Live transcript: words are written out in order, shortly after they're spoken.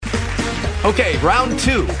Okay, round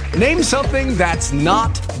two. Name something that's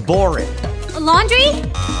not boring. A laundry?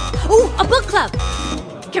 Ooh, a book club.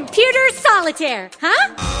 Computer solitaire,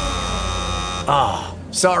 huh? Ah,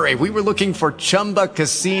 oh, sorry, we were looking for Chumba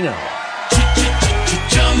Casino.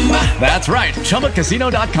 That's right,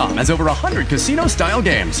 ChumbaCasino.com has over 100 casino-style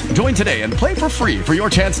games. Join today and play for free for your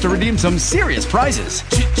chance to redeem some serious prizes.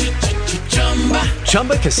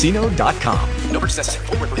 ChumbaCasino.com. No purchase necessary.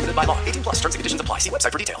 Void where prohibited by law. 18 plus. Terms and conditions apply. See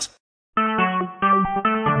website for details.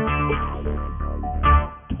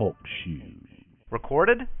 Talk shoes.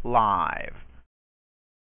 Recorded live.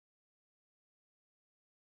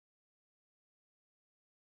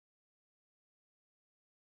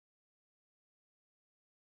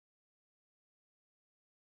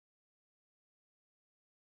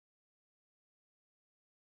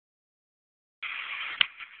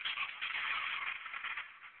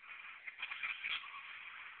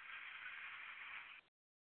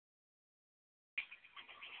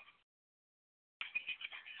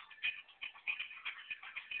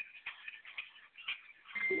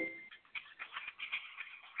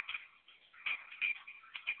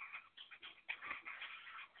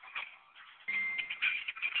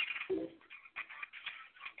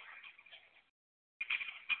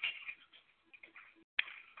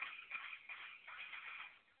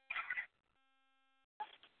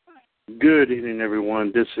 Good evening,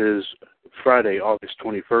 everyone. This is Friday, August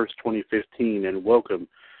 21st, 2015, and welcome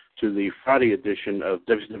to the Friday edition of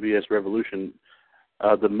WCWUS Revolution,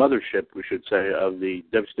 the mothership, we should say, of the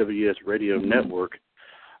WCWUS Radio Network.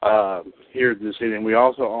 Here this evening, we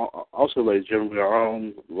also, ladies and gentlemen, we are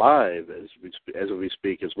on live as we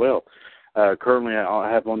speak as well. Currently,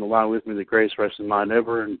 I have on the line with me the greatest wrestling mind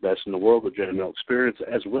ever, and best in the world, the JML Experience,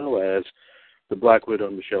 as well as the Black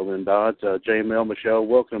Widow, Michelle Lynn Dodds. JML, Michelle,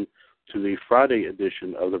 welcome to the Friday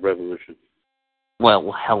edition of the Revolution.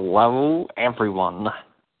 Well, hello, everyone.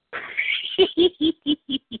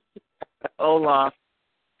 Hola.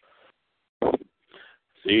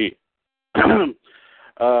 See.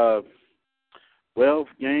 Well,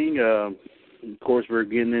 gang, of course, we're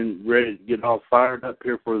getting ready to get all fired up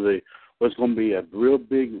here for what's going to be a real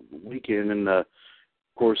big weekend in of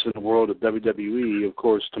course, in the world of WWE, of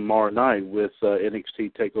course, tomorrow night with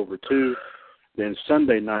NXT TakeOver 2. Then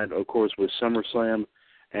Sunday night, of course, with SummerSlam,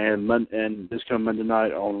 and this coming Monday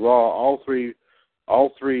night on Raw. All three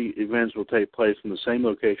events will take place in the same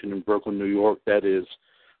location in Brooklyn, New York. That is,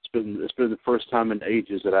 it's been the first time in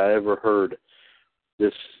ages that I ever heard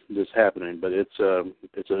this happening. But it's a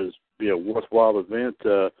worthwhile event.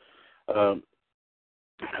 Of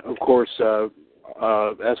course, as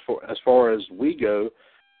far as we go.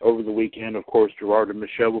 Over the weekend, of course, Gerard and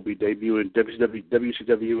Michelle will be debuting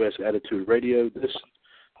WCWUS Attitude Radio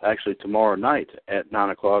actually tomorrow night at 9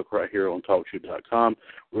 o'clock right here on TalkShoe.com,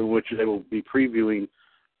 in which they will be previewing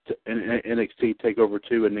NXT TakeOver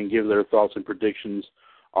 2 and then give their thoughts and predictions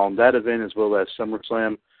on that event as well as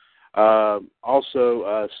SummerSlam.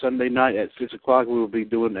 Also, Sunday night at 6 o'clock, we will be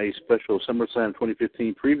doing a special SummerSlam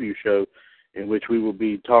 2015 preview show in which we will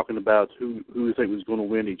be talking about who we think is going to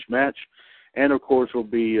win each match. And, of course, will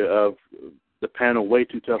be the panel Way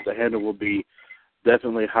Too Tough to Handle will be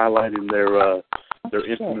definitely highlighting their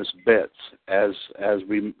infamous bets as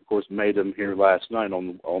we, of course, made them here last night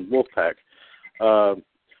on Wolfpack.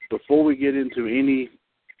 Before we get into any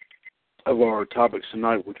of our topics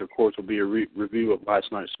tonight, which, of course, will be a review of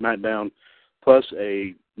last night's Smackdown, plus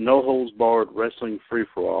a no-holds-barred wrestling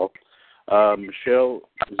free-for-all, Michelle,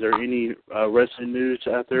 is there any wrestling news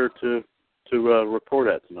out there to report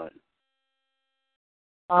at tonight?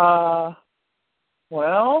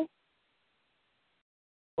 Well,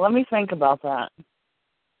 let me think about that.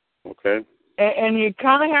 Okay. And you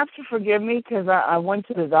kind of have to forgive me because I went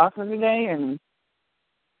to the doctor today and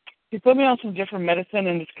he put me on some different medicine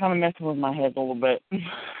and it's kind of messing with my head a little bit. It's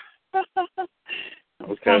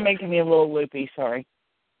kind of making me a little loopy. Sorry.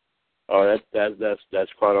 Oh,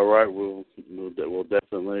 that's quite all right. We'll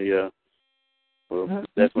definitely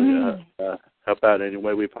help out any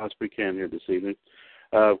way we possibly can here this evening.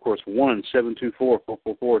 Of course,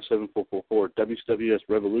 1-724-444-7444, WCWUS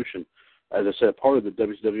Revolution. As I said, part of the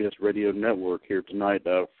WCWUS Radio Network here tonight,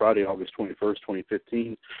 Friday, August 21st,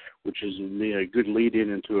 2015, which is a good lead-in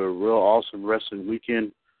into a real awesome wrestling weekend,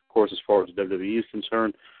 of course, as far as WWE is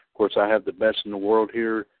concerned. Of course, I have the best in the world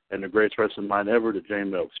here and the greatest wrestling mind ever, the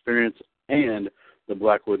JML Experience, and the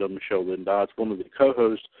Black Widow, Michelle Lynn Dodds, one of the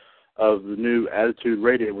co-hosts of the new Attitude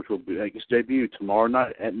Radio, which will make its debut tomorrow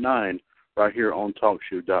night at 9 right here on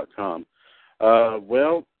TalkShoe.com.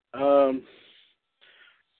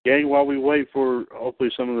 Gang, while we wait for hopefully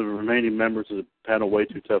some of the remaining members of the panel Way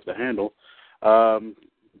Too Tough to Handle,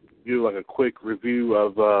 do like a quick review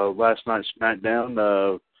of last night's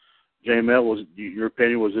SmackDown. JML, was your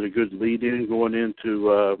opinion? Was it a good lead-in going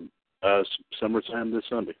into SummerSlam this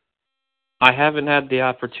Sunday? I haven't had the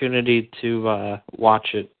opportunity to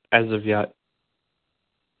watch it as of yet.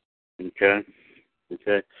 Okay.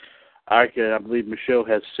 I believe Michelle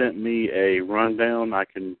has sent me a rundown. I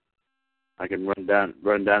can run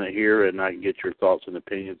down it here, and I can get your thoughts and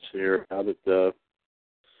opinions here about it.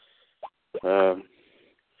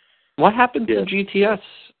 What happened to GTS?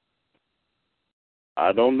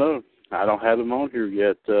 I don't know. I don't have him on here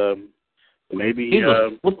yet. Maybe he's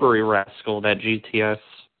a slippery rascal, that GTS.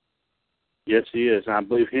 Yes, he is. I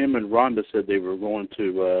believe him and Rhonda said they were going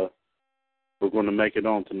to make it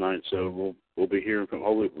on tonight. So we'll be hearing from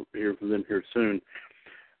them here soon.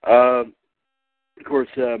 Of course,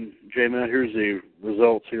 J-Man, here's the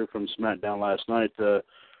results here from SmackDown last night.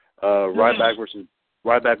 Ryback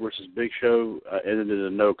versus Big Show ended in a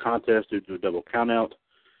no contest due to a double countout.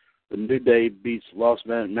 The New Day beats Los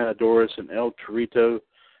Matadores and El Torito.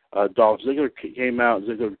 Dolph Ziggler came out.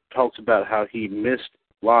 Ziggler talks about how he missed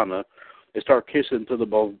Lana. They start kissing until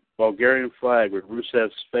the Bulgarian flag with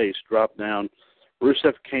Rusev's face dropped down.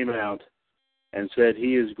 Rusev came out and said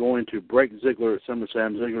he is going to break Ziggler at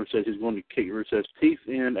SummerSlam. Ziggler says he's going to kick Rusev's teeth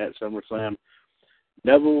in at SummerSlam.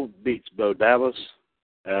 Neville beats Bo Dallas.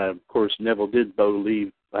 Of course, Neville did Bo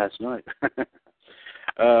leave last night.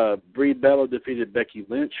 Brie Bella defeated Becky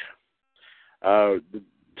Lynch. The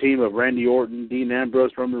team of Randy Orton, Dean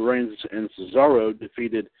Ambrose, Roman Reigns, and Cesaro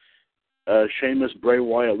defeated Sheamus, Bray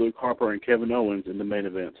Wyatt, Luke Harper, and Kevin Owens in the main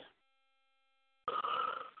event.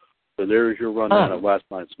 So there is your rundown of last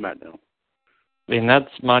night's SmackDown. I mean, that's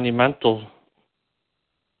monumental.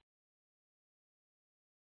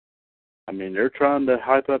 I mean, they're trying to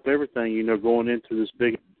hype up everything, going into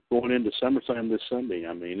SummerSlam this Sunday.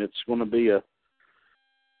 I mean, it's going to be a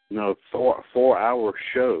 4-hour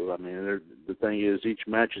show. I mean, the thing is, each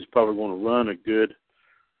match is probably going to run a good,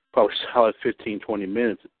 probably solid 15, 20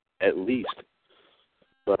 minutes at least.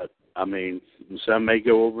 But, I mean, some may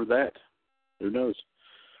go over that. Who knows?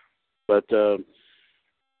 But,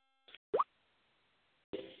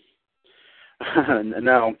 and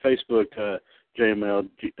now on Facebook, JML,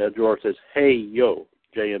 George says, "Hey, yo,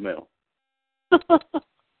 JML."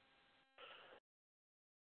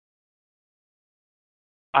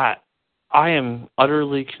 I am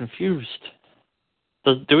utterly confused.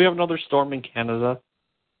 Do we have another storm in Canada?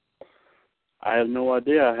 I have no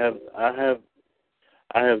idea. I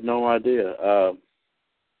have no idea.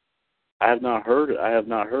 I have not heard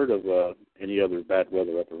of any other bad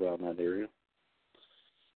weather up around that area.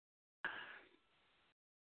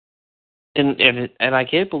 And I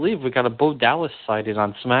can't believe we got a Bo Dallas sighting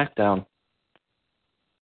on SmackDown.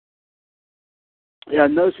 Yeah, I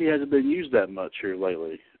noticed he hasn't been used that much here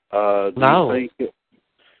lately. No. Do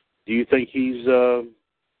you think he's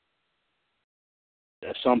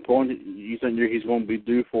at some point? You think he's going to be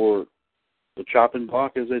due for the chopping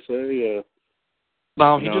block, as they say?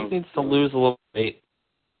 No, he just needs to lose a little weight.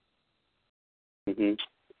 Mm-hmm.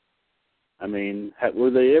 I mean, were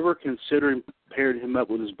they ever considering pairing him up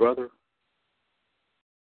with his brother?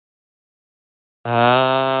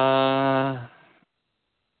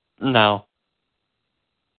 No.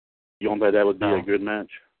 You don't think that would be a good match?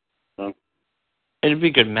 No? It'd be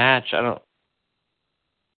a good match. I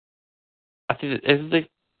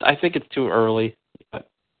think it's too early.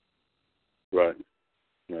 Right.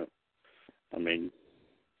 Yeah. I mean,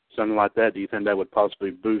 something like that. Do you think that would possibly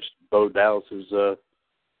boost Bo Dallas's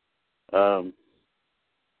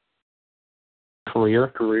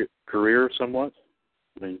career somewhat?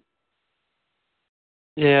 I mean,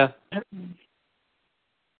 yeah.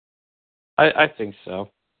 I think so.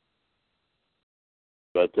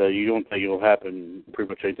 But you don't think it'll happen pretty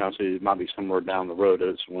much anytime soon? It might be somewhere down the road.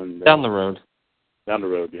 Down the road. Down the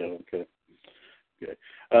road, yeah. Okay.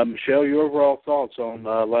 Michelle, your overall thoughts on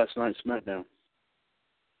last night's SmackDown?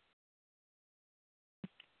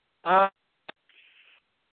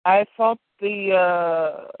 I thought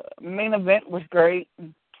the main event was great.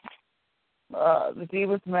 The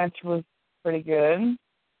Divas match was pretty good.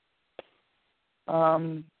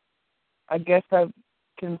 I guess I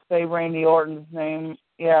can say Randy Orton's name.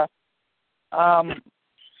 Yeah.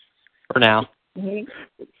 For now.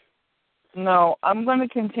 No, I'm going to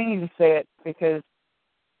continue to say it because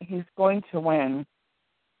he's going to win.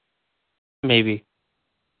 Maybe.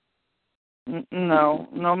 No,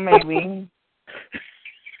 maybe.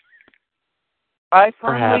 I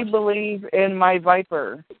firmly believe in my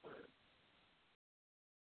Viper.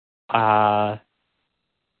 I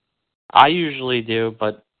usually do,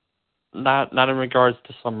 but not in regards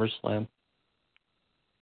to SummerSlam.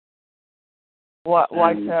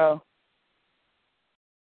 Why so?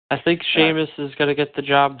 I think Sheamus is going to get the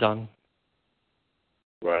job done.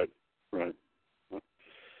 Right.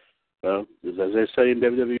 Well, as they say in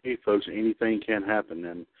WWE, folks, anything can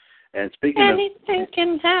happen. And speaking anything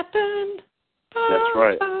can happen. That's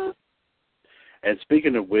right. And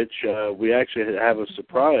speaking of which, we actually have a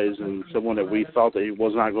surprise, and someone that we thought that he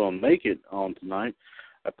was not going to make it on tonight.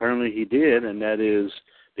 Apparently he did, and that is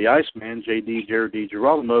the Iceman, J.D. Jared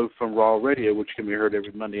DiGirolamo from Raw Radio, which can be heard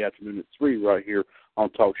every Monday afternoon at 3 right here on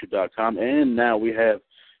TalkShoe.com. And now we have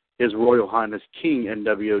His Royal Highness King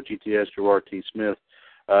NWO GTS, Gerard T. Smith.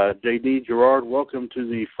 J.D. Gerard, welcome to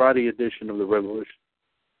the Friday edition of The Revolution.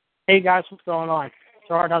 Hey, guys, what's going on?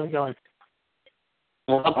 Gerard, how's it going?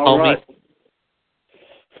 What's up, All homie? right.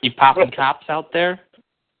 You popping cops out there?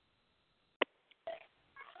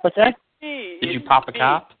 What's that? Did you pop a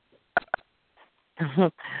cop?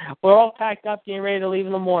 We're all packed up, getting ready to leave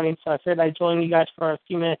in the morning, so I said I'd join you guys for a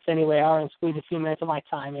few minutes anyway. I want to squeeze a few minutes of my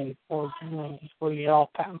time in before we get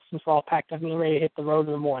all packed, since we're all packed up, getting ready to hit the road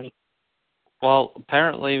in the morning. Well,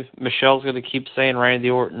 apparently Michelle's going to keep saying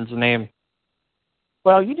Randy Orton's name.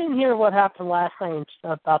 Well, you didn't hear what happened last night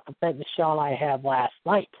about the bet Michelle and I had last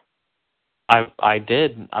night. I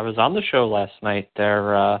did. I was on the show last night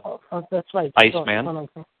there, Oh, that's right. Iceman.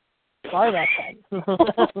 Sorry about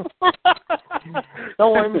that.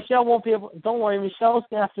 Don't worry, Michelle won't be able. Don't worry, Michelle's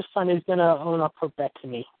after Sunday's gonna own up her bet to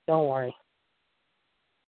me. Don't worry.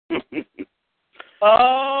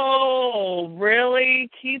 Oh, really?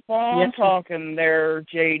 Keep on talking there,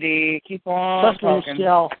 JD. Keep on talking.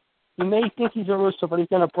 Michelle, you may think he's a rooster, but he's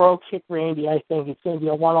gonna bro kick Randy. I think it's gonna be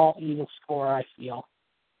a 1-all even score. I feel.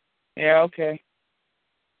 Yeah. Okay.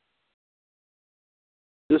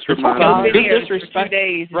 You're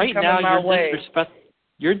disrespecting right now.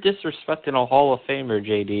 You're disrespecting a Hall of Famer,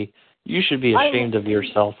 JD. You should be ashamed of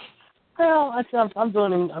yourself. Well, I'm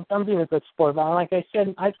being a good sport about it. Like I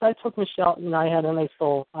said, I took Michelle. I had a nice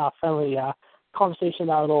little friendly conversation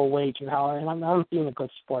about a little wager, however, and I'm being a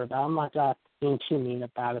good sport about it. I'm not being too mean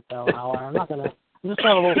about it, though. However, I'm just gonna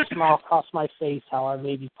have a little smile across my face. However,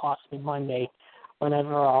 maybe possibly Monday,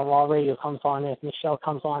 whenever Raw Radio comes on, if Michelle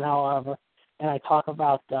comes on, however. And I talk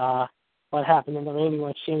about what happened in the Randy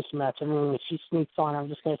Orton Sheamus match. I mean, if she sneaks on, I'm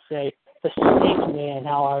just going to say the Snake Man,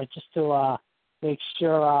 however, just to make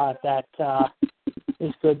sure that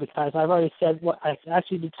is good, because I've already said what I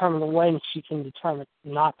actually determined when she can determine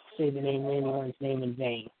not to say the name Randy Orton's name in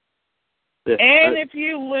vain. And if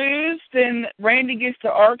you lose, then Randy gets to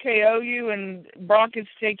RKO you, and Brock gets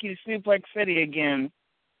to take you to Suplex City again.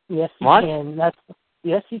 Yes, he can.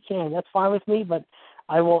 Yes, he can. That's fine with me, but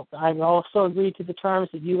I also agreed to the terms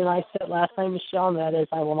that you and I set last time, Michelle, and that is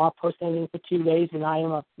I will not post anything for 2 days, and I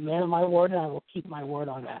am a man of my word, and I will keep my word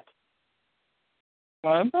on that.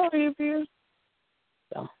 I believe you.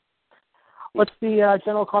 So, what's the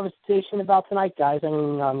general conversation about tonight, guys? I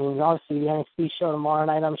mean, obviously the NXT show tomorrow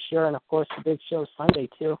night, I'm sure, and of course the big show Sunday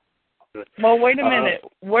too. Well, wait a minute.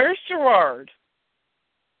 Where's Gerard?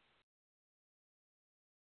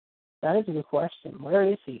 That is a good question. Where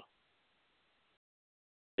is he?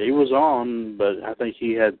 He was on, but I think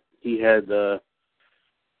he had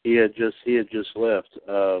just left.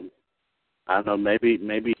 I don't know.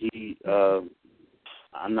 Maybe he.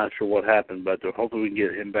 I'm not sure what happened, but hopefully we can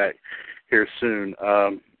get him back here soon.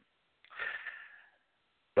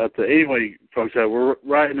 But anyway, folks, we're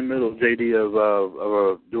right in the middle, JD,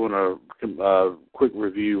 of doing a quick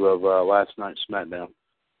review of last night's Smackdown.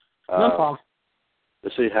 No problem. To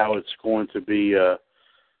see how it's going to be a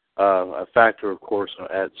factor, of course,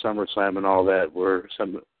 at SummerSlam and all that, where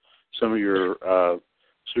some of your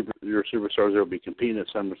superstars that will be competing at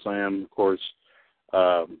SummerSlam, of course,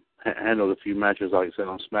 handled a few matches, like I said,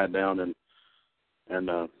 on SmackDown,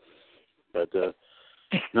 but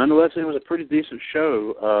nonetheless, it was a pretty decent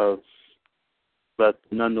show. But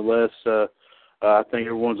nonetheless, I think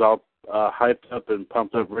everyone's all hyped up and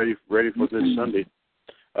pumped up, ready for this Sunday.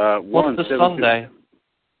 What's the Sunday?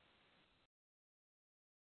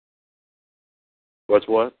 What's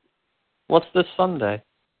what? What's this Sunday?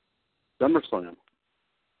 SummerSlam.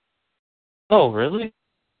 Oh, really?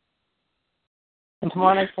 And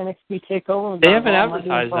tomorrow night's NXT TakeOver. They haven't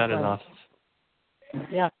advertised that enough.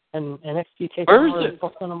 Yeah, and NXT TakeOver. Where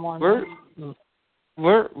is it?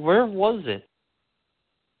 Where was it?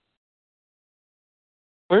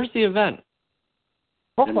 Where's the event?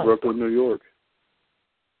 Brooklyn. In Brooklyn, New York.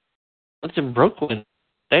 It's in Brooklyn.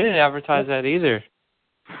 They didn't advertise that either.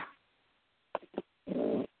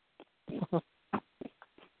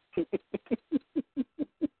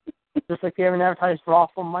 Just like they haven't advertised Raw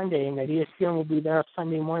for Monday, and that ESPN will be there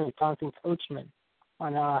Sunday morning with Jonathan Coachman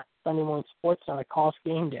on Sunday Morning Sports on a College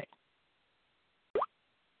Game Day.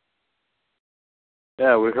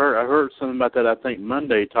 Yeah, I heard something about that. I think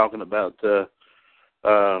Monday, talking about,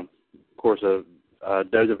 of course, a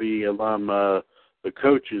WWE alum, the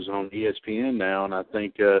coaches on ESPN now, and I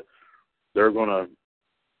think they're going to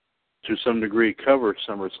some degree, cover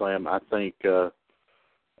SummerSlam. I think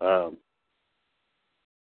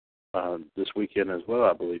this weekend as well,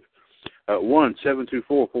 I believe.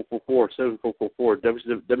 1-724-444-7444,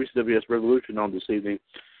 WCWUS Revolution on this evening,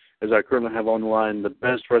 as I currently have on the line the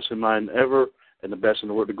best wrestling mind ever and the best in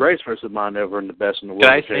the world, the greatest wrestling mind ever and the best in the world.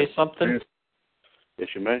 Can I say something? Yes,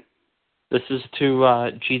 you may. This is to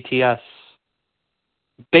GTS.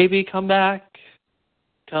 Baby, come back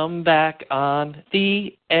on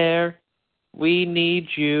the air. We need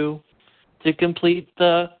you to complete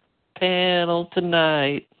the panel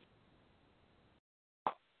tonight.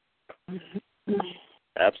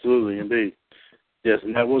 Absolutely, indeed. Yes,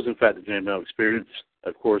 and that was, in fact, the JML experience.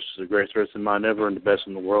 Of course, the greatest wrestling mind ever and the best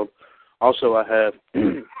in the world. Also, I have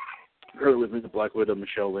currently with me the Black Widow,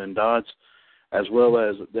 Michelle Lynn Dodds, as well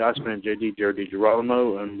as the Iceman JD, Jared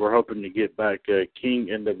DiGirolamo, and we're hoping to get back King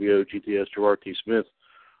NWO GTS Gerard T. Smith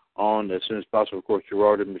on as soon as possible. Of course,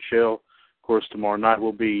 Gerard and Michelle. Of course, tomorrow night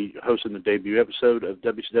we'll be hosting the debut episode of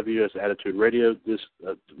WCWUS Attitude Radio this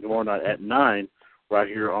tomorrow night at 9 right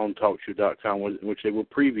here on TalkShoe.com, in which they will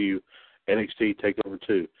preview NXT TakeOver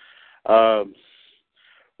 2.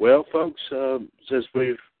 Well, folks, since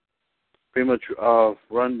we've pretty much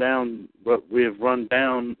run down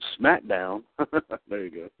Smackdown. There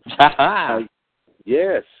you go.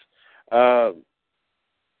 Yes.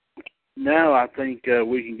 Now I think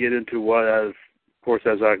we can get into what, of course,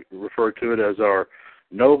 as I refer to it as our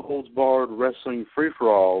no-holds-barred wrestling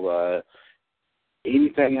free-for-all.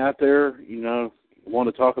 Anything out there, want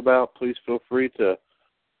to talk about, please feel free to,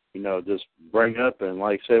 just bring up. And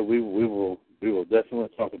like I said, we will definitely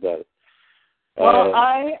talk about it.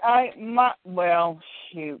 Well,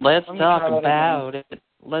 shoot. Let's talk about it.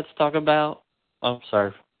 Let's talk about. Oh,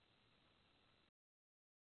 sorry.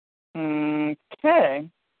 Okay.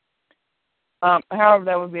 However,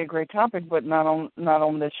 that would be a great topic, but not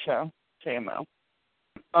on this show, JMO.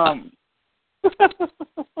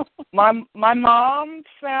 My mom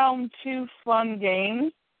found 2 fun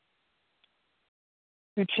games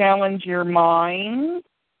to challenge your mind.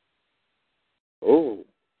 Oh.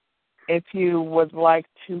 If you would like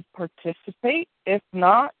to participate. If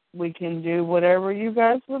not, we can do whatever you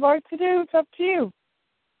guys would like to do. It's up to you.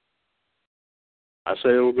 I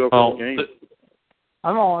say we'll go for the game.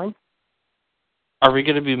 I'm on. Are we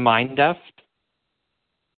going to be mind deaf?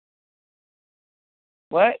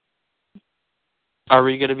 What? Are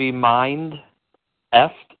we going to be mind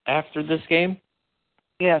effed after this game?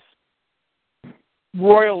 Yes.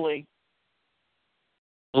 Royally.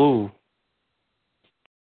 Ooh.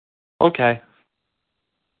 Okay.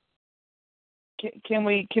 Can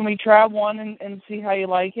we try one and see how you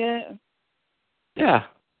like it? Yeah.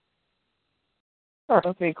 Sure.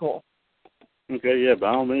 Okay, cool. Okay, yeah, by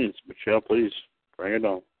all means. Michelle, please, bring it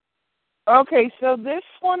on. Okay, so this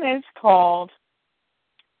one is called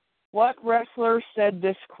What Wrestler Said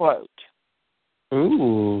This Quote?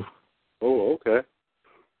 Ooh. Oh, okay.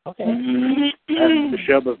 Okay.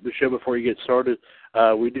 Michelle, before you get started,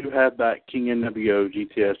 we do have back King NWO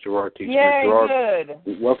GTS Gerard T. Smith. Yay, Gerard,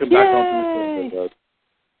 good. welcome back on the show.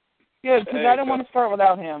 Good, because I don't want to start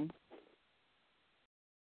without him.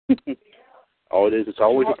 Oh, it is. It's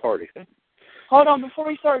always a party. Hold on, before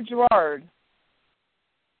we start, Gerard.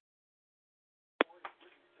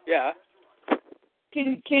 Yeah.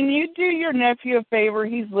 Can you do your nephew a favor?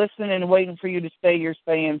 He's listening and waiting for you to say your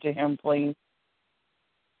saying to him, please.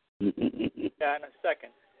 Yeah, in a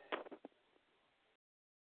second.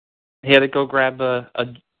 He had to go grab a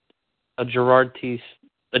Gerard T.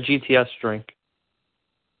 a GTS drink.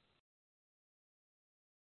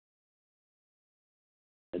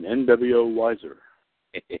 An NWO Wiser.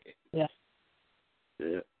 Yes.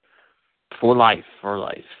 Yeah. For life.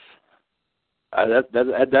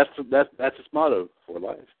 That's his motto, for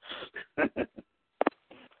life.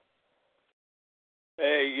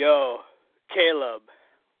 Hey, yo, Caleb.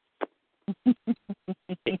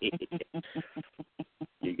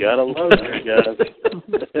 You gotta love it, guys.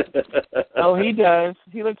 Oh, he does.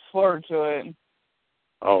 He looks forward to it.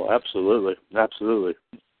 Oh, absolutely.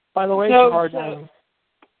 By the way, Gerard,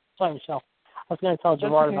 sorry, Michelle. I was going to tell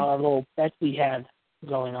Gerard about our little bet we had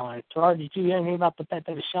going on. Gerard, did you hear anything about the bet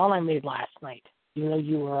that Michelle and I made last night? You know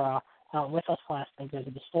you were out with us last night because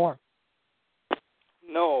of the storm.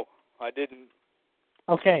 No, I didn't.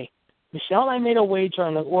 Okay. Michelle and I made a wager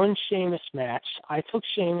on the Orton-Sheamus match. I took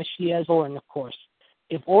Sheamus. She has Orton, of course.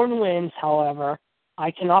 If Orton wins, however,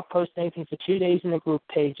 I cannot post anything for 2 days in the group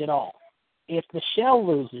page at all. If Michelle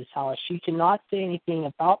loses, however, she cannot say anything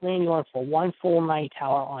about Randy Orton for one full night,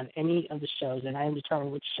 however, on any of the shows, and I haven't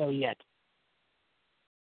determined which show yet.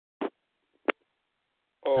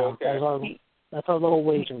 Oh, okay. That's our little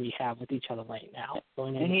wager we have with each other right now.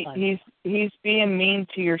 And he's being mean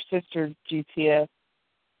to your sister, GTF.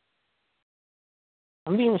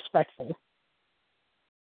 I'm being respectful.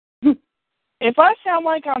 If I sound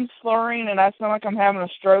like I'm slurring and I sound like I'm having a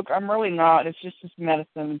stroke, I'm really not. It's just this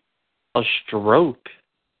medicine. A stroke?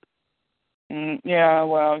 Yeah,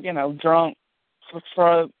 well, drunk,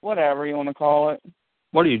 stroke, whatever you want to call it.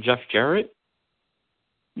 What are you, Jeff Jarrett?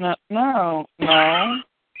 No.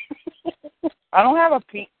 I don't have a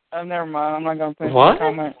oh, never mind. I'm not going to finish the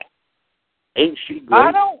comment. Ain't she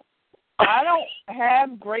great? I don't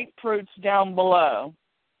have grapefruits down below.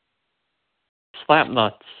 Slap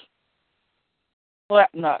nuts.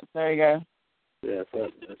 Slap nuts. There you go. Yeah,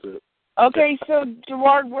 that's it. Okay, so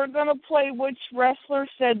Gerard, we're going to play which wrestler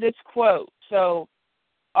said this quote. So,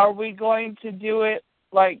 are we going to do it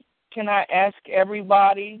like? Can I ask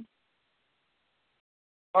everybody,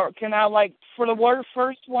 or can I for the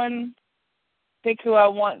first one, pick who I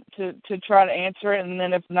want to try to answer it, and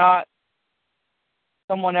then if not,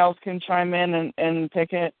 someone else can chime in and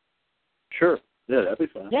pick it? Sure. Yeah, that'd be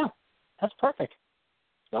fine. Yeah, that's perfect.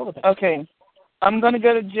 Let's go with it. Okay. I'm going to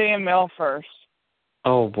go to JML first.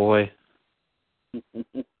 Oh, boy.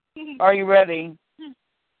 Are you ready?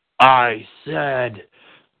 I said,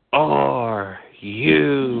 are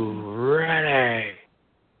you ready?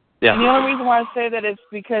 Yeah. And the only reason why I say that is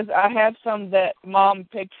because I have some that Mom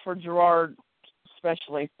picked for Gerard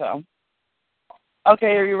especially, so.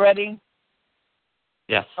 Okay, are you ready?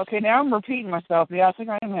 Yes. Okay, now I'm repeating myself. Yeah, I think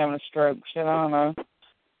I am having a stroke. Shit, I don't know.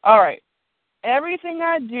 All right. Everything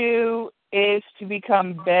I do is to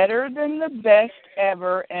become better than the best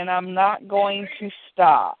ever, and I'm not going to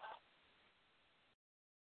stop.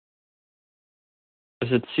 Is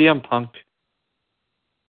it CM Punk?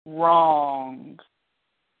 Wrong.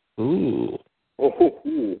 Ooh.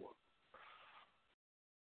 Oh.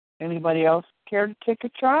 Anybody else care to take a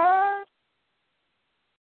try?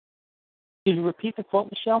 Could you repeat the quote,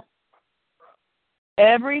 Michelle?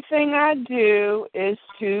 Everything I do is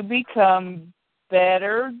to become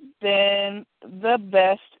better than the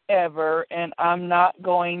best ever, and I'm not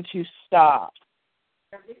going to stop.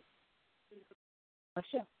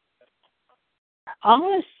 I'm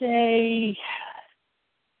going to say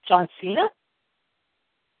John Cena?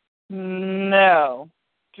 No.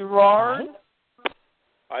 Gerard?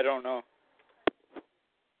 I don't know.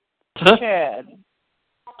 Chad?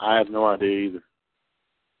 I have no idea either.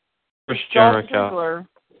 Chris Jericho. Dolph Ziggler.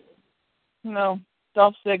 No,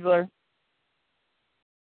 Dolph Ziggler.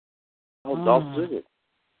 Oh, Dolph Ziggler.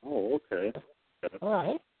 Oh, okay. All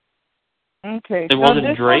right. Okay. It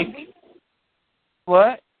wasn't Drake?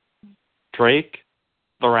 What? Drake?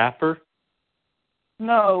 The rapper?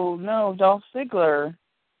 No, Dolph Ziggler.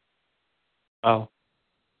 Oh.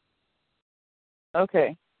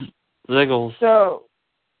 Okay. Ziggles. So,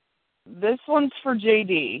 this one's for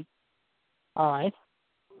JD. All right.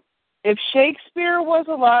 If Shakespeare was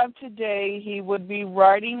alive today, he would be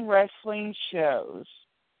writing wrestling shows.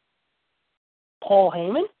 Paul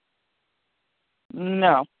Heyman?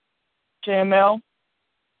 No. JML?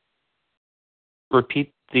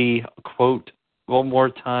 Repeat the quote one more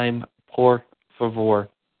time, por favor.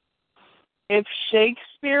 If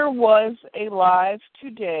Shakespeare was alive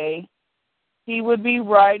today, he would be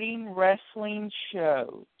writing wrestling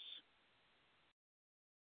shows.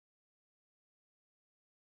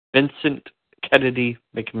 Vincent Kennedy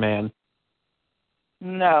McMahon.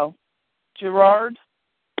 No. Gerard?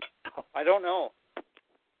 I don't know.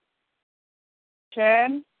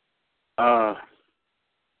 Chad?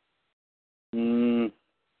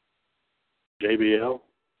 JBL?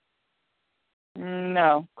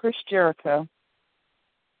 No. Chris Jericho.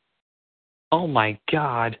 Oh, my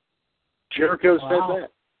God. Jericho said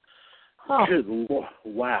that? Huh. Good Lord.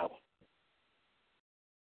 Wow.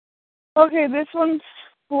 Okay, this one's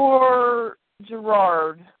for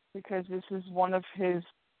Gerard because this is one of his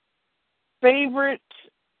favorite.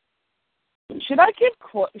 Should I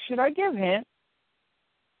give hints?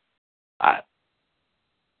 I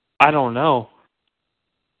don't know.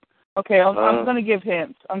 Okay, I'm going to give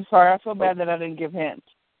hints. I'm sorry. I feel bad that I didn't give hints.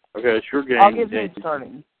 Okay, it's your game. I'll give hints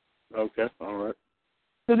starting. Okay, all right.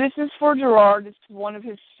 So this is for Gerard. It's one of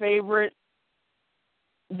his favorite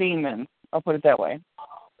demons. I'll put it that way.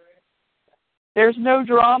 There's no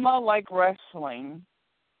drama like wrestling.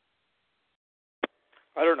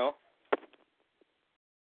 I don't know.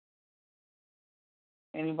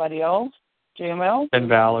 Anybody else? JML? Ben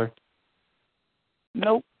Valor.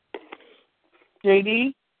 Nope.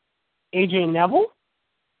 JD? AJ Neville?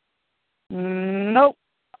 Nope.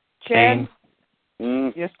 Chad?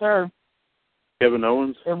 Kane. Yes, sir. Kevin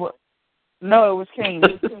Owens? No, it was Kane.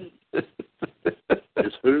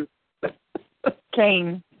 It's who?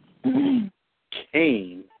 Kane.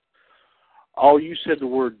 Kane. Oh, you said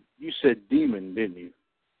demon, didn't you?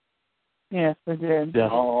 Yes, I did. Yes.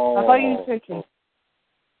 Oh. I thought you said Kane.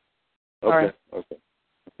 Okay. Right. Okay.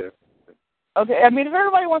 Okay, I mean, if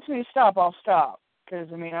everybody wants me to stop, I'll stop. Because,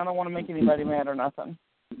 I mean, I don't want to make anybody mad or nothing.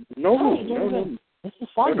 No. This is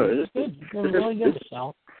fun. No, It's good. You're doing really good,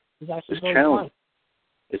 Michelle. It's actually It's really challenge. fun.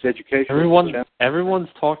 It's education. Everyone's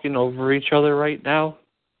talking over each other right now.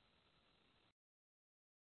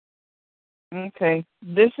 Okay,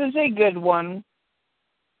 this is a good one.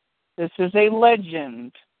 This is a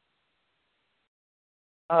legend.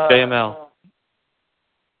 JML.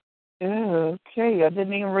 Okay, I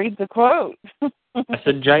didn't even read the quote. I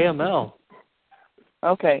said JML.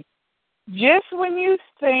 Okay. Just when you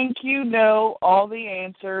think you know all the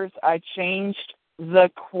answers, I changed the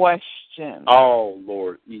question. Oh,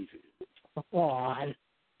 Lord, easy. Come on.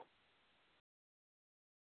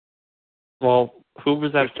 Well, who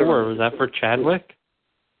was that for? Was that for Chadwick?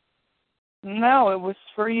 No, it was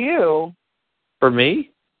for you. For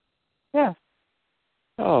me? Yeah.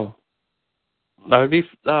 Oh. That'd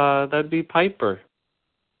be Piper.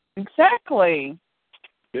 Exactly.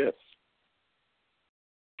 Yes.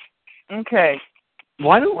 Okay.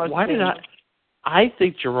 Why did I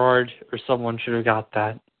think Gerard or someone should have got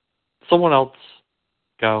that. Someone else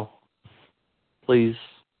go. Please.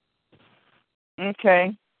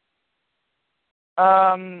 Okay.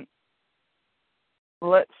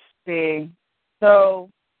 Let's see. So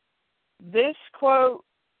this quote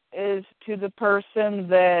is to the person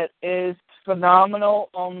that is phenomenal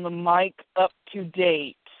on the mic up to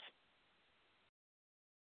date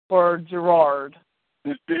for Gerard.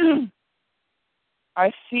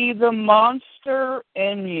 I see the monster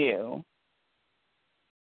in you.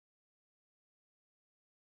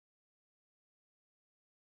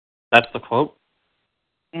 That's the quote?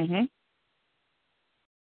 Mm-hmm.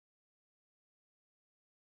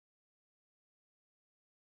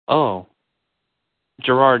 Oh.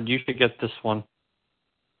 Gerard, you should get this one.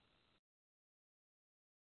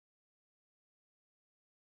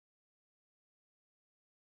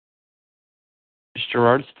 Is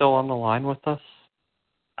Gerard still on the line with us?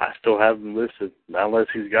 I still have him listed, unless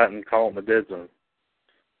he's gotten caught in the dead zone.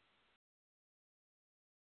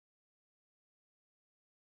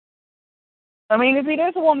 I mean, if he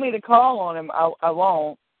doesn't want me to call on him, I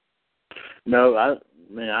won't. No, I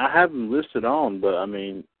have him listed on, but I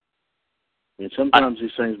mean sometimes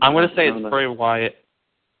these things. I'm going to say it's Bray Wyatt.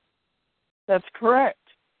 That's correct.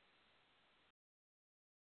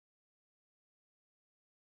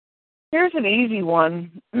 Here's an easy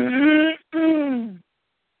one. And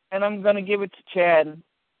I'm going to give it to Chad.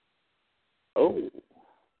 Oh.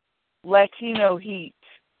 Latino Heat.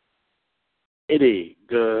 Eddie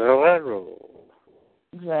Guerrero.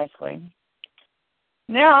 Exactly.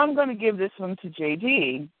 Now I'm going to give this one to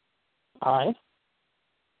JD. All right.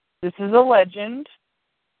 This is a legend.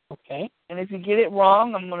 Okay. And if you get it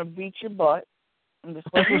wrong, I'm going to beat your butt. I'm just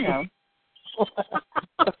letting you know.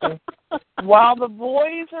 Okay. While the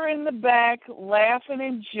boys are in the back laughing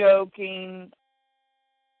and joking,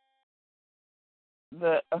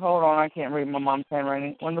 hold on, I can't read my mom's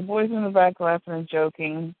handwriting. When the boys are in the back laughing and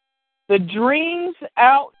joking, the dreams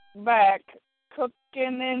out back cooking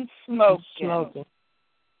and smoking.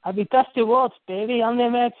 I'll be Dusty Waltz, baby. I'm the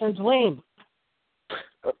American Dream.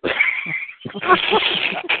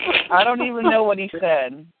 I don't even know what he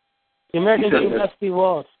said. The American Dream, Dusty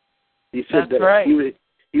Waltz. He said that's right.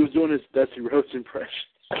 He was doing his Dusty Rhodes impression.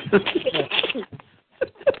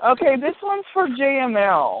 Okay, this one's for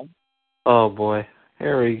JML. Oh, boy.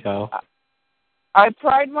 Here we go. I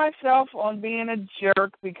pride myself on being a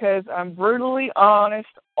jerk because I'm brutally honest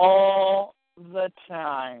all the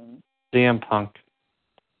time. CM Punk.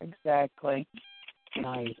 Exactly.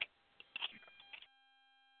 Nice.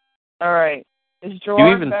 All right. Is Gerard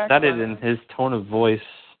You even back said it on? in his tone of voice.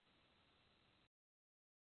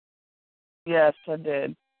 Yes, I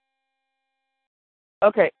did.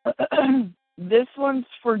 Okay. This one's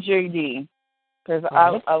for JD because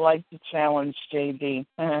I like to challenge JD.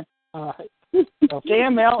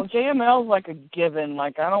 JML's like a given.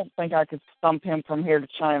 Like, I don't think I could stump him from here to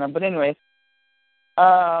China. But anyways,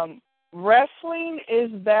 wrestling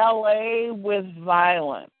is ballet with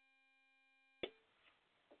violence.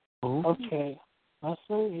 Okay.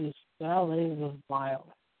 Wrestling is ballet with violence.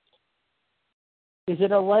 Is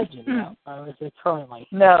it a legend now, or is it currently?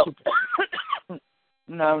 No.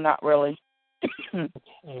 No, not really.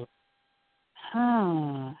 Okay.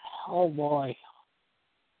 Oh boy.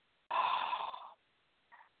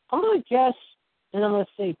 I'm gonna guess, and I'm gonna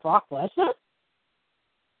say Brock Lesnar.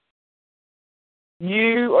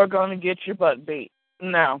 You are going to get your butt beat.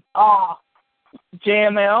 No.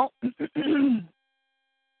 JML.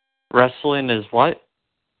 Wrestling is what?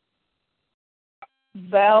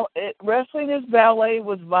 Wrestling is ballet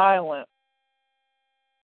with violence.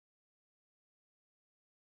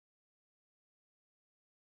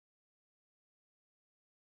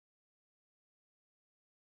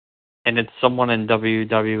 And it's someone in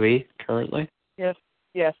WWE currently? Yes.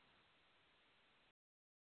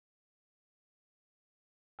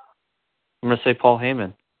 I'm going to say Paul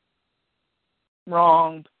Heyman.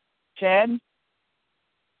 Wrong. Chad?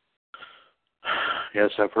 Yes,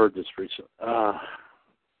 I've heard this recently.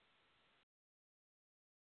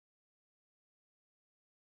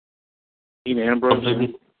 Dean Ambrose.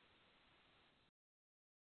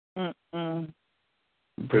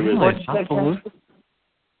 Really?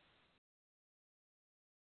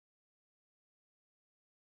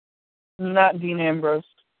 Not Dean Ambrose.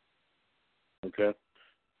 Okay.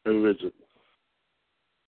 Who is it?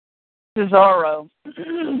 Cesaro.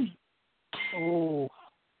 Oh.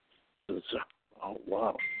 Oh,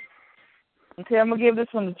 wow. Okay, I'm going to give this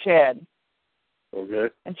one to Chad.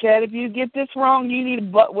 Okay. And Chad, if you get this wrong, you need a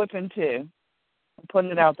butt whipping too. I'm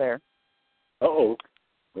putting it out there. Oh.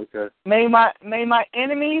 Okay. May my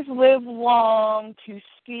enemies live long to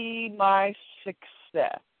see my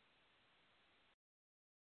success.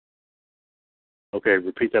 Okay,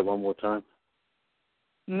 repeat that one more time.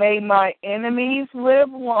 May my enemies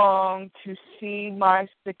live long to see my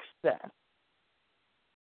success.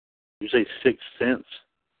 You say Sixth Sense?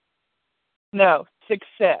 No,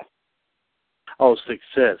 success. Oh,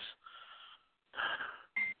 success.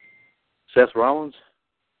 Seth Rollins?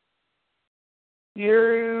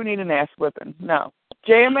 You need an ass whipping. No.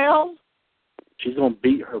 JML? She's going to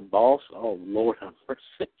beat her boss? Oh, Lord have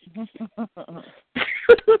mercy.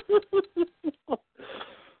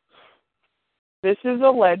 This is a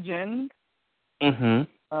legend.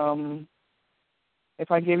 Mm-hmm. If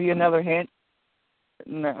I give you another hint,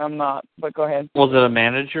 no, I'm not, but go ahead. Was it a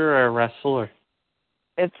manager or a wrestler?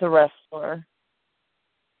 It's a wrestler.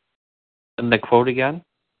 And the quote again?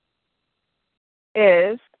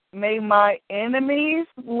 Is, may my enemies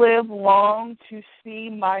live long to see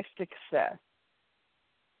my success.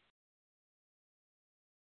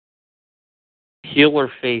 Heel or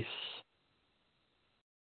face?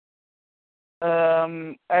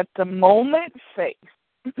 At the moment, face.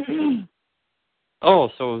 Oh,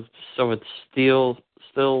 so it's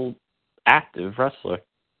still active wrestler.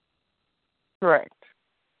 Correct.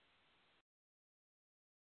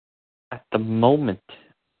 At the moment,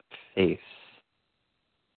 face.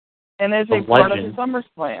 And is a part of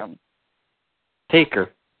SummerSlam.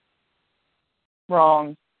 Taker.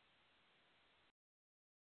 Wrong.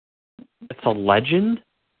 It's a legend?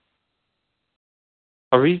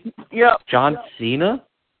 Are we? Yep. John Cena?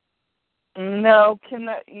 No.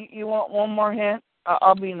 You want one more hint?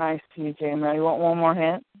 I'll be nice to you, Jamie. You want one more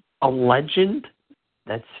hint? A legend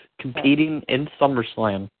that's competing in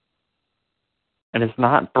SummerSlam. And it's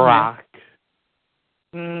not Brock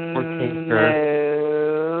or Taker.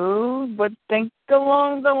 No, but think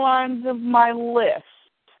along the lines of my list.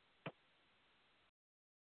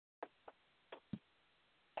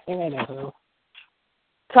 I think I know who.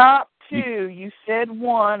 Top two. You said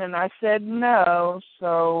one, and I said no,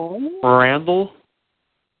 so... Randall,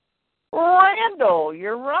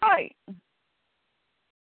 you're right.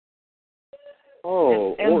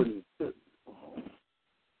 Oh, Orton.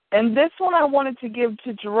 And this one I wanted to give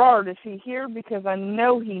to Gerard. Is he here? Because I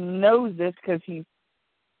know he knows this because he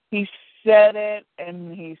said it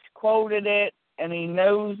and he's quoted it and he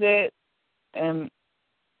knows it. And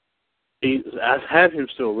I have him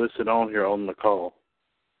still listed on here on the call.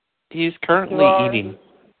 he's currently eating.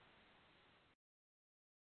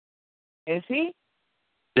 Is he?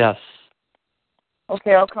 Yes.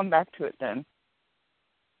 Okay, I'll come back to it then.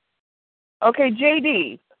 Okay,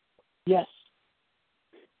 JD. Yes.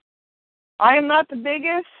 I am not the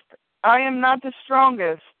biggest, I am not the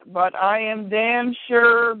strongest, but I am damn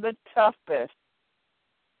sure the toughest.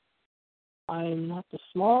 I'm not the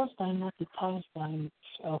smallest, I'm not the tallest,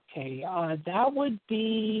 okay. That would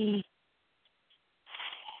be...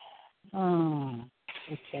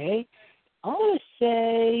 okay. I'm going to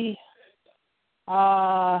say...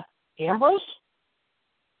 Ambrose?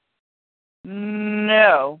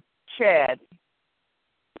 No. Chad.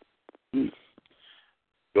 Do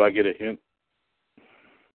I get a hint?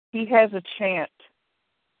 He has a chant.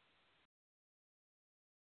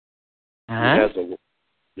 Huh?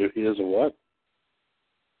 He has a what?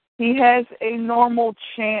 He has a normal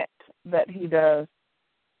chant that he does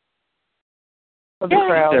for the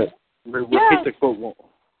crowd. Yes. Repeat the quote.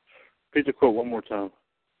 Repeat the quote one more time.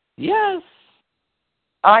 Yes.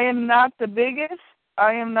 I am not the biggest,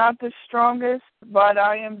 I am not the strongest, but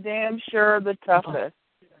I am damn sure the toughest.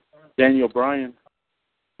 Daniel Bryan.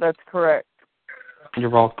 That's correct. You're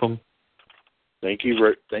welcome. Thank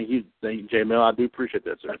you, JML. I do appreciate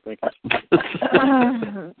that, sir. Thank you.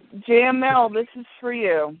 JML, this is for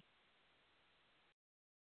you.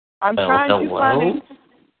 I'm trying to find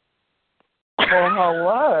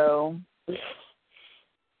hello.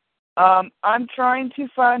 I'm trying to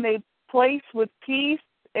find a place with peace,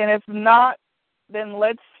 and if not, then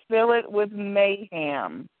let's fill it with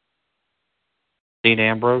mayhem. Dean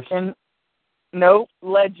Ambrose? Nope,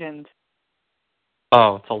 legend.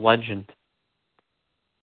 Oh, it's a legend.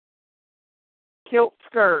 Kilt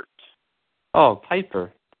skirt. Oh,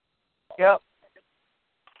 Piper. Yep.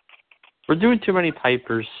 We're doing too many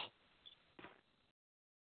Pipers.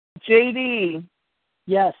 JD.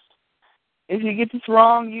 Yes. If you get this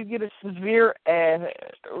wrong, you get a severe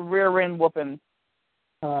rear end whooping.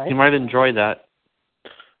 All right. You might enjoy that.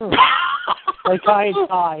 Like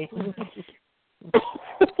I.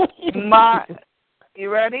 You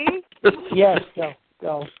ready? Yes,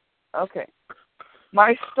 go. Okay.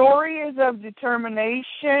 My story is of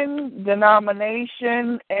determination,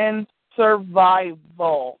 denomination, and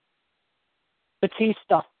survival.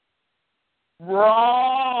 Batista.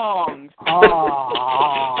 Wrong.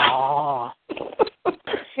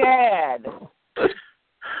 Chad.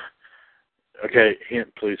 Okay,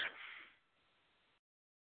 hint, please.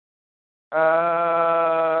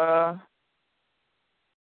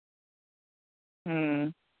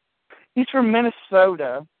 He's from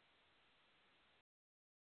Minnesota.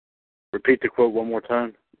 Repeat the quote one more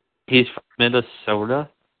time. He's from Minnesota?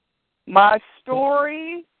 My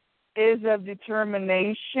story is of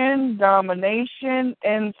determination, domination,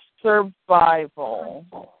 and survival.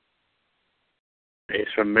 He's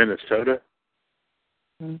from Minnesota?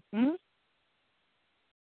 Mm-hmm.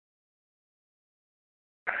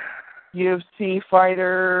 UFC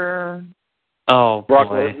fighter. Oh, Brock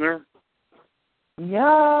boy. Lesnar?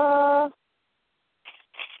 Yeah.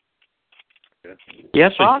 He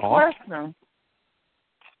actually Brock talked? Lesnar.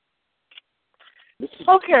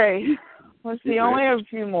 Okay. Let's see. I only have a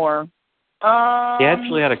few more. He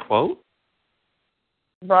actually had a quote?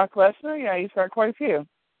 Brock Lesnar? Yeah, he's got quite a few.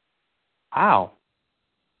 Wow.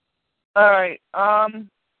 All right. I'm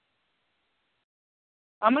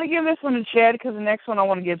going to give this one to Chad because the next one I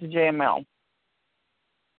want to give to JML.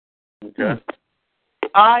 Okay.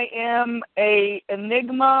 I am a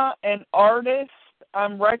enigma, an artist.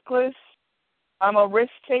 I'm reckless. I'm a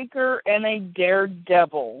risk taker and a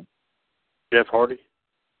daredevil. Jeff Hardy?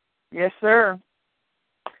 Yes, sir.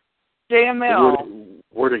 JML.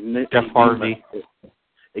 Word enigma. Jeff Hardy.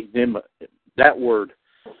 Enigma. That word,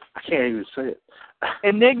 I can't even say it.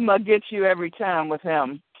 Enigma gets you every time with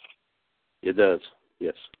him. It does,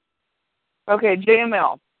 yes. Okay,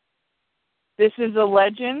 JML. This is a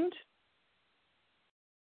legend.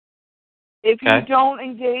 If you don't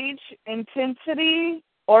engage intensity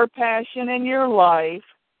or passion in your life,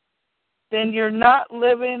 then you're not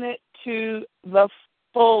living it to the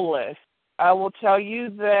fullest. I will tell you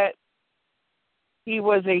that he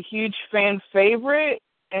was a huge fan favorite,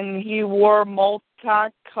 and he wore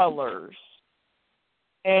multicolors.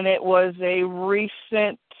 And it was a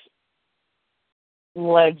recent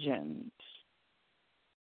legend.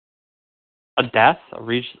 A death? A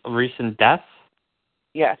recent death?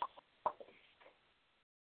 Yes.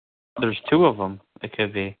 There's two of them. It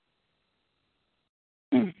could be.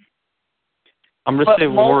 I'm going to say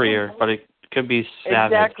warrior, but it could be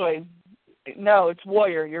savage. Exactly. No, it's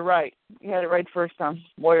warrior. You're right. You had it right first time.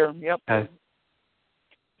 Warrior. Yep. Okay.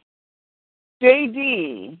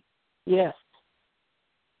 JD. Yes.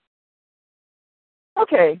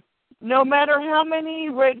 Okay. No matter how many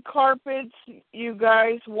red carpets you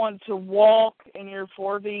guys want to walk in your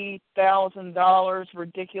 $40,000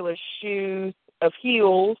 ridiculous shoes of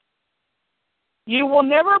heels, you will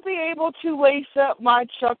never be able to lace up my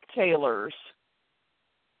Chuck Taylors.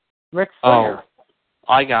 Ric Flair. Oh,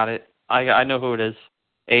 I got it. I know who it is.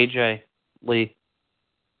 AJ Lee.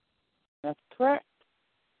 That's correct.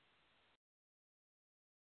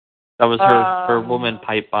 That was her woman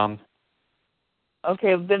pipe bomb.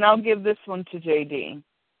 Okay, then I'll give this one to JD.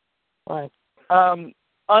 Right.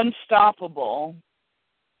 Unstoppable.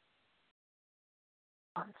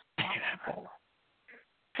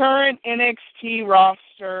 current NXT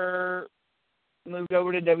roster moved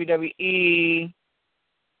over to WWE.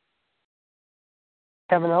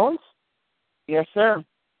 Kevin Owens? Yes, sir.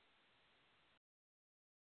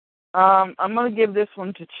 I'm going to give this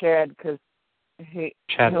one to Chad because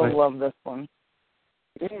he'll love this one.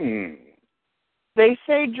 They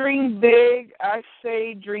say dream big. I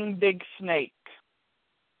say dream big snake.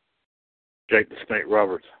 Jake the Snake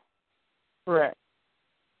Roberts. Correct.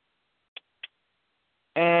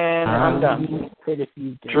 And I'm done.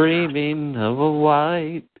 Dreaming of a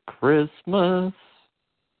white Christmas.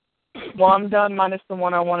 Well, I'm done minus the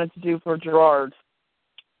one I wanted to do for Gerard.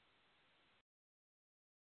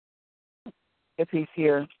 If he's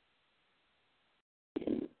here.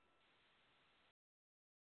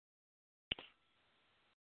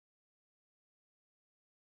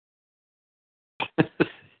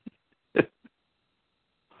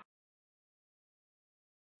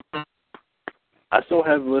 I still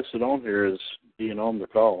have it listed on here as being on the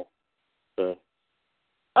call. So.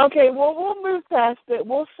 Okay, well, we'll move past it.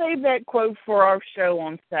 We'll save that quote for our show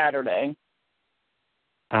on Saturday.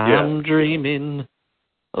 I'm dreaming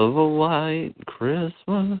of a white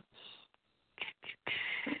Christmas.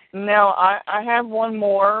 Now, I have one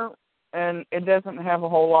more, and it doesn't have a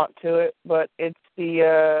whole lot to it, but it's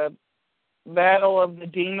the Battle of the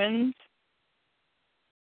Demons.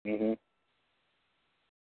 Mm-hmm.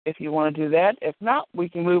 If you want to do that. If not, we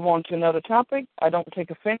can move on to another topic. I don't take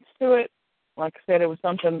offense to it. Like I said, it was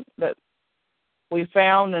something that we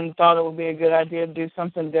found and thought it would be a good idea to do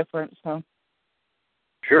something different. So,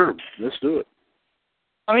 sure, let's do it.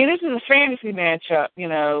 I mean, this is a fantasy matchup, you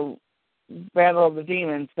know, Battle of the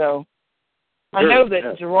Demons. So, sure, I know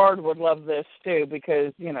that Gerard would love this too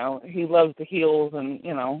because, you know, he loves the heels and,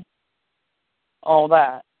 you know, all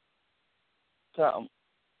that. So,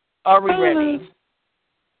 are we ready?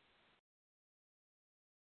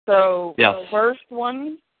 So, yes. The first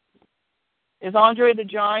one is Andre the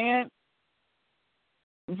Giant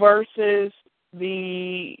versus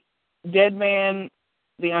the Dead Man,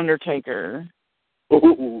 the Undertaker.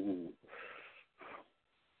 Ooh.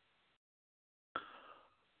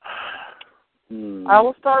 I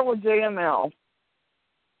will start with JML.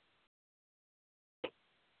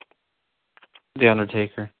 The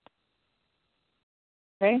Undertaker.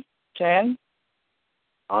 Okay, Chad?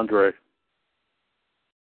 Andre.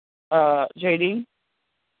 JD?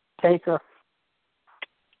 Taker.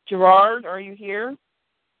 Gerard, are you here?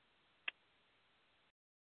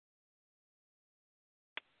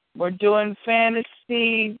 We're doing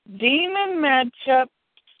fantasy demon matchups,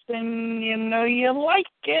 and you know you like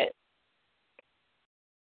it.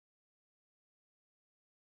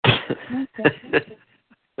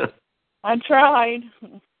 I tried.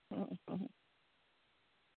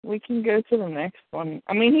 We can go to the next one.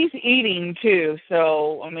 I mean, he's eating, too,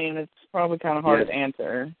 so, I mean, it's probably kind of hard to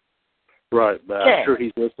answer. Right, but I'm sure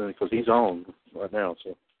he's listening because he's on right now.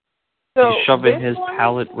 So he's shoving his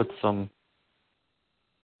palate with some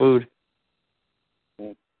food.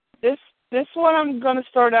 This one I'm going to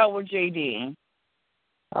start out with JD.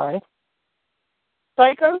 All right.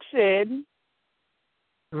 Psycho Sid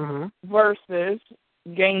versus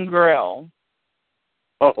Gangrel.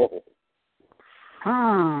 Oh.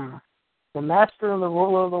 The master and the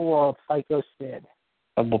ruler of the world, Psycho Sid.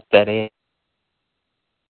 I will bet it.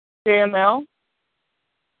 JML?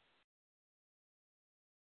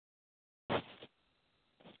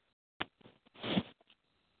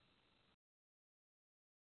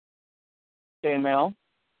 JML?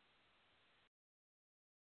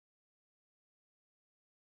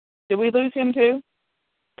 Did we lose him too?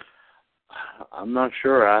 I'm not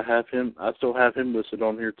sure. I still have him listed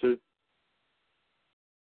on here too.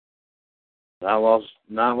 I lost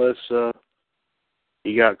not unless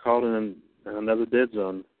he got caught in another dead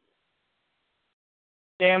zone.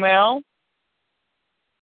 JML?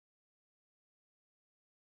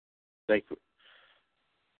 Thank you.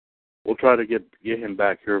 We'll try to get him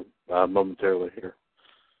back here momentarily here.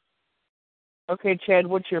 Okay, Chad,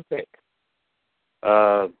 what's your pick?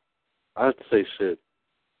 I have to say Sid.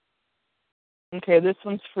 Okay, this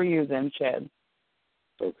one's for you then, Chad.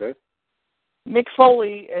 Okay. Mick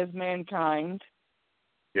Foley as Mankind.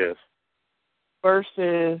 Yes.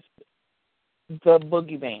 Versus the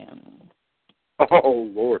Boogeyman. Oh,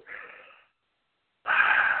 Lord.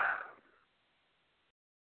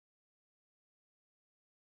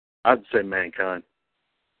 I'd say Mankind.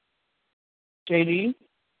 JD?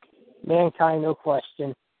 Mankind, no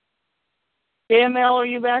question. JML, are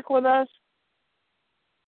you back with us?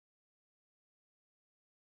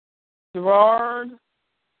 Gerard?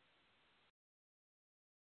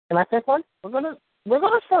 Can I pick one? We're gonna. We're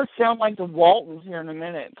going to start sounding like the Waltons here in a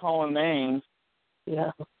minute, calling names. Yeah.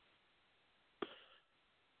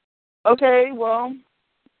 Okay, well,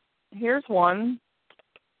 here's one.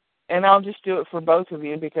 And I'll just do it for both of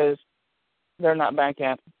you because they're not back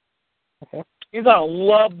yet. Okay. You're going to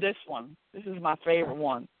love this one. This is my favorite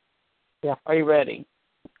one. Yeah. Are you ready?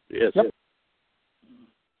 Yes. Yep.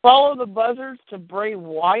 Follow the Buzzards to Bray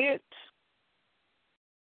Wyatt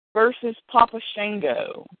versus Papa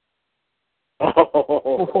Shango.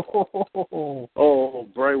 Oh,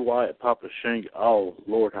 Bray Wyatt, Papa Shango. Oh,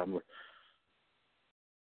 Lord,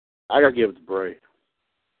 I got to give it to Bray.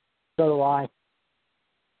 So do I.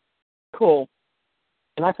 Cool.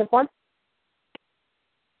 Can I pick one?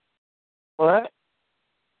 What?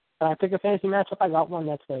 Can I pick a fantasy matchup? I got one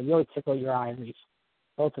that's going to really tickle your eye, at least.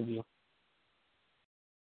 Both of you.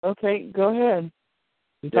 Okay, go ahead.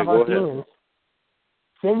 You talk about demons.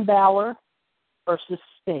 Finn Balor versus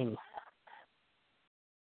Sting.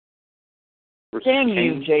 Can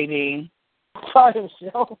you, JD? Sorry,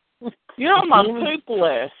 Michelle. You're on my poop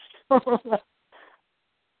list.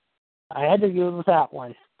 I had to go with that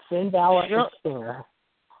one. Finn Balor and Stinger.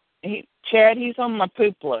 Chad, he's on my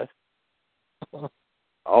poop list.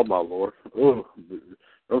 Oh, my Lord. Ooh,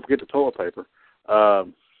 don't forget the toilet paper. I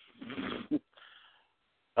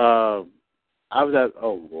was at,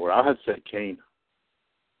 oh, Lord, I had to say Kane.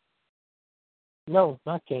 No,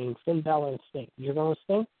 not Kane. Finn Balor and Sting. You're going with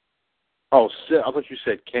Sting? Oh, I thought you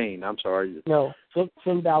said Kane. I'm sorry. No,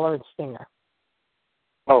 Finn Balor and Stinger.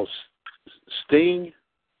 Oh, Sting?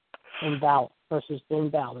 Finn Balor versus Finn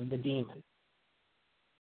Balor, the demon.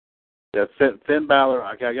 Yeah, Finn Balor.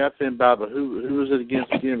 I got Finn Balor, but who was it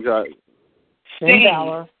against again? Finn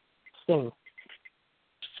Balor, Sting.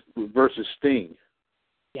 Versus Sting.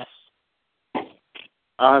 Yes.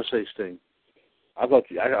 I'll have to say Sting. I thought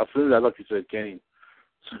you said Kane.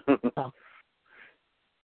 Oh.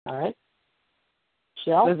 All right.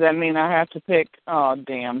 Shell? Does that mean I have to pick? Oh,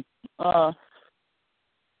 damn.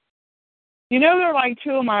 They're like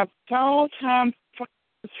two of my all-time,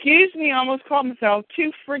 excuse me, I almost called myself,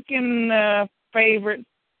 two freaking favorite.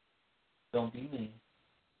 Don't be mean.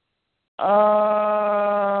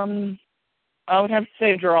 I would have to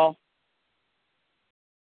say draw.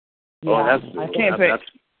 Yeah, I can't pick.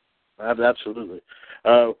 Absolutely.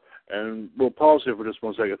 And we'll pause here for just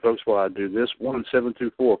 1 second, folks, while I do this.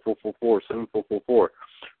 1-724-444-7444.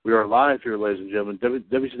 We are live here, ladies and gentlemen.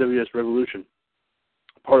 WCWUS Revolution,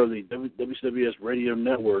 part of the WCWUS Radio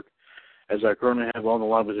Network, as I currently have on the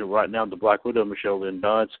line with you right now, the Black Widow, Michelle Lynn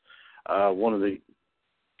Dodds, one of the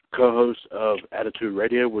co-hosts of Attitude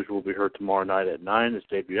Radio, which will be heard tomorrow night at 9, its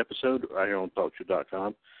debut episode, right here on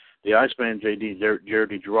TalkShoe.com. The Iceman, J.D.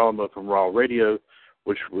 Jared DiGirolamo from Raw Radio,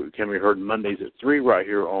 which can be heard Mondays at 3 right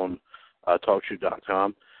here on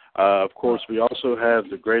TalkShoe.com. Of course, we also have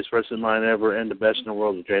the greatest wrestling mind ever and the best in the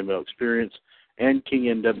world, the J-Mail Experience, and King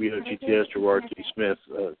NWO GTS, Gerard T. Smith.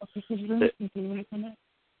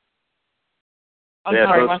 I'm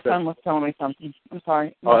sorry, my son was telling me something. I'm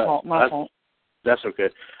sorry. My fault. That's okay.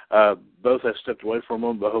 Both have stepped away for a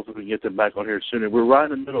moment, but hopefully we can get them back on here soon. And we're right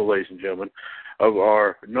in the middle, ladies and gentlemen, of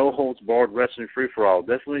our no-holds-barred wrestling free-for-all.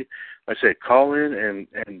 Definitely, like I said, call in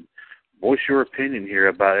and voice your opinion here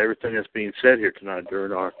about everything that's being said here tonight during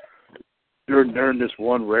this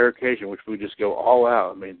one rare occasion, which we just go all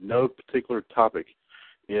out. I mean, no particular topic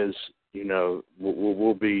is, will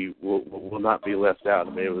not be left out. I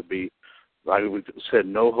mean, it would be, like we said,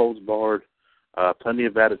 no holds barred, plenty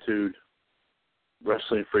of attitude,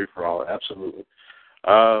 wrestling free for all, absolutely.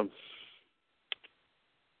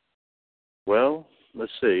 Well,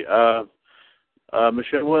 let's see.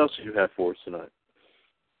 Michelle, what else do you have for us tonight?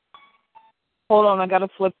 Hold on, I got to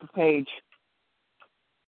flip the page.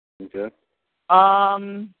 Okay.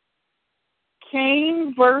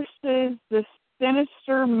 Kane versus the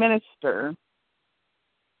Sinister Minister.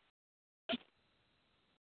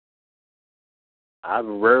 I've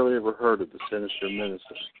rarely ever heard of the Sinister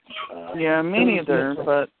Minister. Yeah, me neither,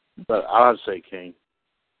 but I'll say Kane.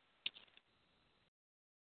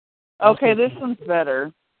 Okay, this one's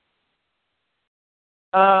better.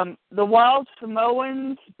 The Wild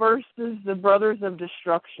Samoans versus the Brothers of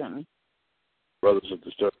Destruction. Brothers of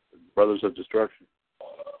Destruction. Brothers of Destruction.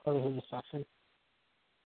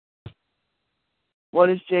 What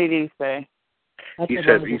does JD say? He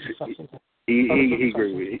said he agreed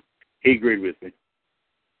with me. He agreed with me.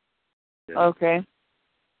 Yeah. Okay.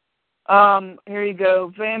 Here you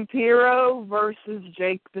go. Vampiro versus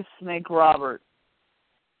Jake the Snake Roberts.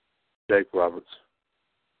 Jake Roberts.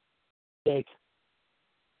 Jake.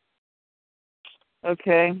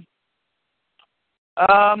 Okay.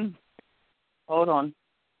 Hold on.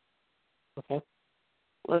 Okay.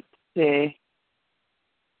 let's see.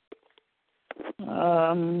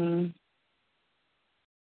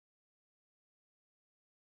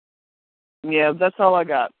 Yeah, that's all I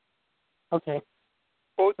got. Okay.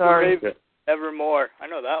 Sorry. Evermore. I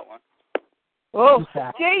know that one. Oh,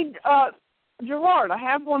 Jade, Gerard, I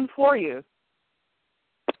have one for you.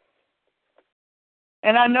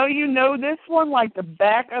 And I know you know this one like the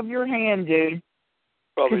back of your hand, dude.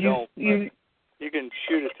 Probably don't. You can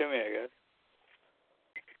shoot it to me, I guess.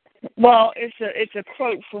 Well, it's a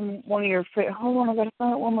quote from one of your hold on, I gotta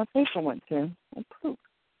find out where my paper went to. Oh, poop.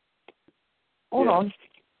 Hold on.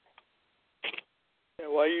 Yeah,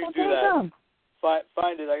 while you do that,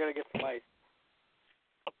 find it. I gotta get the mic.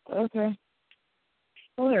 Okay.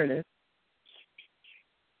 Oh, there it is.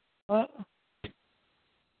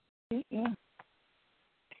 Yeah.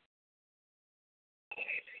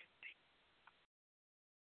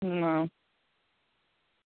 No.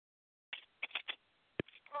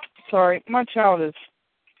 Sorry, my child is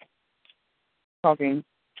talking.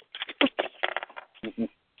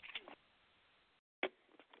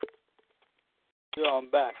 So I'm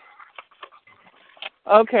back.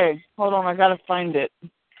 Okay, hold on, I gotta find it.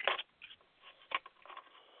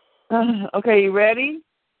 Okay, you ready?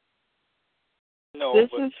 No. This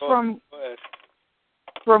is from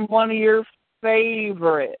one of your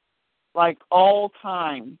favorite, like all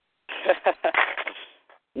time.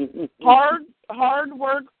 Hard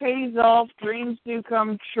work pays off, dreams do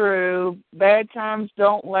come true. Bad times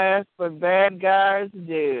don't last, but bad guys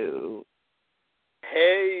do.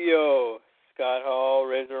 Hey yo, Scott Hall,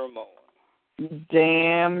 Razor Ramon.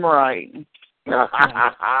 Damn right.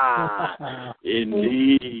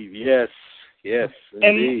 Indeed, yes,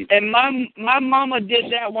 indeed. And my mama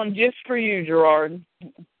did that one just for you, Gerard.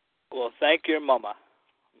 Well, thank your mama.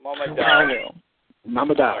 Mama Doc.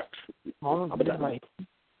 Mama Doc. Mama Doc.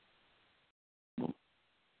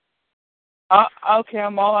 Okay,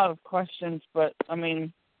 I'm all out of questions, but I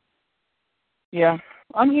mean, yeah,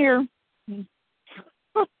 I'm here. This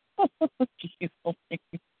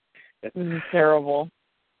is terrible.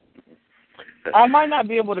 I might not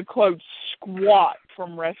be able to quote squat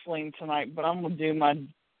from wrestling tonight, but I'm gonna do my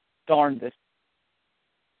darndest.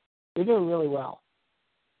 You're doing really well.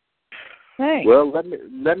 Thanks. Well, let me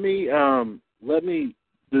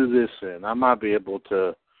do this then. I might be able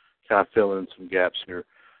to kind of fill in some gaps here.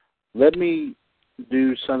 Let me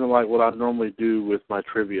do something like what I normally do with my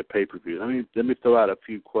trivia pay-per-view. Let me throw out a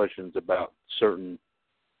few questions about you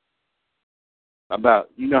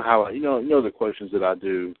know the questions that I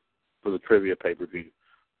do for the trivia pay-per-view.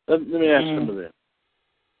 Let me ask some of them.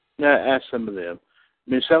 Ask some of them. I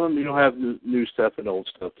mean, some of them you don't have new stuff and old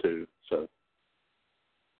stuff too. So,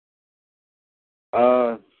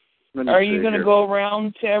 are you going to go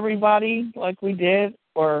around to everybody like we did,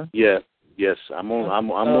 or? Yeah. Yes, I'm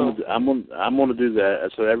gonna do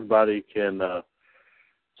that so everybody can have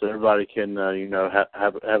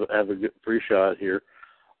a good free shot here.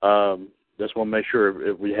 Just want to make sure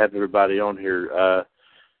if we have everybody on here.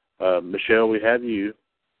 Michelle, we have you.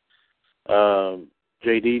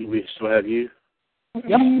 JD, we still have you.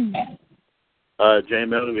 Yep.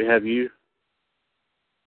 JML, do we have you?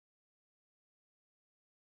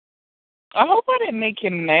 I hope I didn't make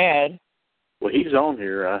him mad. Well, he's on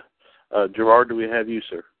here. Gerard, do we have you,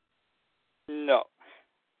 sir? No.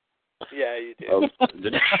 Yeah, you do. Oh,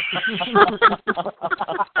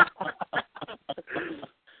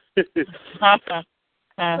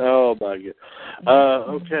 my God.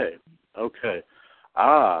 Okay.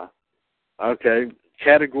 Okay.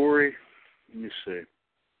 Category, let me see.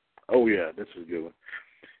 Oh, yeah, this is a good one.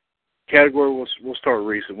 Category, we'll start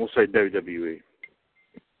recent. We'll say WWE.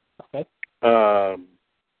 Okay.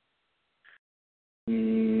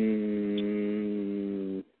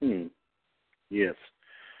 Yes.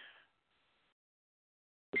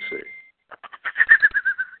 Let's see.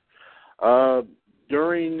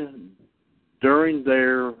 During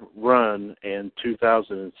their run in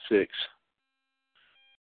 2006,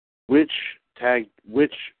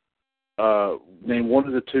 name one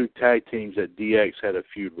of the two tag teams that DX had a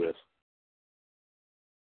feud with.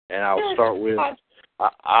 And I'll start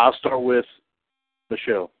with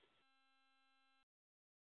Michelle.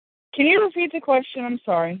 Can you repeat the question? I'm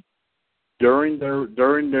sorry. During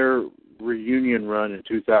their reunion run in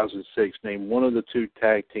 2006, name one of the two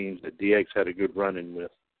tag teams that DX had a good run-in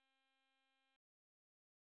with.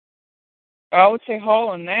 I would say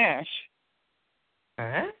Hall and Nash.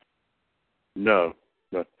 No.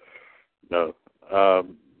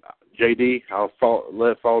 JD, I'll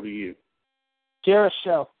let it fall to you.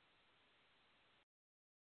 Jericho.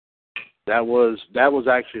 That was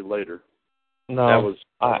actually later. No, that was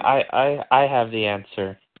I have the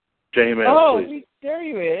answer. JML. Oh, please. there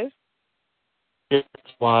you is. Spirit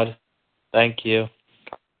Squad. Thank you.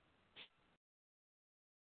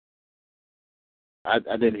 I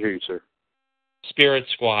didn't hear you, sir. Spirit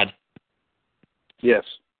Squad. Yes.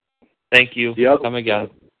 Thank you. Come again.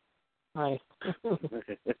 Nice.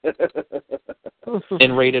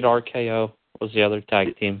 And Rated RKO was the other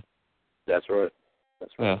tag team. That's right.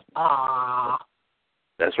 That's right. Ah.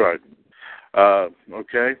 That's right.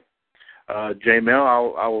 Okay.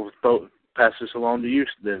 J-Mel, I will pass this along to you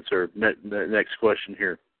then, sir. Next question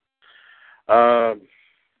here. Let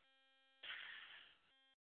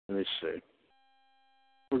me see.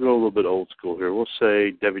 We'll go a little bit old school here. We'll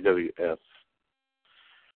say WWF.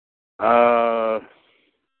 Okay.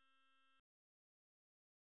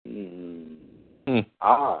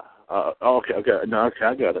 No, okay,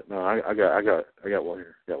 I got it. No, I got one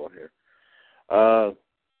here.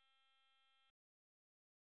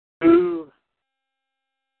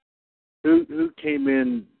 Who came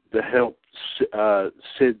in to help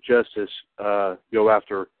Sid Justice go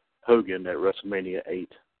after Hogan at WrestleMania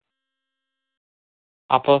 8?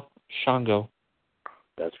 Papa Shango.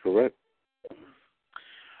 That's correct.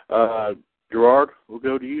 Gerard, we'll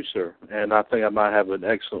go to you, sir. And I think I might have an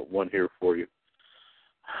excellent one here for you.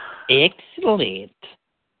 Excellent.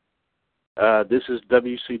 This is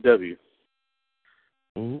WCW.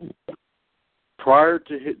 Ooh. Prior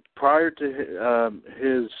to his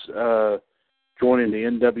joining the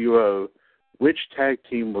NWO, which tag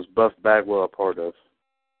team was Buff Bagwell a part of?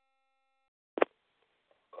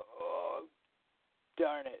 Oh,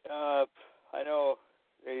 darn it. I know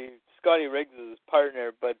Scotty Riggs is his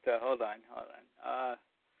partner, but hold on. I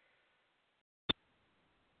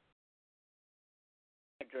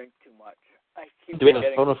drink too much. I keep Do we have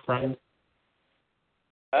forgetting. phone a friend?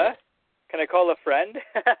 Huh? Can I call a friend?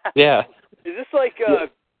 Yeah. Is this like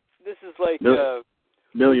this is like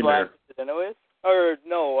Millionaire. Or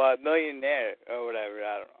no, Millionaire or whatever,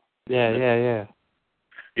 I don't know. Yeah.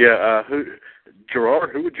 Yeah,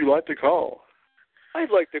 Gerard, who would you like to call?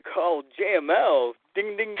 I'd like to call JML.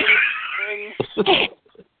 Ding ding ding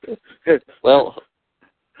ding. Well,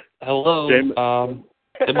 hello.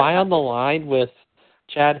 Am I on the line with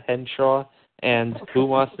Chad Henshaw and who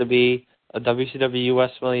wants to be a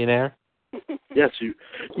WCWUS millionaire? Yes, you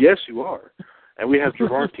are. And we have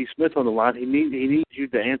Gerard T. Smith on the line. He needs you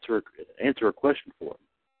to answer a question for him.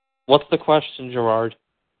 What's the question, Gerard?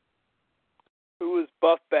 Who was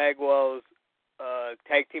Buff Bagwell's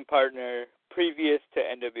tag team partner previous to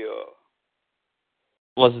NWO?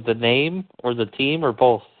 Was it the name or the team or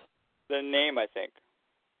both? The name, I think.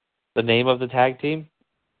 The name of the tag team?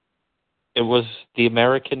 It was the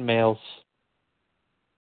American Males.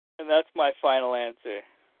 And that's my final answer.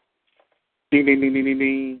 Ding, ding, ding, ding, ding,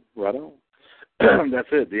 ding. Right on. That's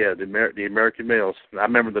it. Yeah, the American Males. I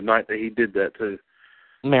remember the night that he did that too.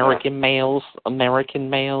 American Males. That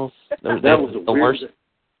was the worst.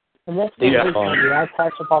 And that's the I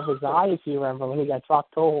touched up off his eye, if you remember, when he got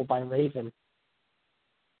dropped over by Raven.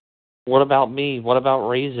 What about me? What about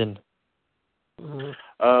Raisin?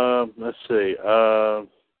 Mm-hmm. Let's see.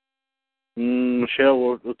 Michelle,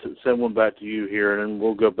 we'll send one back to you here, and then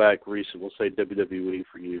we'll go back recent. We'll say WWE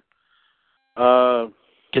for you.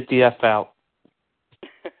 Get the F out.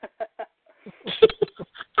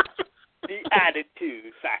 The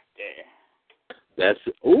Attitude Factor. That's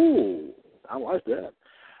ooh, I like that.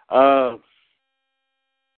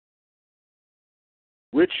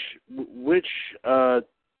 Which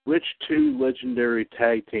two legendary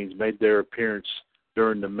tag teams made their appearance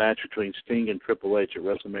during the match between Sting and Triple H at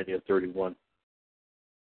WrestleMania 31?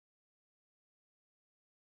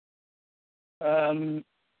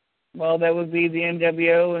 Well, that would be the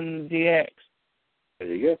NWO and DX. There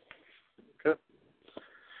you go. Okay.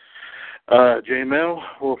 JML,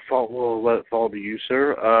 we'll let it fall to you,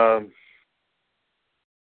 sir.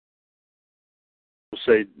 We'll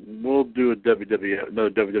say we'll do a WWE. No,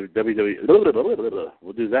 WWE.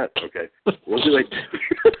 We'll do that. Okay. We'll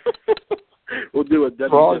do a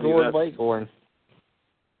WWF. Leghorn.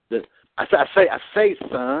 I say,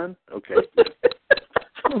 son. Okay.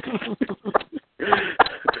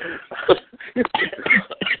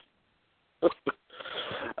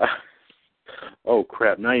 Oh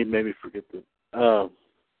crap! Now you made me forget that.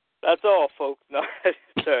 That's all, folks. No,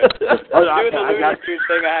 sorry. Doing the Looney Tunes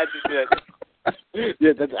thing, I had to do it.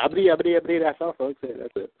 Yeah, that's all, folks. Yeah,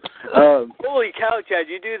 that's it. Holy cow, Chad!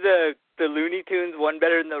 You do the Looney Tunes one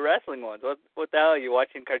better than the wrestling ones. What the hell? Are you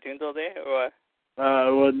watching cartoons all day, or what?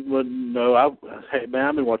 No. Hey, man,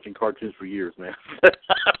 I've been watching cartoons for years, man.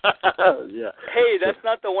 Yeah. Hey, that's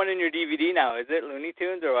not the one in your DVD now, is it? Looney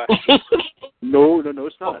Tunes or what? No,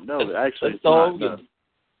 it's not. No, actually, it's not. No.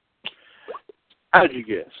 How'd you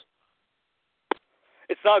guess?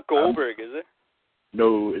 It's not Goldberg, is it?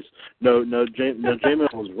 No, it's no. J-Man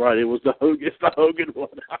was right. It was the Hogan. It's the Hogan one.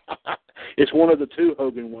 It's one of the two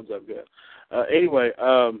Hogan ones I've got. Anyway,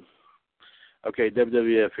 okay,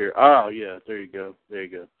 WWF here. Oh yeah, there you go.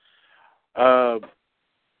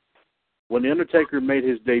 When The Undertaker made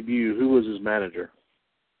his debut, who was his manager?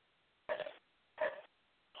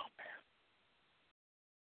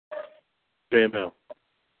 JML.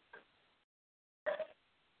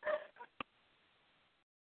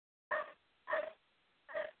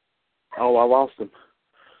 Oh, I lost him.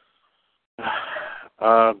 I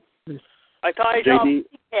thought I saw JD.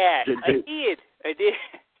 I did.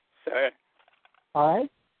 Sorry. All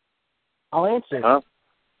right. I'll answer. Huh?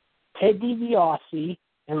 Ted DiBiase,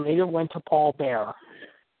 and later went to Paul Bearer.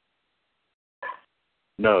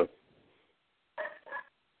 No.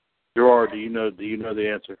 Gerard, do you know the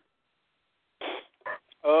answer?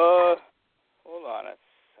 Hold on a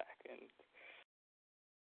second.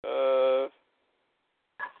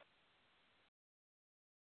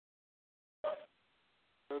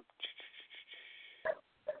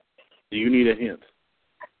 Do you need a hint?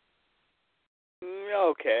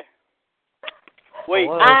 Okay. Wait.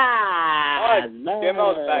 Hello?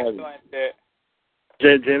 JML's back. So I said.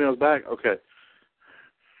 JML's back? Okay.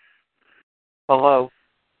 Hello.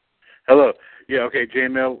 Yeah, okay,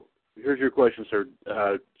 JML, here's your question, sir.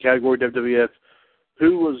 Category WWF,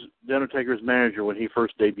 who was The Undertaker's manager when he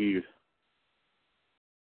first debuted?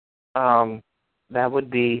 That would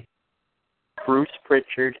be Bruce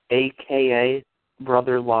Pritchard, a.k.a.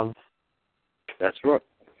 Brother Love. That's right.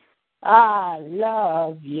 I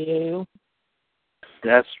love you.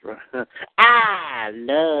 That's right. I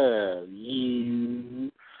love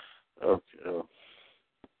you. Okay.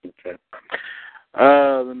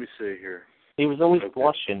 Let me see here. He was always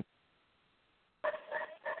blushing.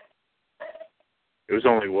 It was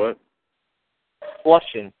only what?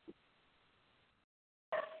 Blushing.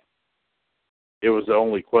 It was the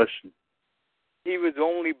only question. He was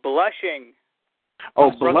only blushing.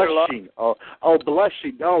 Oh, blushing. Oh,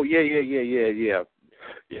 blushing. Oh, yeah.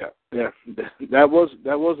 That was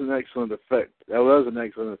an excellent effect. That was an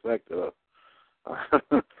excellent effect. I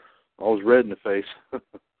was red in the face.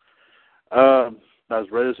 I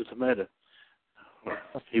was red as a tomato.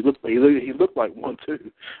 He looked like one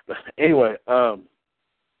too. But anyway,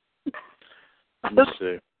 let's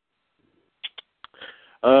see.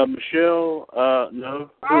 Michelle,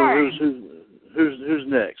 no. Who's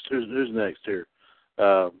next? Who's next here?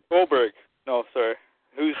 Goldberg. No, sorry.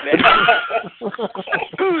 Who's next?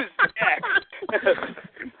 Who's next?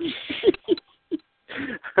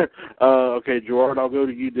 Okay, Gerard, I'll go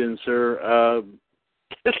to you then, sir.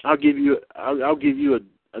 I'll give you a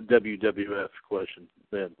WWF question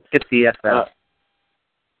then. Get the FL.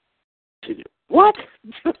 What?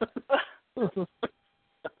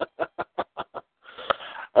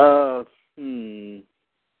 Oh.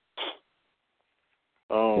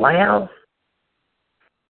 Wow.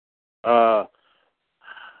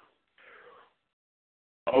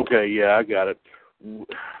 Okay, yeah, I got it.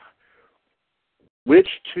 Which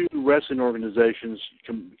two wrestling organizations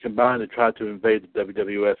combined to try to invade the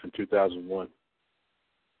WWF in 2001?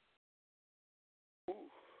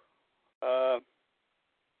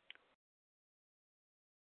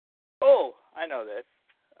 I know this.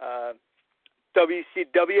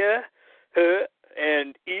 WCW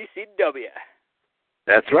and ECW.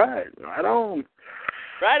 That's right. Right on.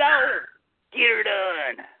 Right on. Get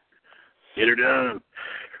her done.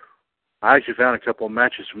 I actually found a couple of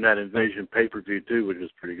matches from that Invasion pay-per-view, too, which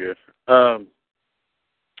is pretty good.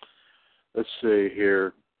 Let's see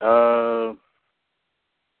here. Let's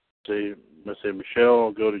see, Michelle,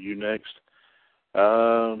 I'll go to you next.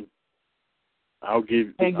 I'll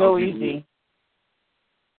give... Hey, go easy.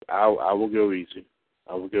 I will go easy.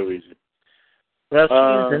 Well,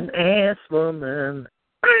 she's an ass woman.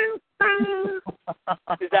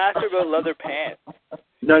 Is that after about leather pants?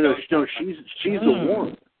 No, she's the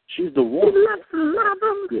one. She's the one. She loves to love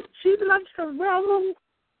them. She loves to rub them.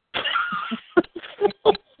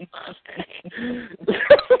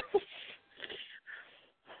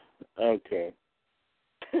 Okay.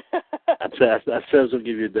 That says I'll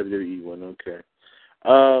give you a WWE one. Okay.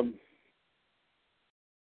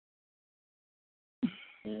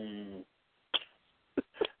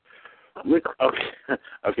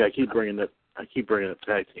 Okay. I keep bringing up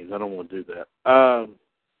tag teams. I don't want to do that.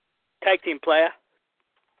 Tag team player.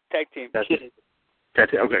 Tag team.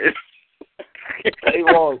 Okay. Hey,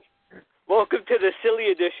 Wong. Welcome to the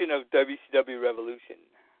silly edition of WCW Revolution.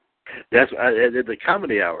 That's the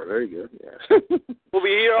comedy hour. There you go. Yeah. We'll be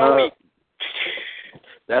here all week.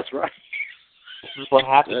 That's right. This is what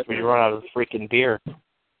happens when you run out of freaking beer.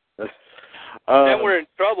 Then we're in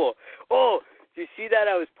trouble. Oh, did you see that?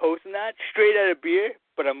 I was posting that straight out of beer,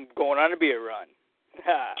 but I'm going on a beer run.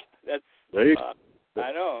 That's.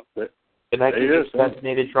 I know. And that could be a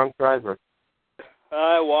designated drunk driver.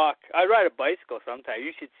 I walk. I ride a bicycle sometimes.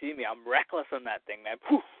 You should see me. I'm reckless on that thing, man.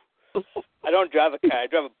 Poof. I don't drive a car. I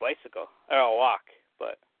drive a bicycle. Or I'll walk.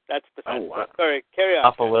 But that's the same. Wow. Sorry, carry on.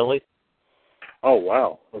 Up a lily? Oh,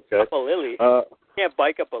 wow. Okay. Up a lily? Can't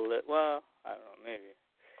bike up a lily. Well, I don't know. Maybe.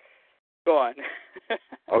 Go on.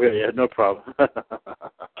 Okay, yeah, no problem.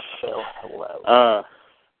 Hello.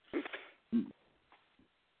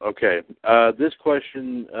 Okay. This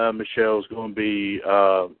question, Michelle, is going to be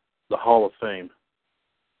the Hall of Fame.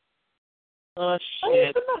 Oh,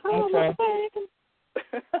 shit. Okay.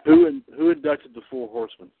 Who inducted the Four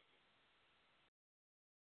Horsemen?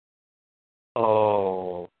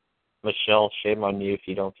 Oh, Michelle, shame on you if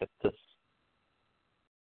you don't get this.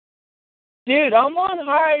 Dude, I'm on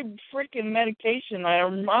high freaking medication.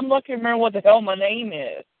 I'm lucky to remember what the hell my name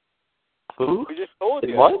is. Who? We just told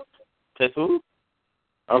you. What? To who?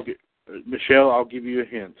 Okay, Michelle, I'll give you a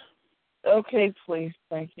hint. Okay, please.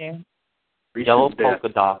 Thank you. Yellow polka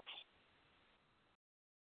dots.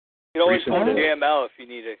 You can always phone JML if you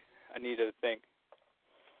need I need a thing.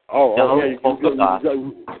 Oh, Yellow yeah. polka dots.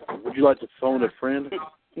 Would you like to phone a friend?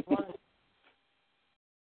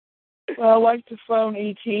 Well, I'd like to phone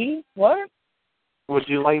E.T. What? Would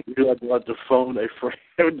you like to phone a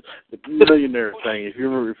friend? The millionaire thing. If you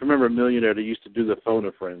remember a millionaire that used to do the phone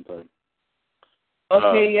a friend thing.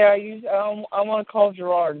 Okay, yeah. I want to call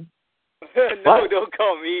Gerard. No, don't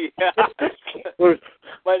call me.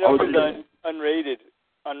 My number's unrated.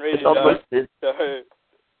 Unrated R.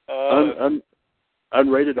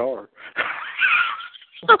 Unrated R.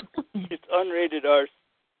 It's unrated R.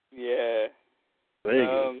 Yeah. There you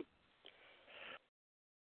go.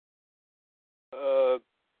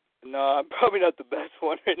 No, I'm probably not the best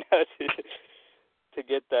one right now to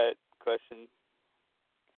get that question.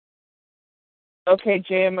 Okay,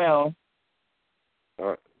 JML. All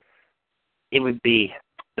right. It would be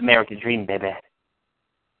the American Dream, baby.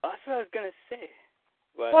 That's what I was going to say.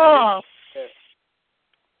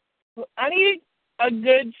 But I need a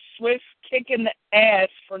good swift kick in the ass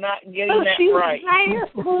for not getting that right.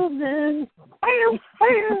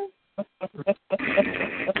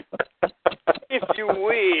 If you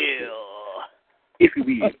will. If you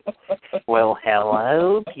will. Well,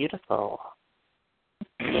 hello, beautiful.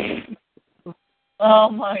 Oh,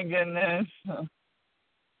 my goodness.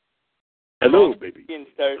 Hello, baby. You can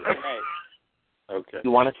start tonight. Okay.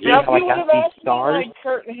 You want to see Now, how I if you would got have these asked stars? me, like,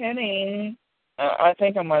 Kurt Hennig, I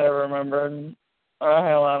think I might have remembered.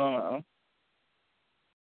 Hell, I don't know.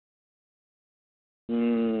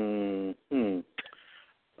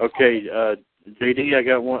 Okay, JD, I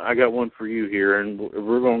got one for you here, and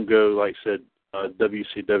we're going to go, like I said,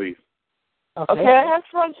 WCW. Okay, I have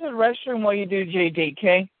to run to the restroom while you do JD,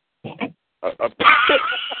 okay?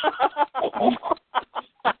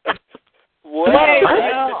 What?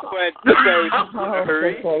 I just went so in a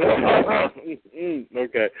hurry.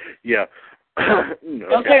 Okay, yeah.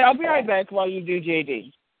 Okay, I'll be right back while you do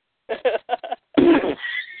JD. I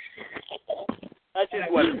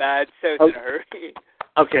just went mad so in a hurry.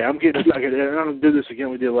 Okay, I'm going to do this again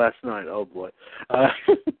we did last night. Oh, boy.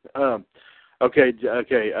 Okay,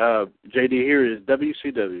 JD, here is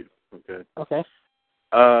WCW. Okay. Okay.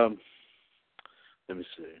 Let me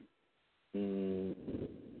see.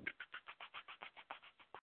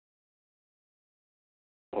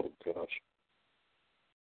 Oh, gosh.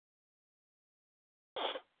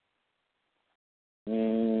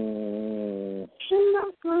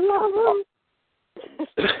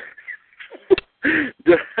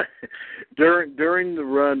 During the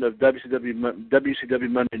run of WCW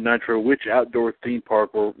Monday Nitro, which outdoor theme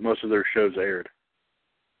park were most of their shows aired?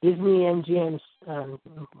 Disney MGM's.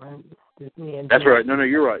 Disney MGM. That's right. No,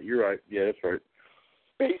 you're right. Yeah, that's right.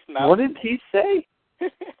 Space Mountain. What did he say?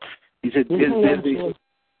 He said Disney.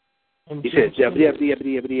 He said, no, I'm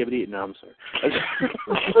sorry.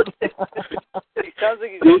 He sounds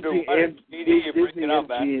like he's underwater. You're breaking up,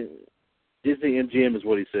 man. Disney MGM is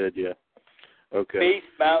what he said, yeah. Okay. Space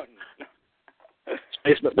Mountain.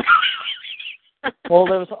 Space Mountain.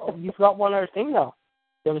 Well, you forgot one other thing, though.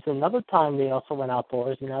 There was another time they also went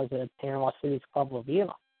outdoors, and that was at Panama City's Club La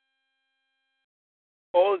Vila.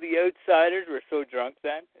 All the outsiders were so drunk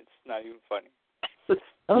then, it's not even funny.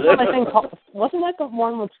 That was what I think. Wasn't that the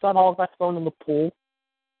one when Scott Hall got thrown in the pool?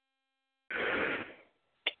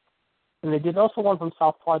 And they did also one from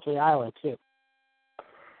South Padre Island too.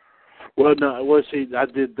 Well, no, see, I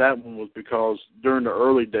did that one was because during the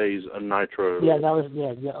early days of Nitro. Yeah, that was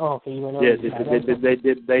yeah. Oh, okay, you went over. Yeah,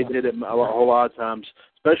 they did it a whole lot of times,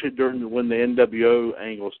 especially when the NWO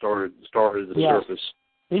angle started to surface.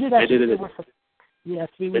 They did actually. They did it. Yes,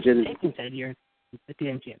 we were taking that year at the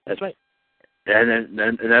MGM. That's right. And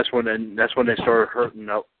that's when they started hurting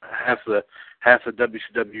half the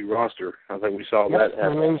WCW roster. I think we saw that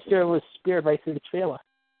happen. And Mysterio was speared right through the trailer.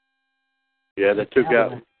 Yeah, they took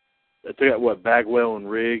out what, Bagwell and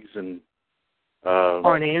Riggs and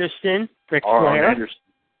Arn Anderson, Ric Flair. Arn Anderson.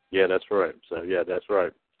 Yeah, that's right. So yeah, that's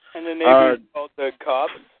right. And then they called the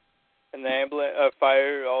cops and the ambulance,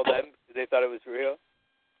 fire, all that because they thought it was real.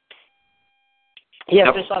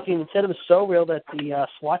 Yeah, first off, even said it was so real that the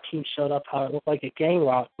SWAT team showed up. How it looked like a gang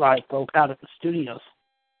riot broke out at the studios.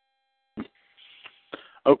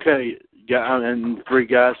 Okay, and 3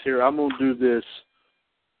 guys here. I'm gonna do this.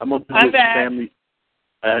 Family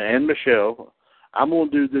and Michelle. I'm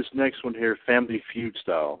gonna do this next one here, Family Feud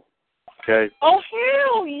style. Okay. Oh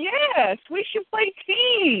hell yes, we should play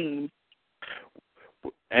teams.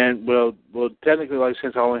 And well, technically, like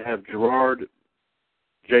since I only have Gerard,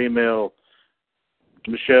 JML,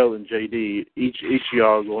 Michelle, and JD, each of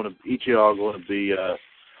y'all going to be,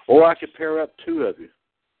 or I could pair up 2 of you.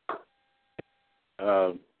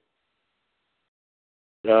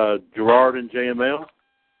 Gerard and JML.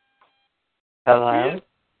 Hello.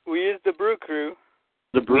 We used the Brew Crew.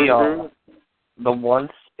 The Brew Crew. The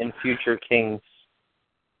once and future kings.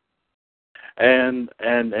 And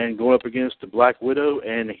going up against the Black Widow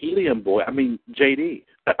and Helium Boy. I mean JD.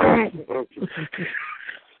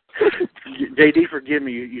 JD, forgive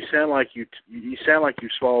me. You sound like you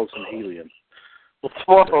swallowed some helium.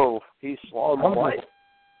 Whoa! He swallowed what?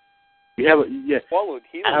 You have swallowed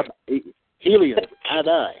helium. Helium. I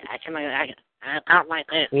don't like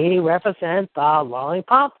this. We represent the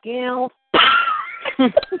Lollipop Guild.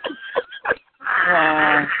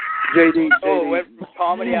 JD. Went from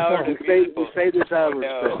comedy hour to we say this out of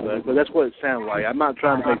respect, but that's what it sounds like. I'm not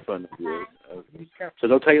trying to make fun of you. So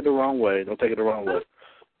don't take it the wrong way.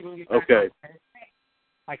 Okay.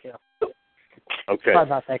 I can. Okay. Sorry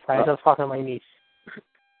about that, guys. I was talking to my niece.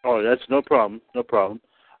 Oh, that's no problem. Okay.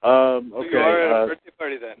 You are at a birthday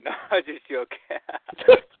party then? No, I'm just joking.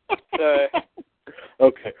 Sorry.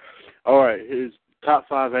 Okay. All right. Here's top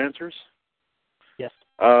 5 answers. Yes.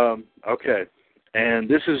 Okay. And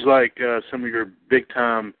this is like some of your big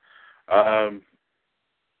time, I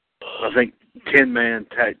think 10-man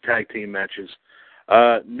tag team matches.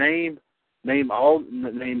 Name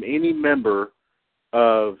any member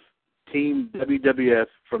of Team WWF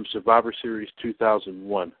from Survivor Series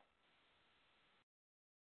 2001.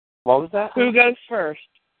 What was that? Who goes first?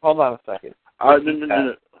 Hold on a second.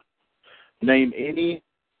 No. Name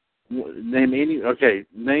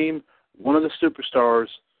one of the superstars.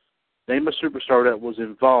 Name a superstar that was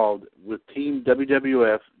involved with Team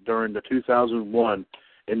WWF during the 2001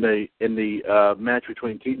 in the match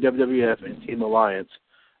between Team WWF and Team Alliance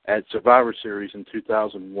at Survivor Series in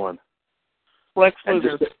 2001. Lex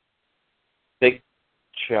Luger. Big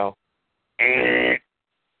Show.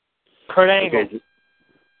 Kurt Angle.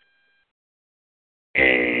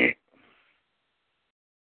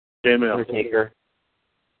 JML. Undertaker.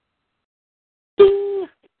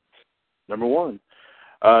 Number 1.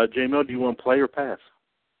 JML, do you want to play or pass?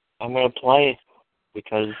 I'm going to play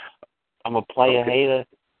because I'm a player hater.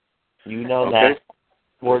 You know that.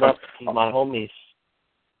 Word up to my homies.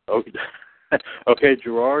 Okay, okay,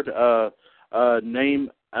 Gerard.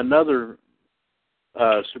 Name another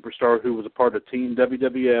superstar who was a part of Team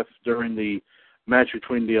WWF during the match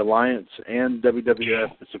between the Alliance and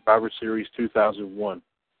WWF at Survivor Series 2001.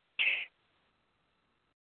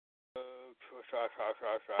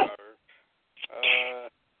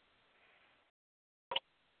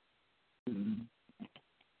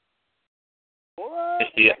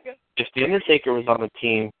 If the Undertaker was on the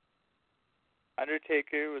team.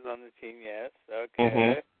 Undertaker was on the team, yes. Okay.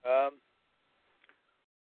 Mm-hmm.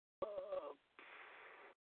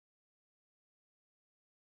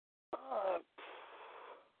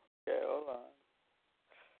 Okay, hold on.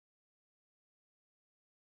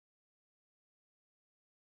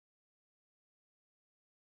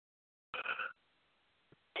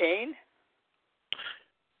 Kane?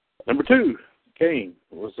 Number 2, Kane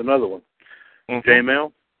was another one. Mm-hmm.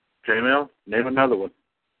 JML, name another one.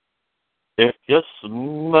 If you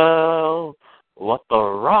smell what the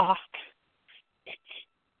Rock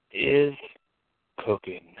is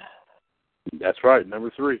cooking. That's right,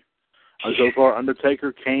 number 3. So far,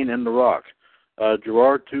 Undertaker, Kane, and The Rock.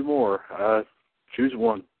 Gerard, 2 more. Choose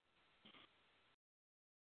one.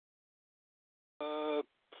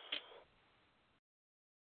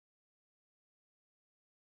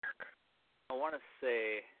 I want to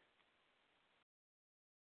say...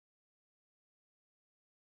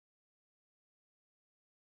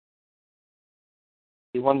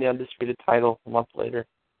 He won the Undisputed title a month later.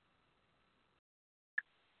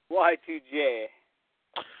 Y2J.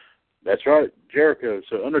 That's right, Jericho.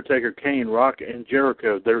 So Undertaker, Kane, Rock, and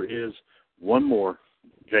Jericho. There is one more.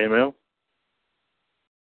 JML?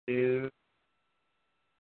 Do.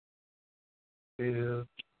 Are you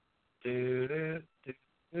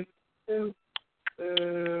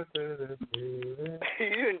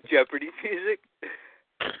doing Jeopardy music?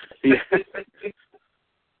 Yeah.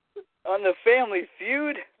 On the Family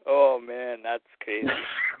Feud? Oh, man, that's crazy.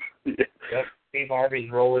 Yep, Steve Harvey's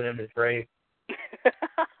rolling in his grave.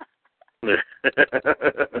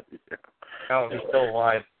 Oh, he's still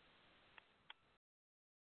alive.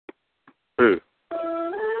 Who?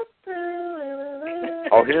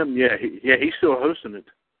 Oh, him? Yeah, he's still hosting it.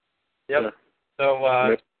 Yep.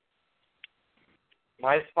 So,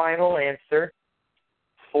 my final answer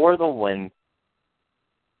for the win.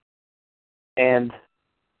 And,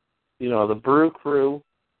 the Brew Crew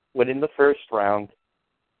winning the first round,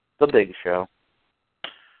 The Big Show.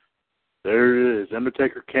 There it is.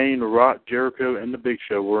 Undertaker, Kane, The Rock, Jericho, and The Big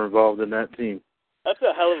Show were involved in that team. That's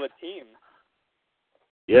a hell of a team.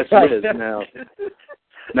 Yes, it is.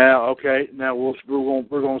 Now, okay. Now we're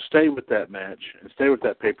going to stay with that match and stay with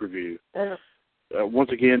that pay-per-view.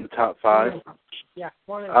 Once again, the top 5. Yeah.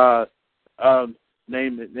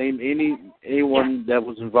 Name anyone that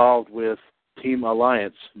was involved with Team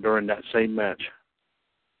Alliance during that same match.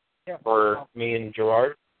 Yeah. For me and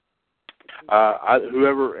Gerard.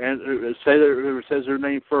 Whoever says their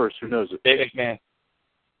name first, who knows it? Dave McMahon.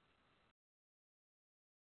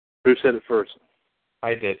 Who said it first?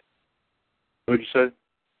 I did. Who'd you say?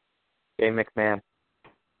 Dave McMahon.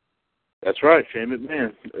 That's right, Shane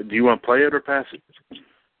McMahon. Do you want to play it or pass it?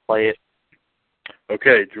 Play it.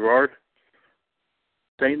 Okay, Gerard.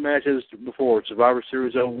 Same match as before. Survivor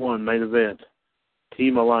Series 01 main event.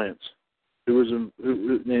 Team Alliance. Anyone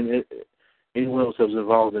else that was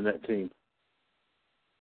involved in that team?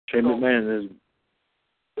 Shane McMahon is.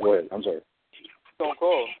 Go ahead. I'm sorry. Stone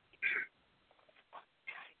Cold.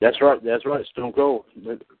 That's right. Stone Cold.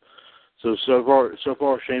 So far,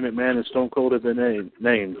 Shane McMahon and Stone Cold have been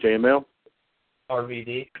named. JML.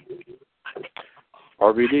 RVD.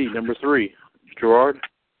 Number 3. Gerard.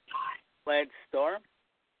 Lance Storm.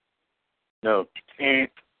 No.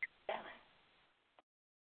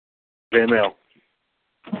 JML.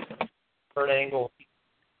 Kurt Angle.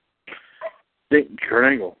 Kurt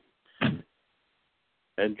Angle.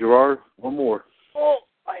 And Gerard, one more. Oh,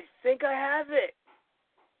 I think I have it.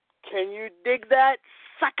 Can you dig that,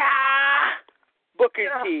 sucker? Booker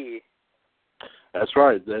T. That's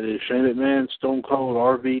right. That is Shane McMahon, Stone Cold,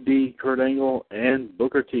 RVD, Kurt Angle, and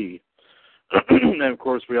Booker T. And, of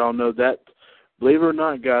course, we all know that. Believe it or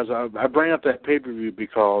not, guys, I bring up that pay-per-view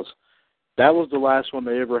because that was the last one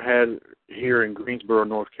they ever had here in Greensboro,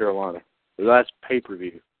 North Carolina. The last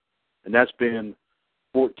pay-per-view. And that's been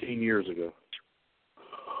 14 years ago.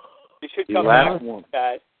 You should come back,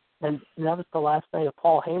 guys. And that was the last night of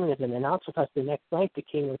Paul Heyman had been announced with us. The next night, the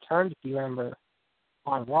King returned, if you remember,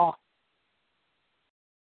 on Raw.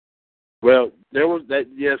 Well, there was that.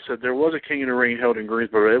 Yes, there was a King in the Ring held in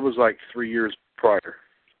Greensboro. It was like 3 years prior.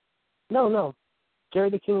 No, Jerry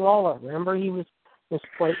the King Lawler. Remember, he was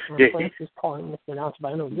replaced as Paul Heyman was announced.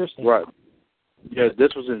 But I know what you're saying. Right. Yeah,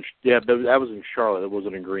 this was in. Yeah, that was in Charlotte. It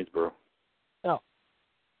wasn't in Greensboro. Oh.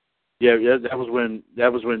 Yeah, that was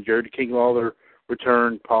when Jerry the King Lawler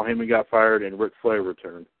returned, Paul Heyman got fired, and Ric Flair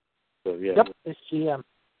returned. So yeah. Yep, it's GM.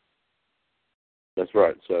 That's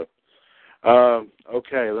right. So,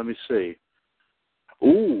 okay, let me see.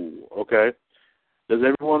 Ooh, okay. Does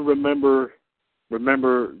everyone remember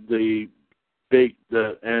the this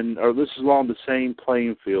is along the same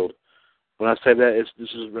playing field. When I say that, this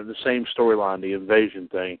is the same storyline, the Invasion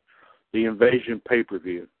thing, the Invasion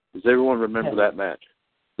pay-per-view. Does everyone remember that match,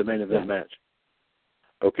 the main event match?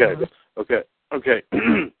 Okay, okay.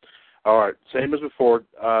 All right, same as before.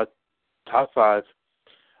 Top 5.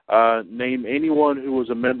 Name anyone who was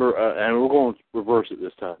a member, and we're going to reverse it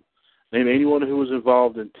this time. Name anyone who was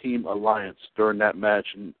involved in Team Alliance during that match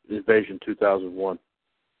in Invasion 2001.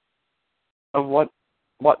 Of what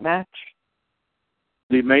match?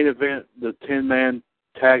 The main event, the 10-man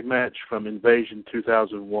tag match from Invasion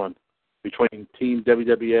 2001 between Team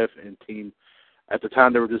WWF and Team At the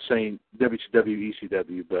time, they were just saying WCW,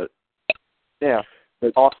 ECW, but yeah,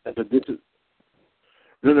 Austin. But this is,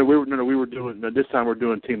 we were doing. No, this time we're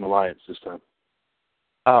doing Team Alliance. This time.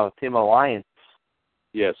 Oh, Team Alliance.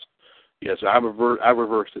 Yes. I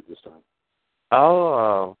reversed it this time.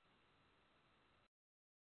 Oh.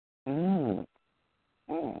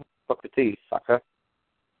 Booker T, sucker.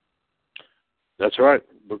 That's right.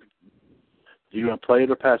 You gonna play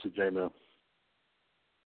it or pass it, J-Mill?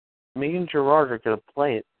 Me and Gerard are gonna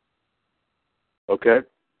play it. Okay,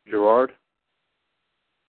 Gerard.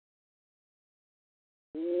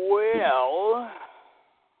 Well.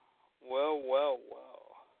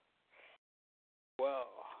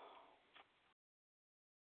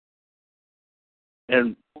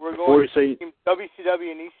 And we're before going you say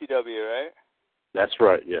WCW and ECW, right? That's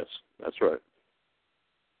right. Yes, that's right.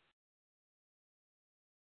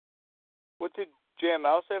 What did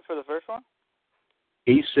JML say for the first one?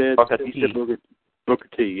 He said Booker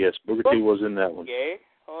T. Yes, Booker T was in that one. Okay,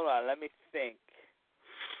 hold on. Let me think.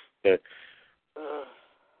 Okay.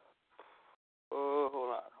 Hold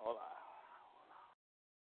on.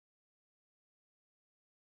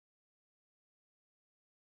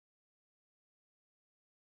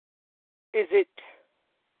 Is it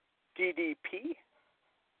DDP?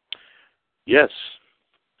 Yes.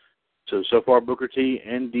 So far, Booker T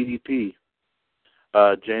and DDP.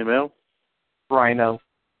 JML? Rhino.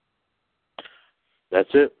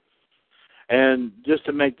 That's it. And just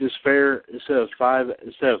to make this fair, instead of five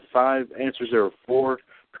answers, there were 4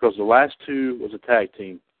 because the last 2 was a tag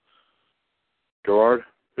team. Gerard,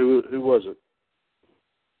 who was it?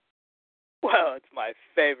 Well, it's my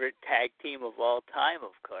favorite tag team of all time,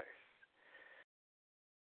 of course.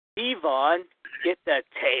 Yvonne, get the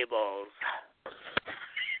tables.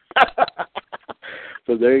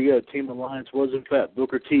 So there you go. Team Alliance was in fact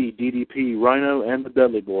Booker T, DDP, Rhino, and the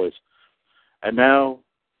Dudley Boys. And now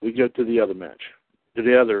we go to the other match, to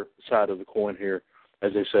the other side of the coin here,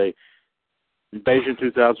 as they say. Invasion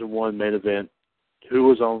 2001 main event. Who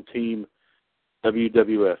was on Team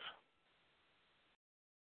WWF?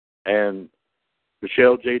 And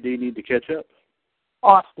Michelle, JD need to catch up.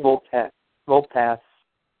 Austin. We'll pass.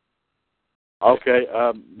 Okay,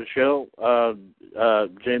 Michelle,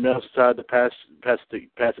 J-Mel decided to pass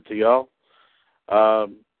it to y'all.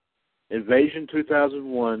 Invasion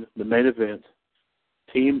 2001, the main event,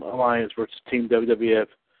 Team Alliance versus Team WWF.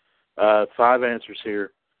 5 answers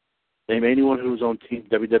here. Name anyone who was on Team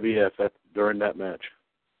WWF during that match.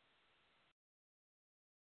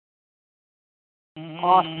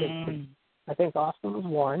 Austin. I think Austin was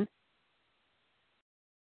 1.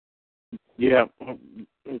 Yeah.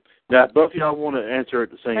 Now, both of y'all want to answer at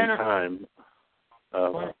the same time.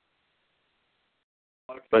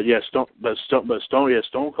 But yes, Stone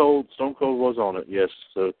Cold was on it. Yes.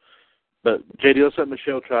 So, but JD, let's let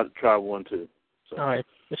Michelle try one too. So, all right,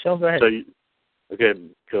 Michelle, go ahead. So okay,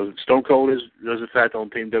 because Stone Cold is in fact on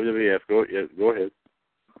Team WWF. Go ahead.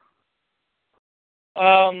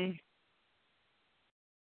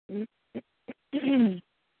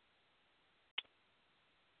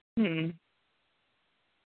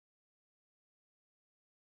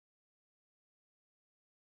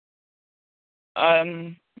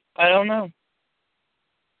 I don't know.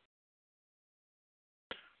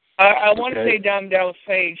 I want to say Dom Dallas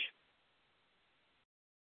Page.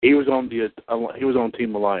 He was on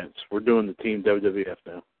Team Alliance. We're doing the Team WWF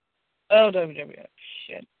now. Oh, WWF.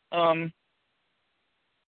 Shit. And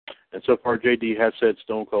so far, JD has said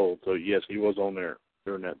Stone Cold. So yes, he was on there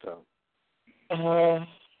during that time.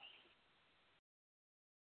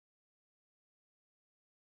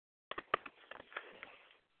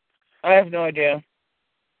 I have no idea.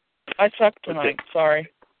 I suck tonight. Okay. Sorry.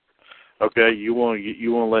 Okay, you want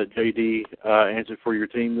to let JD answer for your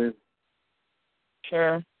team then?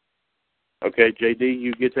 Sure. Okay, JD,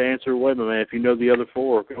 you get to answer. Wait a minute, man. If you know the other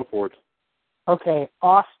 4, go for it. Okay,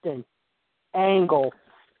 Austin, Angle,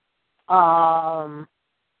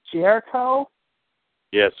 Jericho.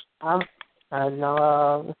 Yes. Let's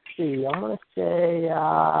see. I'm gonna say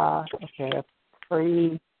okay, that's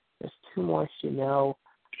 3. There's 2 more to know.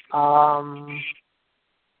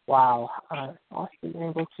 Wow. Austin,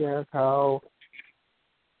 Angle, Jericho.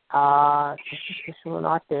 This one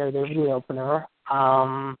not there. They were the opener.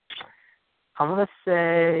 I'm gonna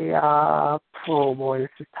say. Oh boy, this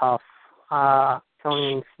is tough. It's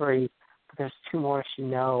only 3, but there's 2 more to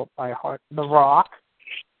know by heart. The Rock.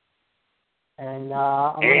 And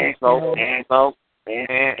all right.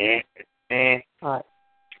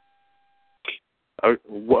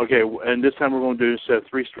 Okay, and this time we're going to do, instead of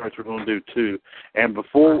 3 strikes, we're going to do 2. And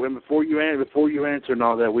before you answer and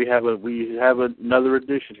all that, we have another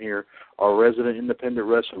addition here. Our resident independent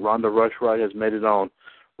wrestler, Rhonda Rushright, has made it on.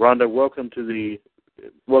 Rhonda, welcome to the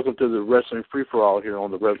wrestling free for all here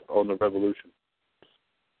on the Revolution.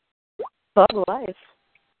 Bug life.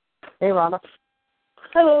 Hey, Rhonda.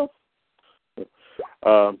 Hello.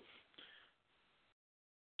 And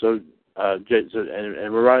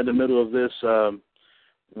we're right in the middle of this.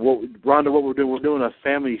 Rhonda, what we're doing a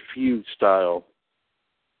Family Feud style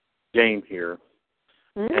game here,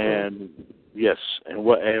 and yes, and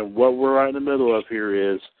what we're right in the middle of here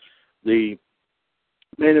is the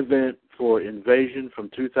main event for Invasion from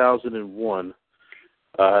 2001.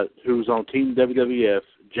 Who's on Team WWF?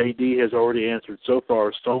 JD has already answered so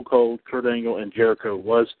far. Stone Cold, Kurt Angle, and Jericho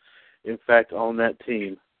was in fact on that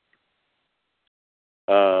team,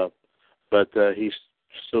 but he's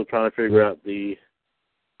still trying to figure out the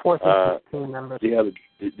 4th and 15 members. The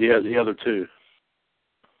other 2.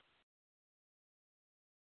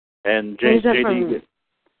 And JD,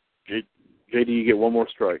 you get 1 more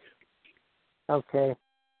strike. Okay.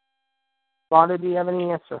 Rhonda, do you have any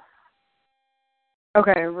answer?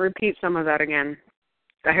 Okay, repeat some of that again.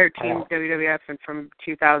 I heard Team WWF and from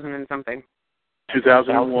 2000 and something.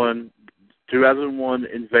 2001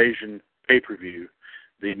 Invasion pay-per-view.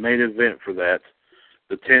 The main event for that,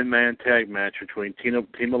 the 10-man tag match between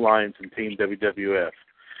Team Alliance and Team WWF.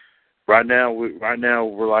 Right now, we're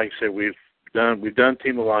like I said, we've done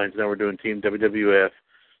Team Alliance. Now we're doing Team WWF.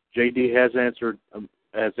 JD has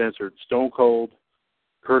answered Stone Cold,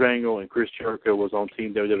 Kurt Angle, and Chris Jericho was on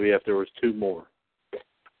Team WWF. There was 2 more,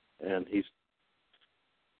 and he's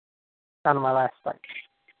down to my last strike.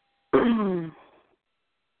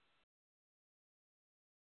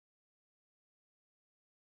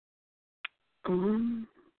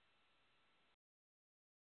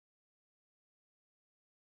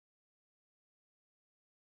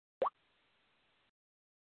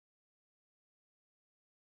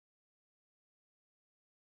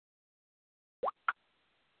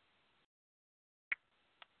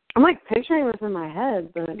 I'm like picturing this in my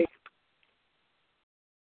head, but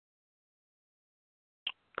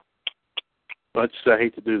I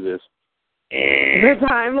hate to do this. The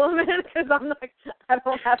time limit, because I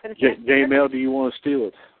don't have any. J-Mail, do you want to steal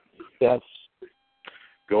it? Yes.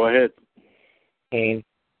 Go ahead. Kane.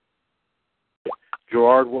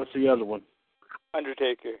 Gerard, what's the other one?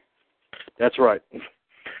 Undertaker. That's right.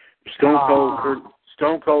 Stone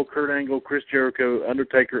Cold, Kurt Angle, Chris Jericho,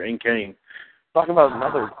 Undertaker, and Kane. Talk about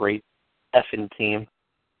another great effing team.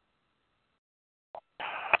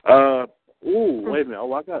 Wait a minute.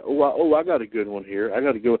 I got a good one here. I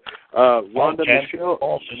got to go. Rhonda Michelle.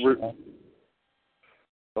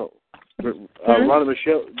 Rhonda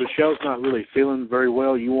Michelle's not really feeling very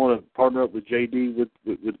well. You want to partner up with JD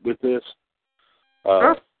with this?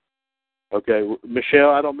 Sure. Okay,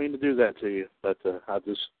 Michelle. I don't mean to do that to you, but I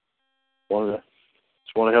just want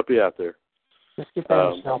to help you out there. Just get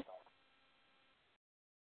that, Michelle.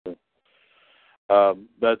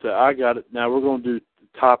 But I got it. Now we're going to do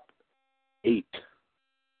the top 8.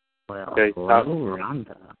 Well, okay.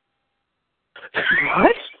 Rhonda.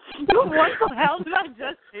 What? What the hell did I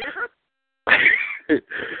just hear?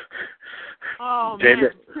 Oh,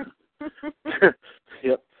 man.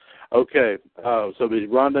 Yep. Okay. So it'll be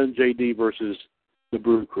Rhonda and JD versus the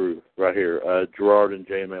Brew Crew right here, Gerard and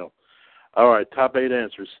JML. All right, top 8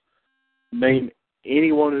 answers. Name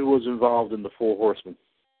anyone who was involved in the Four Horsemen.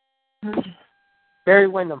 Barry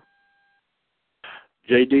Windham.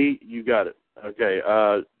 JD, you got it. Okay.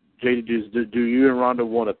 JD, do you and Rhonda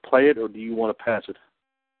want to play it, or do you want to pass it?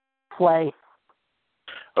 Play.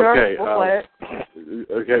 Okay. Sure, we'll play it.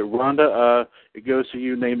 Okay, Rhonda, it goes to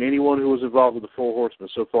you. Name anyone who was involved with the Four Horsemen.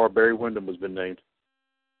 So far, Barry Windham has been named.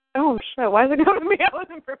 Oh, shit. Why is it going to me? I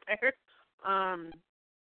wasn't prepared.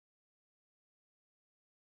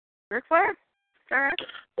 Ric Flair? Is that right?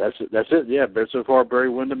 That's it. Yeah, so far, Barry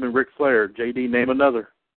Windham and Ric Flair. JD, name another.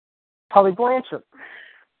 Tully Blanchard.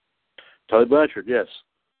 Tully Blanchard, yes.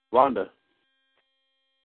 Rhonda.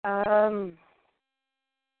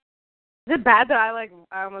 Is it bad that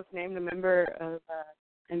I almost named a member of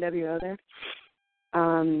NWO there?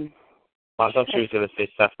 I thought she was going to say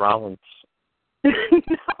Seth Rollins.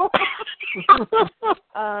 No.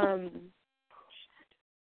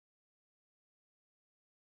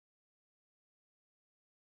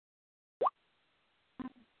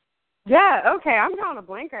 Yeah, okay, I'm drawing a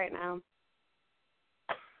blank right now.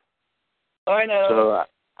 I know.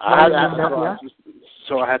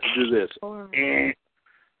 So I have to do this.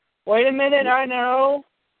 Wait a minute, I know.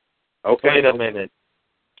 Okay. Wait a minute.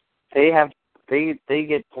 They have they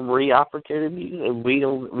get 3 opportunities and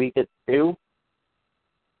we get 2?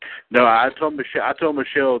 No, I told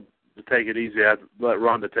Michelle to take it easy. I'd let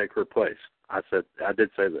Rhonda take her place. I did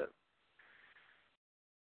say that.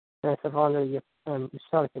 I said, Rhonda, you sound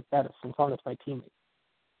like a better since Rhonda's my teammate.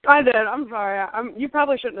 I did. I'm sorry. You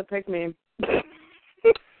probably shouldn't have picked me.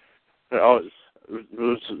 But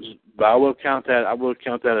I will count that. I will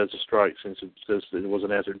count that as a strike since it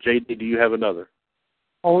wasn't answered. JD, do you have another?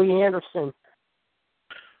 Ole Anderson.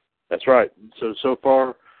 That's right. So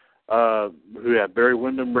far, we have Barry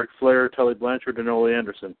Windham, Ric Flair, Tully Blanchard, and Ole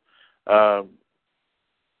Anderson. Rhonda,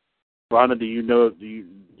 do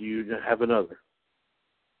you have another?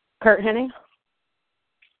 Kurt Hennig?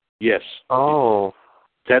 Yes. Oh.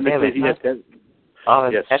 Technically, yes.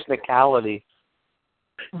 Yes. Technicality.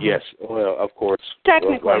 Yes. Well, of course.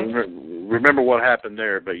 Technically. Well, remember what happened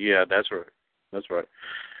there, but yeah, that's right. That's right.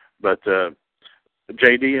 But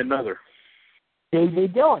JD, another. J.J.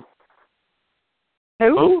 Dillon.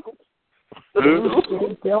 Who?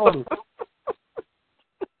 J.J. Dillon.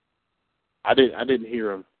 I didn't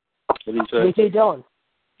hear him. What did he say? J.J. Dillon.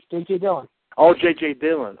 J.J. Dillon. Oh, J.J.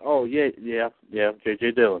 Dillon. Oh, yeah,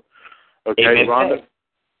 J.J. Dillon. Okay, Rhonda.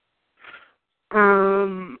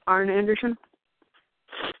 Arn Anderson.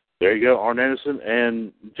 There you go, Arn Anderson.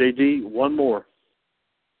 And JD, one more.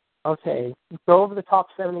 Okay, go over the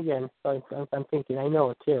top 7 again. So I'm thinking, I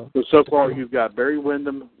know it too. So far, you've got Barry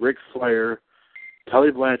Windham, Ric Flair,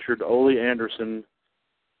 Tully Blanchard, Ole Anderson.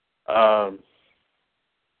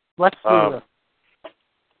 Let's do this.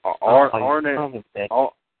 Arn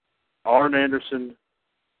Anderson,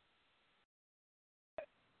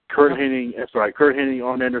 Kurt Hennig. That's right, Kurt Hennig,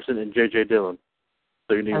 Arn Anderson, and J.J. Dillon.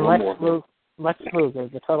 So you need one more. Let's move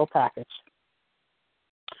the total package.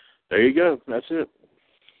 There you go. That's it.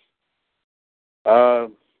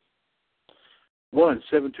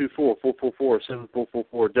 1-724-444-7444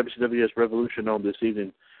 WCWUS Revolution on this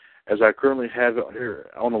evening. As I currently have it here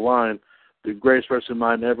on the line, the greatest wrestling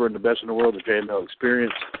mind ever and the best in the world, the JML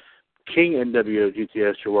Experience, King NWO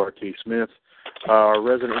GTS Joe T. Smith, our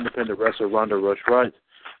resident independent wrestler Rhonda Rush Wright,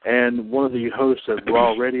 and one of the hosts of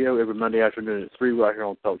Raw Radio every Monday afternoon at 3 right here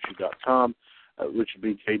on TalkShoe.com, which would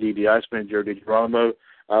be KD the Iceman, Jerry DiGirolamo.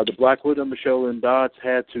 The Black Widow, Michelle Lynn Dodds,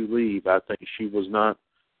 had to leave. I think she was not.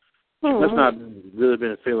 She must not really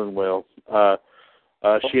been feeling well.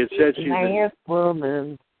 She had said she's nice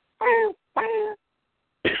woman. I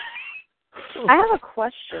have a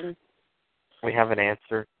question. We have an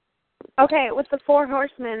answer. Okay, with the 4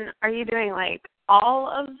 Horsemen, are you doing like all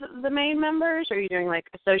of the main members, or are you doing like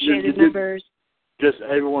associated members? Just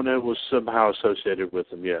everyone that was somehow associated with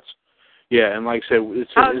them, yes. Yeah, and like I said,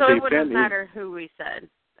 so it wouldn't matter who we said,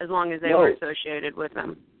 as long as they were associated with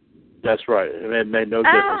them. That's right. It made no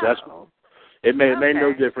difference. It made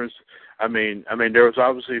no difference. I mean, there was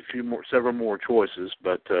obviously several more choices,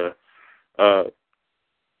 but I'm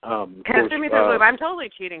totally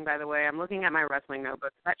cheating, by the way. I'm looking at my wrestling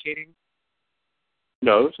notebook. Is that cheating?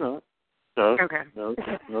 No, it's not. No. Okay. No,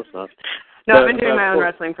 it's not. No, I've been doing my own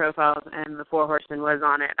wrestling profiles, and the 4 Horsemen was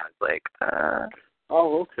on it. I was like,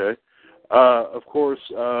 Oh, okay. Of course,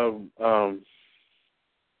 so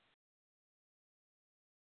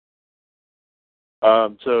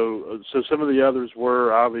some of the others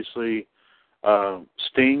were obviously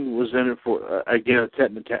Sting was in it for again a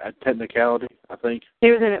technicality, I think.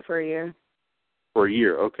 He was in it for a year. For a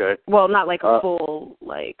year, okay. Well, not like a full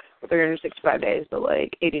 365 days, but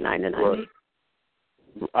like 89 to 90. Right.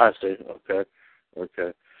 I see.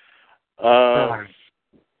 Okay.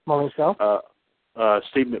 Melissa?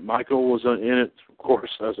 Steve McMichael was in it, of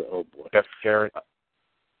course. I was like, oh boy. Jeff Jarrett.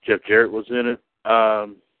 Jeff Jarrett was in it.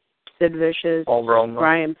 Sid Vicious.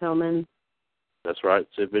 Brian Pillman. That's right.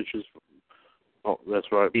 Sid Vicious. Oh,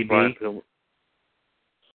 that's right. BB. Brian Pillman.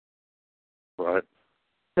 Right.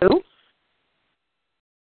 Who?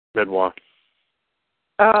 Benoit.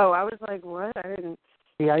 Oh, I was like, what? I didn't.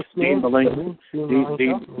 The Iceman. Dean Malenko.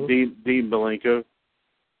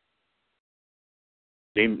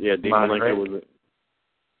 Dean Malenko was it.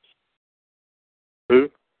 Who?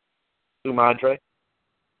 Madre.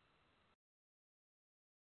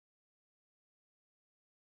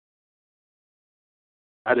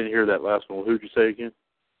 I didn't hear that last one. Who'd you say again?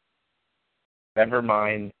 Never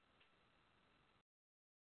mind.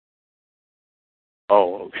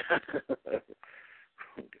 Oh,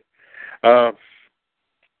 okay.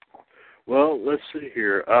 Well, let's see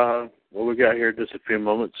here. What we got here? Just a few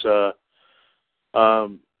moments.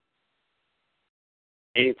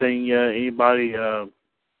 Anything? Anybody?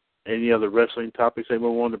 Any other wrestling topics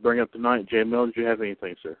anyone wanted to bring up tonight? JML, did you have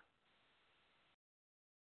anything, sir?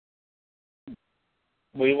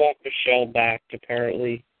 we want Michelle back,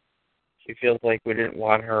 apparently. She feels like we didn't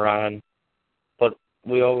want her on. But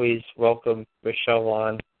we always welcome Michelle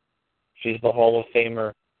on. She's the Hall of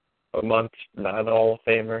Famer amongst non-Hall of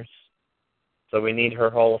Famers. So we need her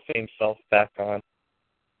Hall of Fame self back on.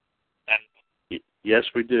 Yes,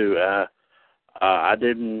 we do. I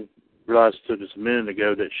didn't realize until just a minute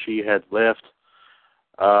ago that she had left.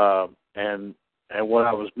 And what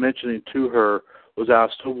I was mentioning to her was I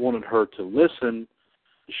still wanted her to listen.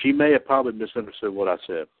 She may have probably misunderstood what I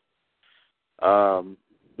said.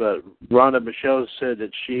 But Rhonda Michelle said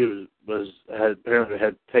that she had apparently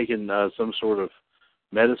had taken some sort of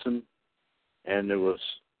medicine, and it was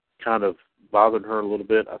kind of bothering her a little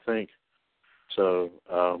bit, I think. So,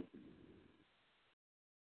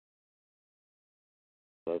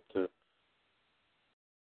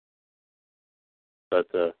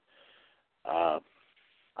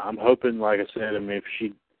 I'm hoping, like I said, I mean, if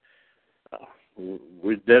she,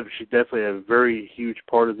 she definitely a very huge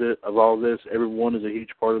part of it, of all this. Everyone is a huge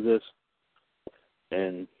part of this,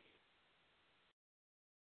 and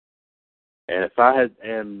if I had,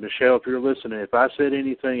 and Michelle, if you're listening, if I said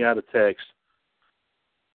anything out of text,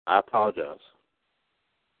 I apologize.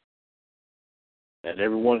 And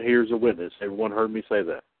everyone here is a witness. Everyone heard me say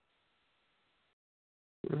that.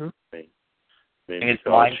 Mm-hmm. And it's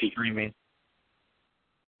live streaming.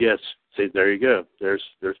 Yes. See, there you go. There's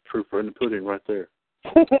proof in the pudding right there.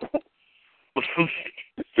 Proof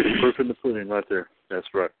in the pudding right there. That's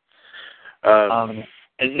right.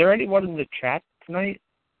 Is there anyone in the chat tonight?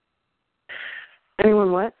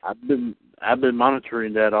 Anyone what? I've been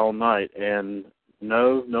monitoring that all night, and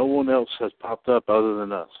no one else has popped up other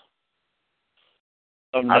than us.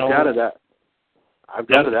 Oh, no. I've got it out. I've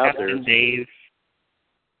got it out there. Captain Dave.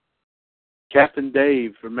 Captain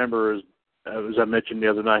Dave, remember, as I mentioned the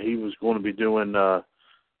other night, he was going to be doing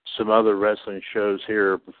some other wrestling shows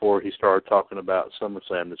here before he started talking about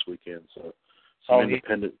SummerSlam this weekend. So some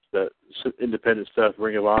independent stuff,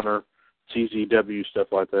 Ring of Honor, CZW,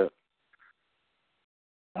 stuff like that.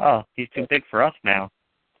 Oh, he's too big for us now.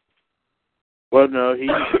 Well, no,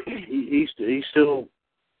 he's still.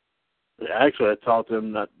 Actually, I talked to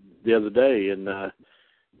him the other day, and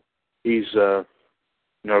he's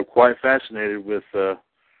quite fascinated with our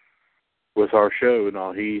show and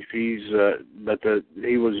all. He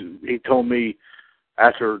told me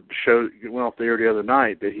after the show went off the air the other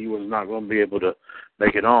night that he was not going to be able to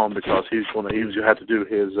make it on because he was going to have to do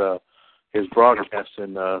his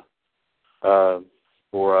broadcasting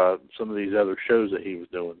for some of these other shows that he was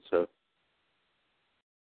doing. So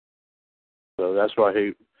that's why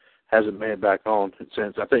he hasn't made it back on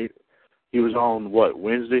since. I think he was on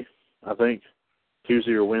Wednesday, I think.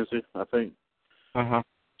 Tuesday or Wednesday, I think. Uh-huh.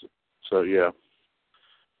 So, yeah.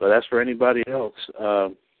 But as for anybody else,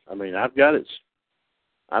 I mean, I've got it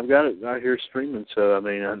right here streaming. So, I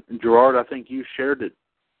mean, Gerard, I think you shared it,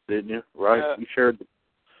 didn't you? Right? You shared it.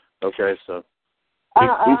 Okay, so.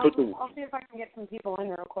 I'll see if I can get some people in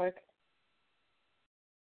real quick.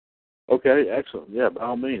 Okay, excellent. Yeah, by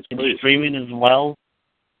all means. It's streaming as well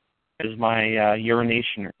as my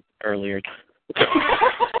urination earlier. Oh,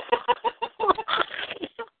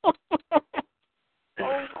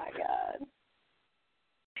 my God.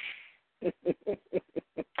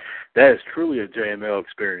 That is truly a JML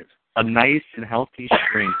experience. A nice and healthy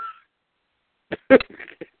stream.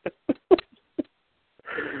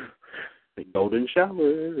 The golden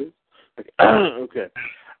shower. Okay.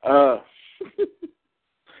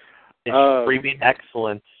 It's streaming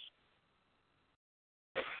excellence.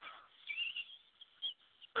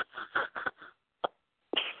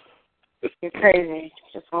 You're crazy.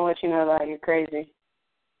 Just want to let you know that you're crazy.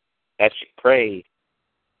 That's cray.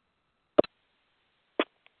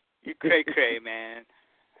 You cray, man.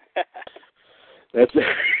 That's it.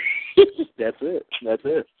 That's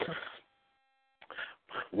it.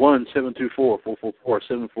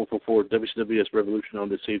 1-724-444-7444 WCWUS Revolution on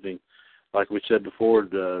this evening. Like we said before,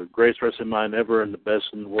 the greatest wrestling mind ever and the best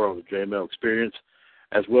in the world, the JML Experience,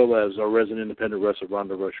 as well as our resident independent wrestler,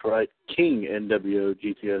 Ronda Rush Wright, King NWO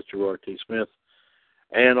GTS Gerard T. Smith,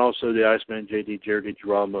 and also the Iceman JD Jerry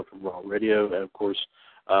Girolamo from Raw Radio, and of course,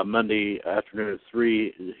 Monday afternoon at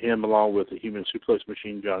 3, him along with the Human Suplex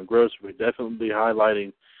Machine, John Gross. We'll definitely be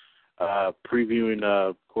highlighting, previewing,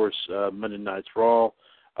 of course, Monday Night's Raw,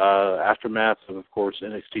 aftermath of course,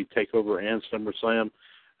 NXT TakeOver and SummerSlam,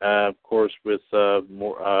 of course, with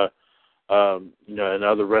more, and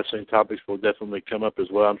other wrestling topics will definitely come up as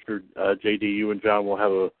well. I'm sure, JD, you and John will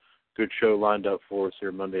have a good show lined up for us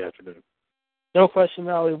here Monday afternoon. No question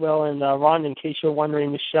about it, we will. And Ron, in case you're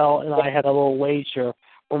wondering, Michelle and I had a little wager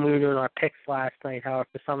when we were doing our picks last night, however,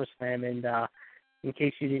 for SummerSlam, and in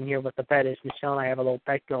case you didn't hear what the bet is, Michelle and I have a little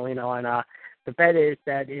bet going on. The bet is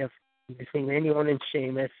that if between Randy Orton and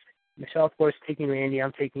Sheamus, Michelle, of course, taking Randy,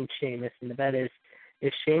 I'm taking Sheamus, and the bet is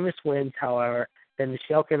if Sheamus wins, however, then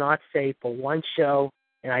Michelle cannot say for one show,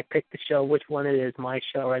 and I pick the show, which one it is, my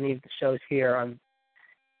show or any of the shows here on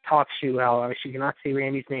Talk Shoe, however, she cannot say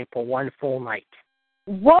Randy's name for one full night.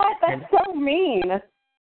 What? That's so mean.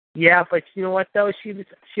 Yeah, but you know what, though? She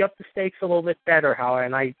upped the stakes a little bit better, however,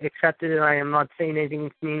 and I accepted it. I am not saying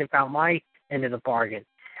anything mean about my end of the bargain.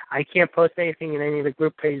 I can't post anything in any of the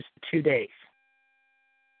group pages for 2 days.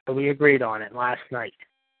 So we agreed on it last night.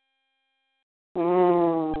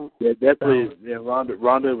 Yeah, definitely. Yeah,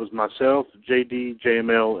 Rhonda was myself, JD,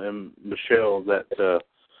 JML, and Michelle that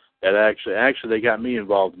actually they got me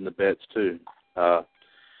involved in the bets too.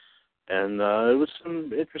 And it was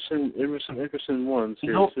some interesting ones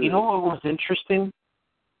here too. You know what was interesting?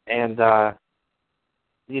 And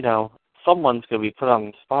someone's gonna be put on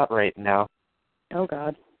the spot right now. Oh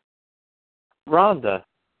God. Rhonda.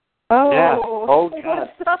 Oh. Yeah. Oh God.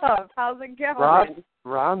 What's up? How's it going?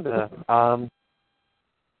 Rhonda.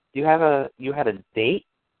 You had a date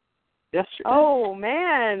yesterday. Oh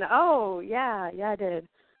man. Oh yeah, I did.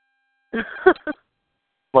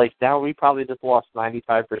 Like now we probably just lost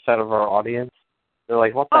 95% of our audience. They're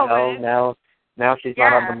like, what the hell? Man. Now she's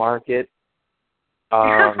not on the market.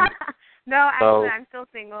 No, actually I'm still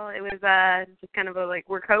single. It was just kind of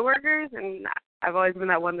we're coworkers, and I've always been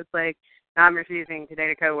that one that's like, no, I'm refusing to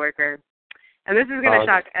date a coworker. And this is gonna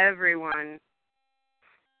shock everyone.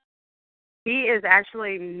 He is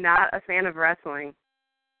actually not a fan of wrestling.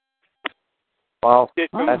 Well,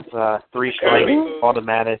 that's 3 strikes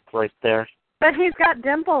automatic right there. But he's got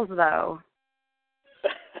dimples, though.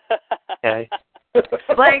 Okay.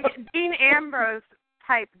 Like Dean Ambrose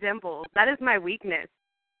type dimples. That is my weakness.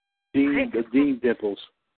 The Dean dimples.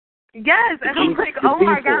 Yes, and I'm like, oh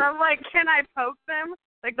my God. I'm like, can I poke them?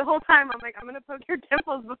 Like the whole time, I'm like, I'm gonna poke your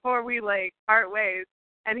dimples before we part ways.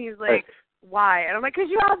 And he's like, why? And I'm like, 'cause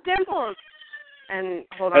you have dimples. And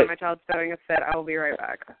hold on, my child's throwing a fit. I will be right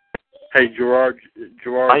back. Hey, Gerard.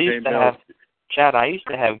 I used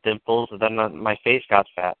to have dimples, and then my face got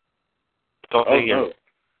fat. Go figure. No.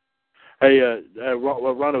 Hey,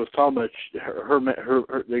 Rhonda was talking about her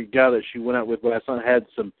the guy that she went out with last night had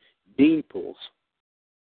some dimples.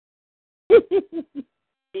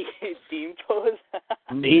 Dimples?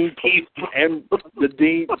 And the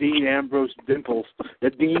Dean Ambrose dimples. The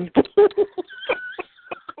Dean.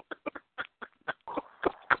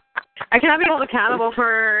 I cannot be held accountable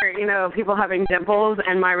for, people having dimples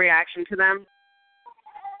and my reaction to them.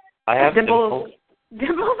 I have dimples.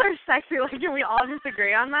 Dimples are sexy. Like, can we all just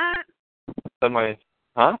agree on that?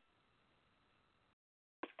 Huh?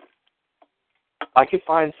 I could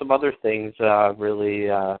find some other things really,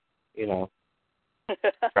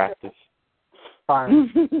 attractive.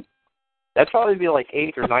 Fine. That'd probably be like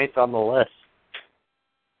 8th or 9th on the list.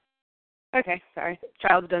 Okay, sorry.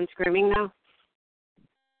 Child's done screaming now.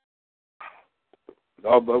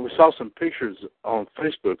 Oh, but we saw some pictures on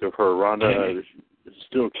Facebook of her, Rhonda.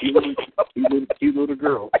 Still a cute little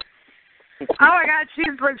girl. Oh my God, she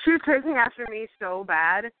was chasing after me so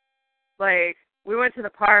bad. Like, we went to the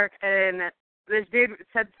park and this dude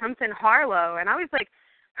said something Harlow, and I was like,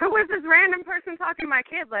 who is this random person talking to my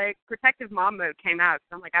kid? Like, protective mom mode came out.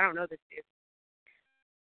 So I'm like, I don't know this dude.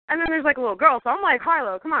 And then there's a little girl, so I'm like,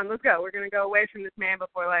 Harlow, come on, let's go. We're gonna go away from this man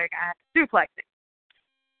before I have to suplex him.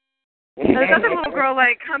 And this other little girl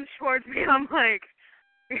comes towards me, and I'm like,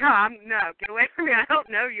 no, get away from me. I don't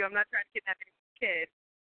know you. I'm not trying to kidnap any kid.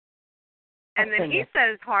 And then he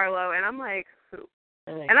says Harlow, and I'm like, who?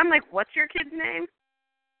 And I'm like, what's your kid's name?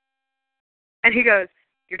 And he goes,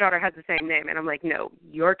 your daughter has the same name. And I'm like, no,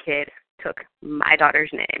 your kid took my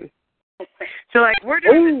daughter's name. So, we're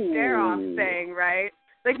doing this stare-off thing, right?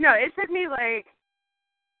 No, it took me,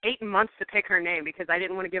 8 months to pick her name because I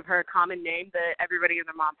didn't want to give her a common name that everybody and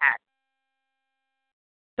their mom had.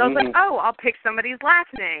 So I was like, I'll pick somebody's last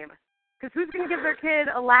name. Because who's going to give their kid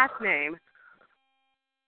a last name?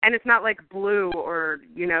 And it's not Blue or,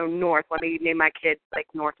 North. Let me name my kid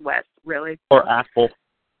Northwest, really. Or Apple.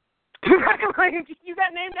 Right, you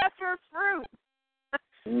got named after a fruit.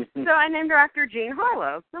 So I named her after Jean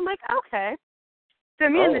Harlow. I'm like, okay. So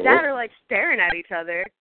me and the dad are staring at each other.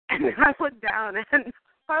 And then I look down and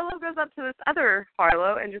Harlow goes up to this other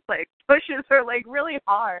Harlow and just pushes her really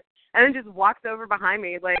hard. And then just walks over behind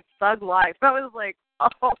me thug life. I was like,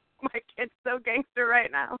 oh, my kid's so gangster right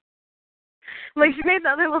now. She made the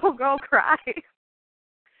other little girl cry.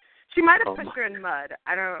 She might have pushed her in mud.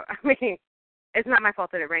 It's not my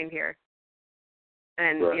fault that it rained here.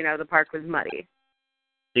 And, the park was muddy.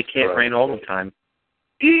 It can't rain all the time.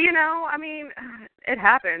 You know, I mean, it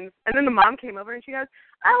happens. And then the mom came over and she goes,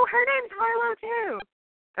 "Oh, her name's Harlow too."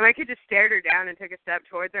 And my kid just stared her down and took a step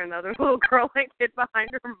towards her, and the other little girl like hid behind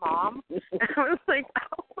her mom. And I was like,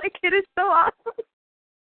 "Oh, my kid is so awesome."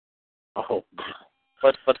 Oh,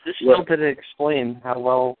 but this still didn't explain how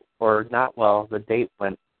well or not well the date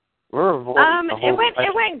went. We're avoiding the whole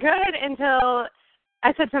it went good until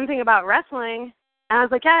I said something about wrestling, and I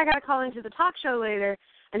was like, "Yeah, I got to call into the talk show later."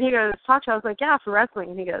 And he goes, "Talk show?" I was like, "Yeah, for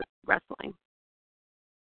wrestling." And he goes, "Wrestling?"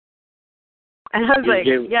 And I was like,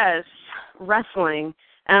 "Yes, wrestling."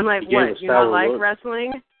 And I'm like, "What, you don't like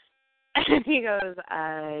wrestling?" And he goes,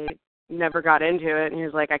 "I never got into it." And he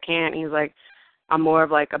was like, "I can't." And he's like, "I'm more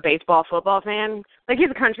of like a baseball, football fan." Like, he's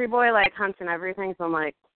a country boy, like hunts and everything. So I'm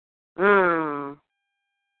like, Well,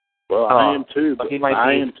 I am too. But he might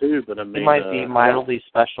I mean, he might be mildly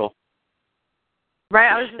special. Right?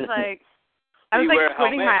 I was just like, I was like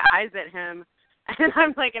squinting my eyes at him, and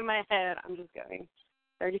I'm like in my head, I'm just going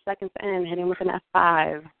 30 seconds in, hit him with an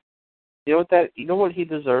F5. You know what he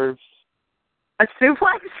deserves? A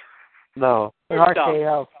suplex? No. An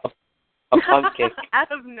RKO. A punt kick.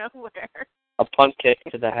 Out of nowhere. A punt kick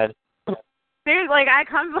to the head. Dude, like I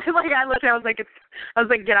looked, I was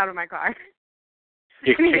like, get out of my car.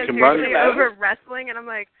 You and he kick goes, him right seriously, in the over wrestling, and I'm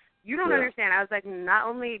like, you don't understand. I was like, not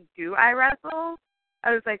only do I wrestle,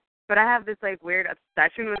 I was like, but I have this like weird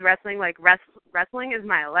obsession with wrestling. Like wrestling is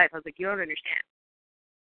my life. I was like, you don't understand.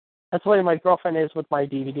 That's the way my girlfriend is with my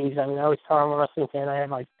DVDs. I mean, I always tell her I'm a wrestling fan. I have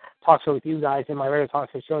my talk show with you guys in my regular talk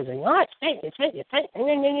show shows. Like, oh, it's fake.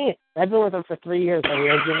 I've been with them for 3 years. I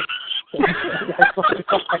mean,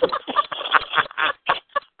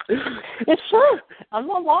 it's true. I'm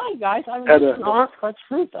not lying, guys. I mean, it's an honest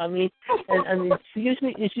truth. I mean, and she's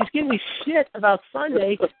giving me shit about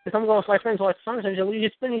Sunday because I'm going with my friends to watch Sunday. She said, "Well, you're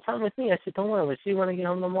spending time with me." I said, "Don't worry, we'll see when I get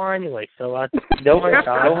home tomorrow anyway." So, you know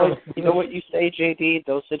what you say, JD?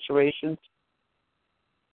 Those situations.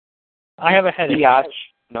 I have a headache. Biatch.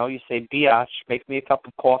 No, you say, "Biatch, make me a cup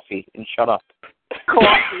of coffee and shut up."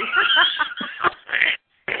 Coffee.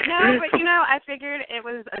 No, but I figured it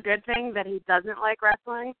was a good thing that he doesn't like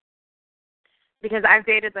wrestling, because I've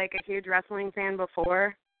dated like a huge wrestling fan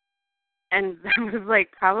before, and that was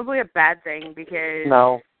like probably a bad thing because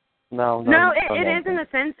No, it is in the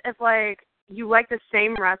sense if like you like the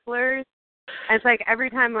same wrestlers, and it's like every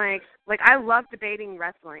time like I love debating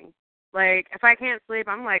wrestling. Like if I can't sleep,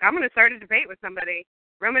 I'm like, I'm gonna start a debate with somebody.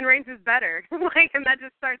 Roman Reigns is better, like, and that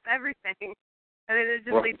just starts everything, and then it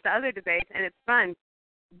just leads to other debates, and it's fun.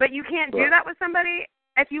 But you can't do that with somebody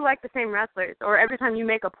if you like the same wrestlers, or every time you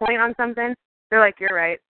make a point on something, they're like, "You're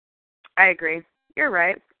right. I agree. You're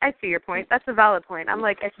right. I see your point. That's a valid point." I'm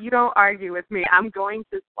like, if you don't argue with me, I'm going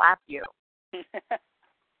to slap you.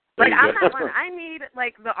 Like, I'm not one. I need,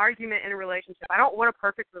 like, the argument in a relationship. I don't want a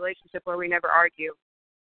perfect relationship where we never argue,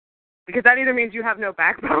 because that either means you have no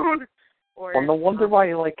backbone or... Well, no wonder why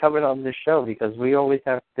you like coming on this show, because we always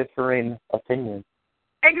have differing opinions.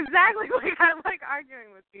 Exactly. Like, I like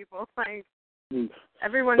arguing with people. Like,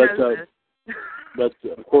 everyone knows this. But,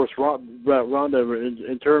 of course, Rhonda,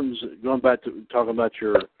 in terms, going back to talking about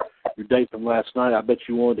your date from last night, I bet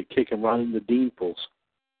you wanted to kick him right in the Dean pools.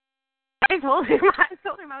 I told him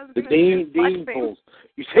I was going to Dean pools.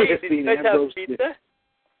 You said it's Did you guys have pizza?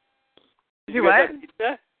 Did you what?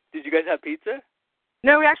 Did you guys have pizza?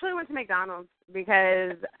 No, we actually went to McDonald's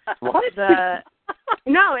because what?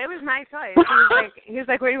 No, it was my choice. He was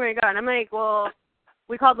like, "Where do you want to go?" And I'm like, "Well,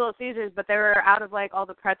 we called Little Caesars, but they were out of like all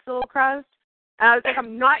the pretzel crust." And I was like,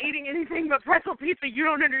 "I'm not eating anything but pretzel pizza. You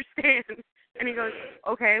don't understand." And he goes,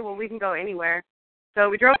 "Okay, well, we can go anywhere." So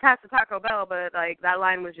we drove past the Taco Bell, but like that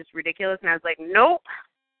line was just ridiculous, and I was like, "Nope."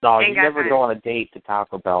 No, you never go on a date to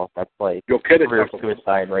Taco Bell. That's like career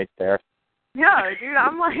suicide right there. Yeah, dude,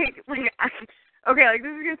 I'm like, okay, like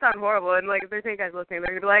this is gonna sound horrible, and like if there's any guys listening,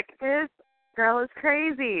 they're gonna be like, "This girl is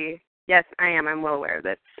crazy." Yes, I am. I'm well aware of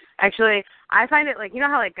it. Actually, I find it like, you know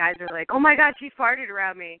how like guys are like, "Oh my God, she farted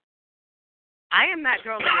around me." I am that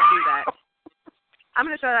girl that would do that. I'm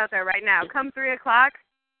gonna throw that out there right now. Come 3:00,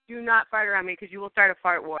 do not fart around me because you will start a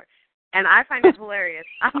fart war, and I find it hilarious.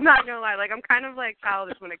 I'm not gonna lie. Like I'm kind of like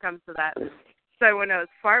childish when it comes to that. So everyone knows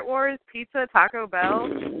fart wars, pizza, Taco Bell,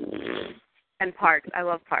 and parks. I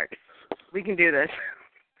love parks. We can do this.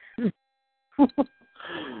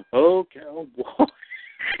 Okay. Oh, boy.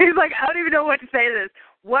 He's like, I don't even know what to say to this.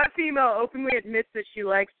 What female openly admits that she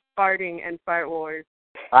likes farting and fart wars?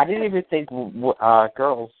 I didn't even think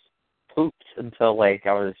girls pooped until like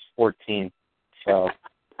I was 14. So.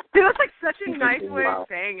 Dude, that's like such a nice way of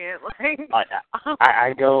saying it. Like,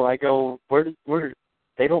 I go. Where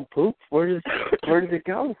they don't poop? Where does it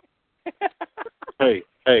go? Hey,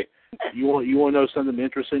 you want to know something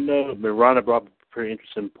interesting though? Miranda brought up a pretty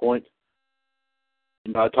interesting point.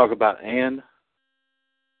 You know, I talk about Anne.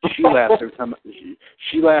 She laughs every time.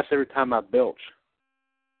 She laughs every time I belch.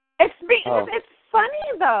 It's because it's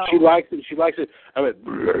funny though. She likes it. She likes it. I went.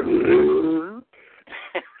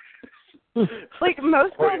 Like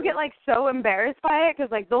most girls get like so embarrassed by it because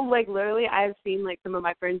like they'll like literally I've seen like some of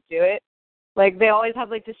my friends do it. Like they always have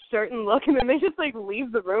like this certain look and then they just like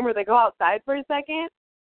leave the room or they go outside for a second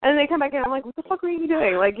and then they come back in. I'm like, what the fuck were you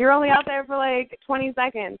doing? Like you're only out there for like 20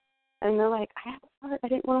 seconds. And they're like, I have a fart. I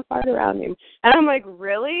didn't want to fart around you. And I'm like,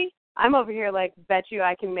 really? I'm over here like, bet you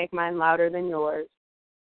I can make mine louder than yours.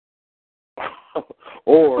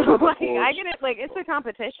 Or like, I get it. Like it's a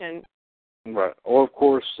competition. Right. Or of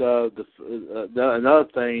course, another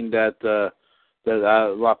thing that a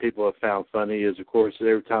lot of people have found funny is, of course,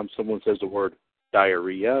 every time someone says the word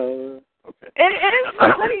diarrhea. Okay. It is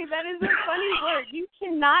funny. That is a funny word. You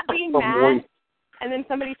cannot be mad and then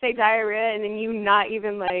somebody say diarrhea and then you not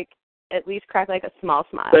even like at least crack like a small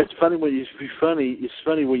smile. It's funny when you It's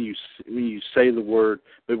funny when you say the word,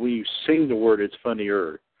 but when you sing the word, it's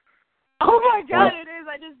funnier. Oh my God, it is.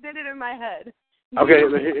 I just did it in my head. Okay,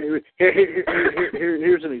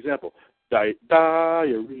 here's an example.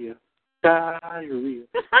 Diarrhea.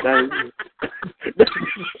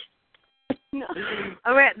 No.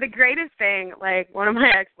 Oh wait, the greatest thing, like one of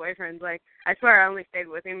my ex-boyfriends, like I swear I only stayed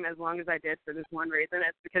with him as long as I did for this one reason.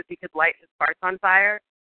 It's because he could light his farts on fire,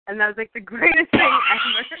 and that was like the greatest thing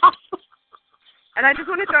ever. And I just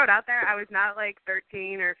want to throw it out there. I was not like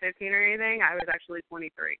 13 or 15 or anything. I was actually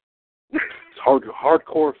 23. It's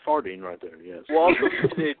hardcore farting right there. Yes. Welcome to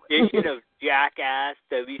the edition of Jackass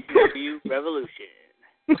WCW Revolution.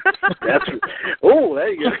 There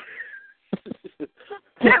you go.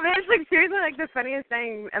 Yeah, man, it's like seriously like the funniest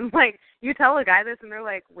thing. And like you tell a guy this, and they're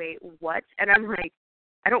like, "Wait, what?" And I'm like,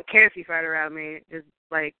 "I don't care if you fart around me. Just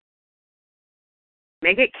like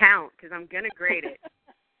make it count, because I'm gonna grade it."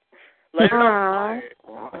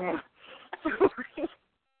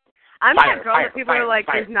 I'm that girl that people are like,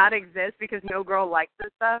 does not exist because no girl likes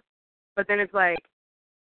this stuff. But then it's like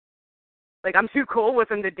I'm too cool with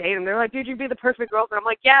them to date them. They're like, dude, you'd be the perfect girlfriend. I'm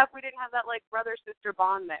like, yeah, if we didn't have that like brother-sister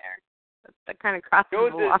bond there. That kind of crosses the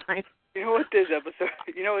line. You know what this episode,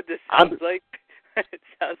 you know what this sounds like? It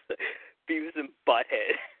sounds like Beavis and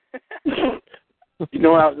Butthead. You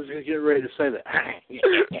know, I was going to get ready to say that.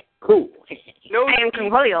 Cool. No, I am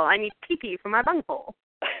Convolio. I need pee-pee for my bunghole.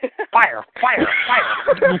 Fire.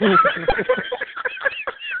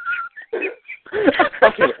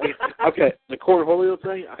 Okay. The cornholio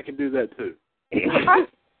thing, I can do that too. Yeah,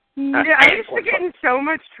 I used to get in so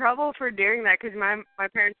much trouble for doing that because my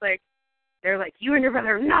parents they're like, you and your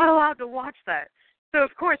brother are not allowed to watch that. So of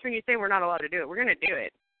course, when you say we're not allowed to do it, we're gonna do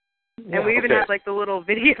it. Yeah, and we even had like the little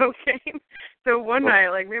video game. So one night,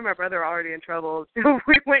 like me and my brother were already in trouble. So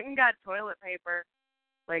we went and got toilet paper,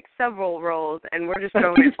 like several rolls, and we're just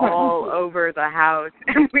throwing it all over the house.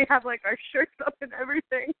 And we have like our shirts up and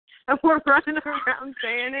everything, and we're running around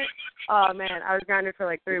saying it. Oh man, I was grounded for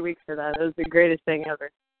like 3 weeks for that. It was the greatest thing ever.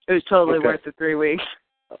 It was totally worth the 3 weeks.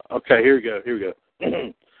 Okay, here we go.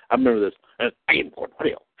 I remember this. I am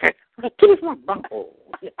Cornholio.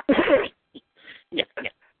 Yeah.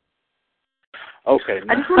 Okay.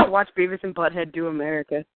 I just want to watch Beavis and Butthead Do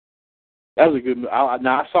America. That was a good movie.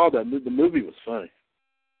 I saw that. The movie was funny.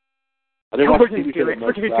 I didn't watch TV show much.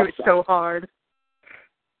 We're going to do it so hard.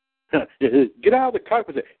 Get out of the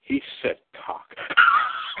cockpit. He said cock.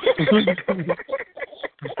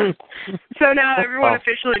 So now everyone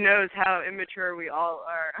officially knows how immature we all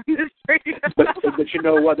are on this radio. But you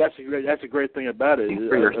know what? That's a great thing about it.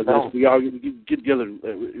 We all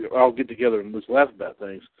get together and just laugh about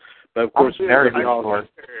things. But of course, I'm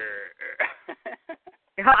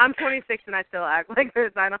 26 and I still act like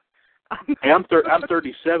this. I'm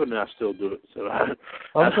 37 and I still do it. So I'm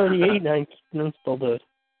 38 and I still do it.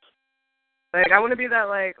 Like I want to be that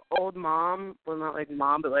like old mom. Well, not like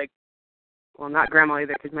mom, but like. Well, not grandma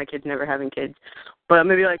either because my kid's never having kids. But I'm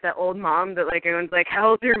going to be like that old mom that like everyone's like, how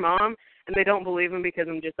old's your mom? And they don't believe him because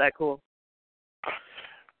I'm just that cool.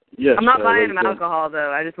 Yes, I'm not buying them alcohol,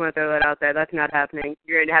 though. I just want to throw that out there. That's not happening.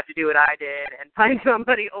 You're going to have to do what I did and find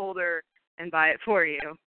somebody older and buy it for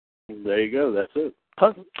you. There you go. That's it.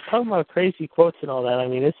 Talking about crazy quotes and all that, I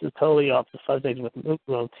mean, this is totally off the subject with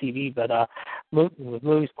TV, but with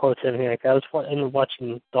movies, quotes, and everything like that. I was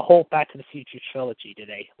watching the whole Back to the Future trilogy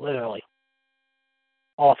today, literally.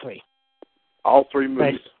 All three. All three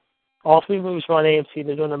movies. All 3 movies were on AMC.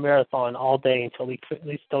 They're doing a marathon all day until at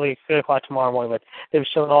least 3 o'clock tomorrow morning. But they've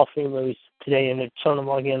shown all 3 movies today, and they're showing them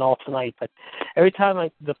again all tonight. But every time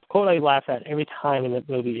the quote I laugh at every time in the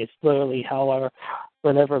movie is literally, however,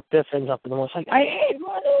 whenever Biff ends up in the most like, I hate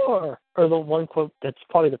manure! Or the one quote that's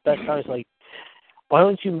probably the best time is like, why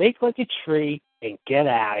don't you make like a tree and get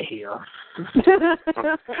out of here?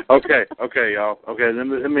 Okay, y'all. Okay, let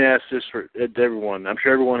me ask this to everyone. I'm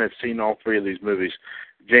sure everyone has seen all 3 of these movies.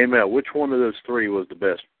 JML, which one of those 3 was the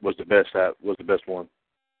best? Was the best one?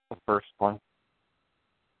 The first one.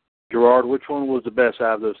 Gerard, which one was the best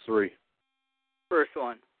out of those 3? First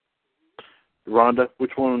one. Rhonda,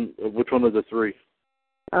 which one of the 3?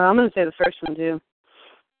 I'm going to say the first one, too.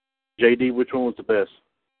 JD, which one was the best?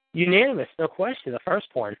 Unanimous, no question. The first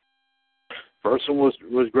one. First one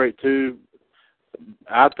was great, too.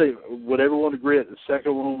 I think, would everyone agree that the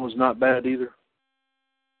second one was not bad either?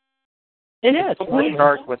 It is. Let's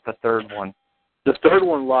start with the third one. The third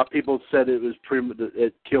one, a lot of people said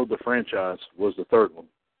it killed the franchise, was the third one.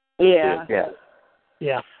 Yeah.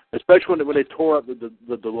 Especially when they tore up the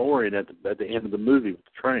DeLorean at the end of the movie with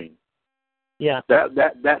the train. Yeah.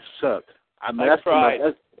 That sucked. I mean,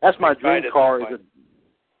 that's my dream car.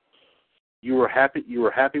 You were happy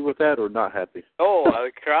with that or not happy? Oh, I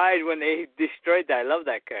cried when they destroyed that. I love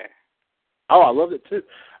that car. Oh, I loved it too.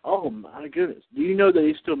 Oh my goodness! Do you know that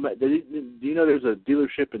do you know there's a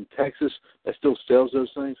dealership in Texas that still sells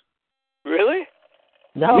those things? Really?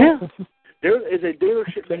 No. Yeah. There is a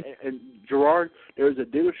dealership in Gerard. There is a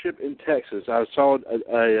dealership in Texas. I saw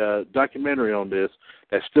a documentary on this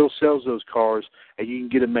that still sells those cars, and you can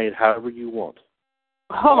get them made however you want.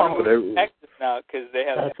 Oh, Texas now because they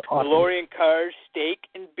have awesome. DeLorean cars, steak,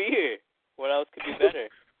 and beer. What else could be better?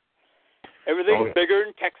 Everything's bigger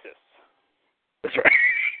in Texas. That's right.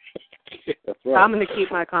 That's right. I'm going to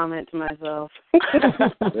keep my comment to myself.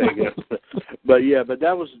 There you go. But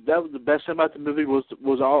that was the best thing about the movie was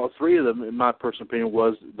all 3 of them, in my personal opinion,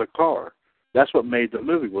 was the car. That's what made the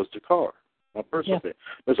movie was the car. My personal opinion.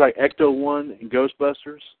 It's like Ecto-1 and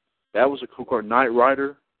Ghostbusters. That was a cool car. Knight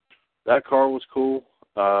Rider. That car was cool.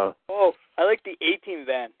 I like the 18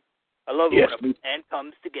 van. I love it when a band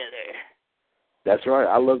comes together. That's right.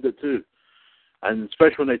 I loved it too. And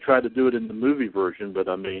especially when they tried to do it in the movie version, but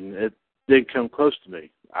I mean, it didn't come close to me.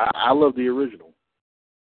 I love the original.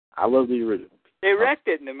 They wrecked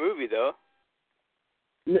it in the movie, though.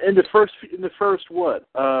 In the first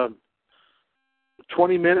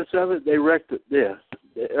 20 minutes of it, they wrecked it. Yeah,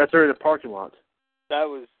 right there in the parking lot.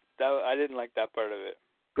 I didn't like that part of it.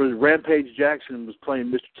 Because Rampage Jackson was playing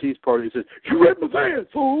Mr. T's party. He said, "You wrecked my van,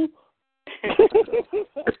 fool." Who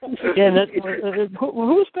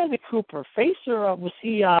was Bradley Cooper? Face or was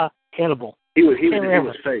he Hannibal? He was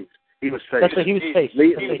face. That's what he was face.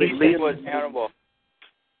 Liam was Hannibal.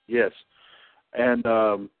 Yes, and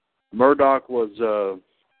Murdoch was.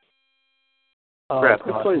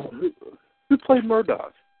 Who played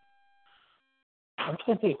Murdoch? I'm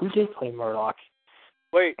trying to think. Who did play Murdoch?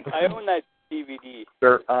 Wait, I own that DVD.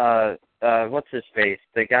 What's his face?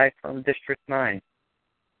 The guy from District 9.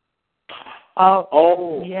 Yes.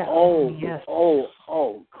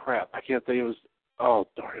 Oh, crap. I can't think of his... Oh,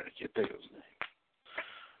 darn it. I can't think of his name.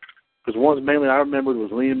 Because one mainly I remembered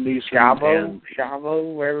was Liam Neeson.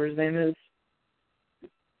 Chavo, whatever his name is.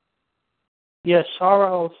 Yeah,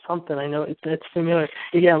 Sorrow something. I know it's familiar.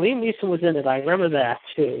 Yeah, Liam Neeson was in it. I remember that,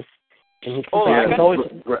 too. And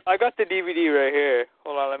I got the DVD right here.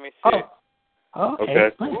 Hold on, let me see. Oh,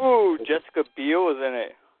 okay. Ooh, Jessica Biel was in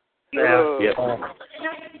it. Yeah.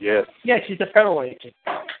 Yes. Yeah, she's a federal agent.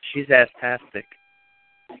 She's fantastic.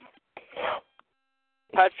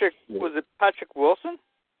 Was it Patrick Wilson?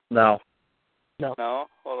 No. No,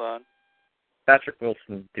 hold on. Patrick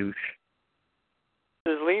Wilson, douche.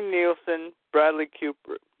 There's Liam Neeson, Bradley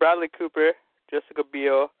Cooper, Jessica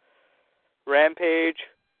Biel, Rampage.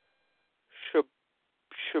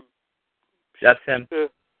 That's him.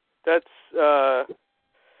 That's I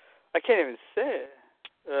can't even say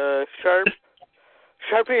it.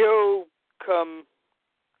 Sharpio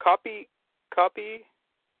copy.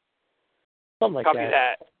 Something like copy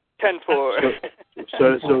that. 10-4. So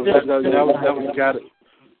that was got it.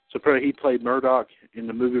 So probably he played Murdoch in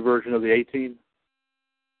the movie version of the 18.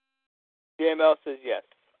 JML says yes.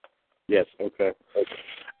 Yes. Okay.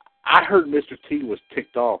 I heard Mr. T was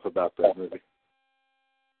ticked off about that movie.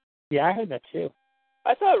 Yeah, I heard that too.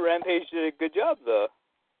 I thought Rampage did a good job, though.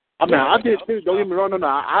 I mean, I did too. Don't get me wrong. No,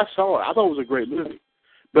 I saw it. I thought it was a great movie.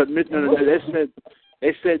 But they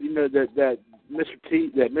said that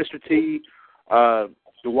Mr. T,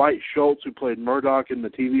 Dwight Schultz, who played Murdoch in the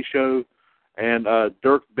TV show, And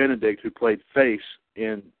Dirk Benedict, who played Face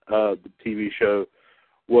in the TV show,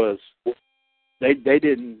 was they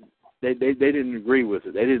didn't agree with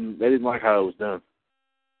it. They didn't like how it was done.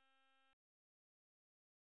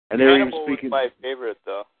 And they were even speaking. Was my favorite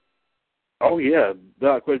though. Oh yeah,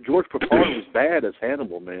 George Papard was bad as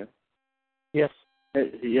Hannibal, man. Yes.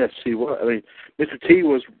 Yes, he was. I mean, Mr. T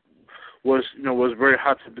was very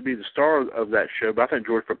hot to be the star of that show, but I think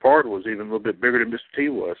George Papard was even a little bit bigger than Mr. T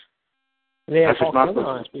was. They had Hulk Hogan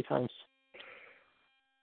on 3 times.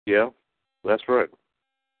 Yeah, that's right.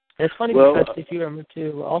 And it's funny because if you remember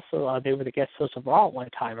too, also they were the guest hosts of Raw at one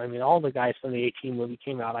time. I mean, all the guys from the 18 movie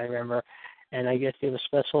came out, I remember, and I guess they were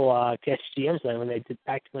special guest GMs then when they did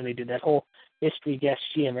that whole mystery guest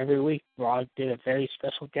GM every week. Raw did a very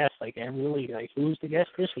special guest like every week. Like, who's the guest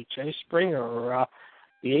this week? Jerry Springer or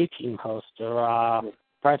the 18 host or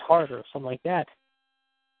Bret Hart or something like that.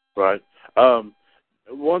 Right.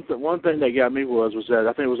 One thing that got me was that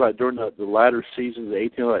I think it was like during the latter season, the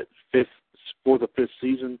 18, like fourth or fifth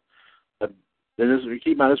season. Then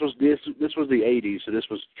keep in mind this was the 80s, so this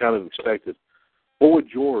was kind of expected. Boy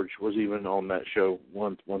George was even on that show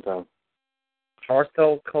one time.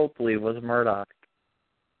 Charthel Copley was Murdoch.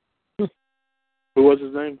 Who was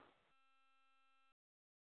his name?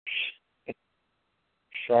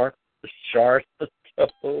 Charthel.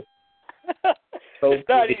 It's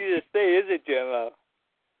not easy to say, is it, Jim?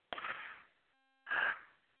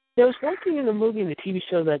 There was one thing in the movie and the TV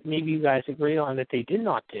show that maybe you guys agree on that they did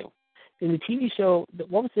not do. In the TV show,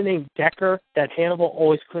 what was the name? Decker, that Hannibal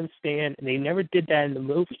always couldn't stand, and they never did that in the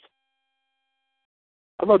movie.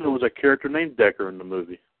 I thought there was a character named Decker in the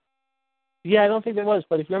movie. Yeah, I don't think there was,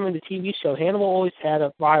 but if you remember the TV show, Hannibal always had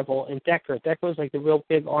a rival, and Decker was like the real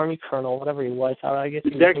big army colonel, whatever he was. I guess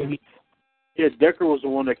he was maybe... Yeah, Decker was the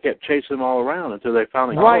one that kept chasing them all around until they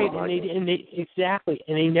finally right, got him. Exactly,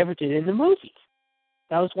 and they never did it in the movie.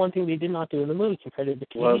 That was one thing they did not do in the movie compared to the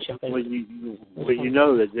TV show. Well, you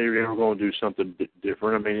know that they're going to do something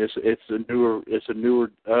different. I mean, it's a newer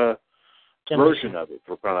version of it,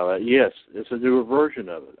 for crying out loud. Yes, it's a newer version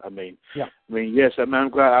of it. I mean, yes. I'm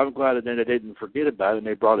glad that they didn't forget about it and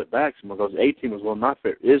they brought it back because 18 was one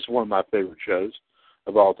of my favorite shows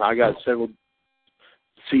of all time. I got several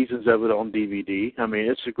seasons of it on DVD. I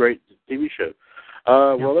mean, it's a great TV show.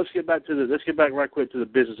 Well, let's get back right quick to the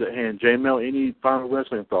business at hand. J. Mel, any final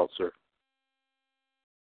wrestling thoughts, sir?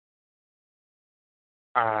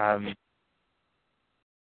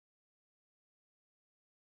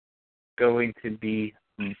 Going to be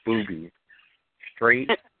boobies.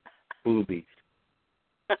 Straight boobies.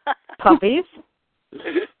 Puppies?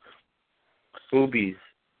 Boobies.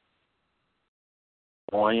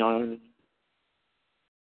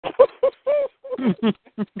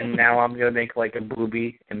 And now I'm going to make like a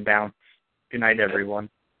booby and bounce. Good night, everyone.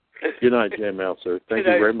 Good night, J. Mel, sir. Thank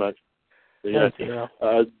you very much.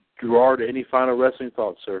 Gerard, any final wrestling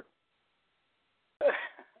thoughts, sir?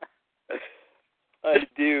 I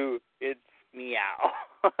do. It's meow.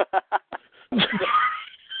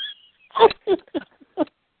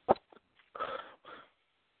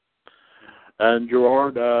 And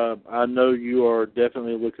Gerard, I know you are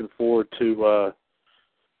definitely looking forward to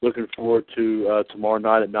tomorrow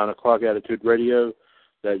night at 9:00 Attitude Radio.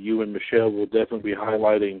 That you and Michelle will definitely be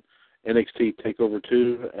highlighting NXT TakeOver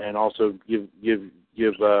 2, and also give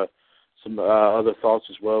some other thoughts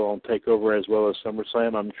as well on TakeOver as well as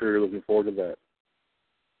SummerSlam. I'm sure you're looking forward to that.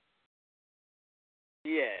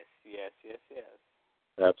 Yes.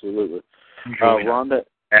 Absolutely. Rhonda,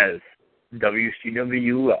 as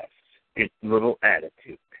WCWUS, it's Little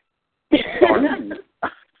Attitude.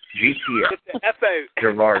 GTF,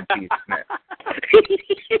 Gerard T. Smith,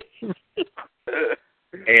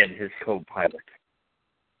 and his co-pilot,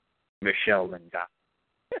 Michelle Linda,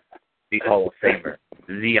 the Hall of Famer,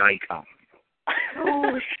 the icon.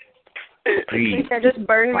 Oh, I think I just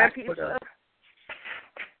burned my pizza.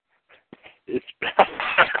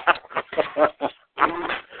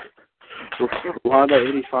 Rhonda,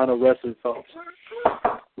 any final wrestling thoughts?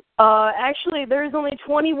 Actually, there's only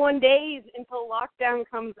 21 days until lockdown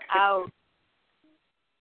comes out.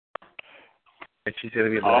 And she's going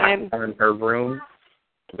to be locked down in her room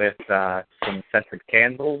with some scented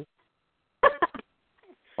candles.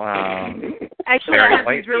 Actually, I have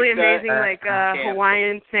these really amazing,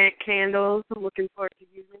 Hawaiian scent candles I'm looking forward to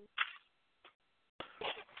using.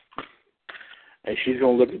 And she's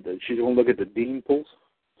gonna look at the Dean pools.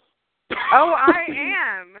 Oh, I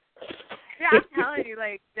am. Yeah, I'm telling you,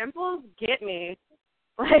 dimples get me.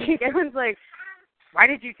 Everyone's like, why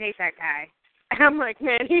did you take that guy? And I'm like,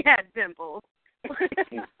 man, he had dimples.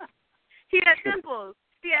 He had dimples.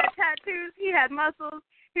 He had tattoos. He had muscles.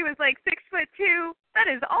 He was like 6'2". That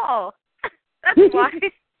is all. That's why.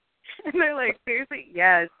 And they're like, seriously?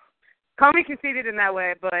 Yes. Call me conceited in that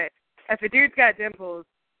way, but if a dude's got dimples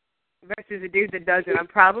versus a dude that doesn't, I'm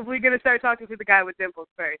probably going to start talking to the guy with dimples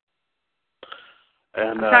first.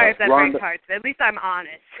 And, I'm sorry if that Rhonda, breaks hearts, but at least I'm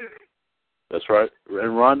honest. That's right.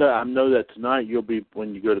 And Rhonda, I know that tonight you'll be,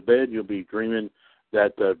 when you go to bed, you'll be dreaming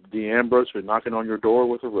that Dean Ambrose will be knocking on your door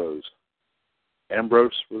with a rose.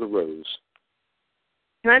 Ambrose with a rose.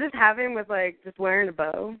 Can I just have him with, like, just wearing a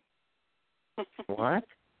bow? What?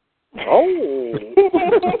 Oh!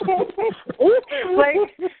 Like,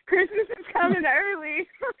 Christmas is coming early.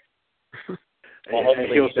 Well,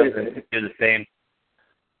 hopefully he'll do the same.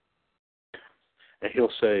 And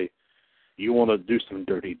he'll say, you want to do some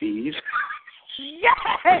dirty deeds?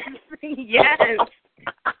 Yes! Yes!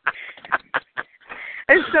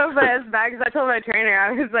 It's so bad because I told my trainer,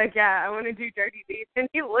 I was like, yeah, I want to do dirty deeds. And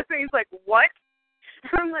he looked at me, he's like, what?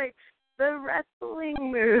 I'm like, the wrestling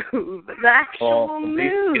move, the actual move.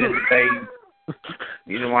 You didn't say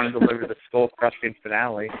you didn't want to deliver the skull-crushing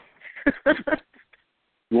finale.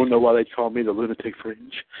 You want to know why they call me the Lunatic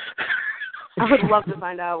Fringe? I would love to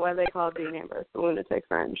find out why they call Dean Ambrose the Lunatic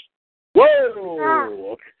Fringe.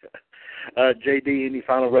 Whoa! JD, any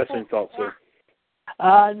final wrestling thoughts, sir?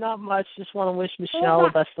 Not much. Just want to wish Michelle the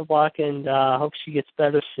best of luck, and hope she gets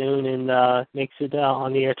better soon and makes it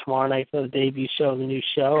on the air tomorrow night for the debut show of the new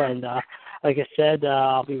show. And like I said,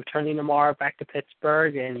 I'll be returning tomorrow back to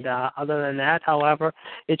Pittsburgh. And other than that, however,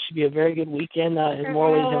 it should be a very good weekend in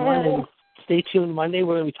more ways than one. And stay tuned Monday.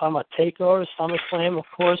 We're going to be talking about TakeOver, SummerSlam, of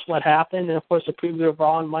course, what happened, and, of course, a preview of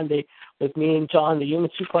Raw on Monday with me and John. The Human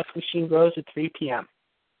Suplex Machine grows at 3 p.m.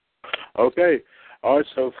 Okay. All right,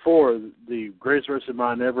 so for the greatest wrestling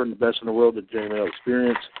mind ever and the best in the world that JML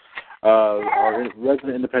experience, our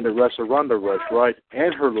resident independent wrestler, Rhonda Rush Wright,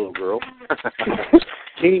 and her little girl,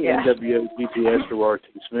 King NWO DPS, Gerard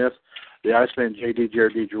T. Smith, the Iceman JD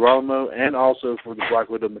Jared D. Girolamo, and also for the Black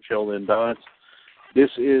Widow, Michelle Lynn Dodds.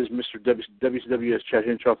 This is Mr. WCWUS Chad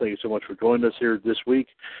Henshaw. Thank you so much for joining us here this week.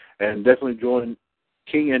 And definitely join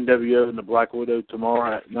King NWO and the Black Widow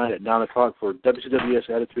tomorrow night at 9 o'clock for WCWUS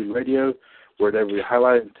Attitude Radio, where we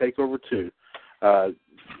highlight and take over too.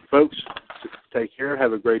 Folks, take care.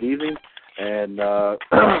 Have a great evening. And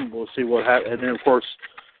we'll see what happens. And then, of course,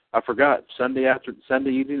 I forgot, Sunday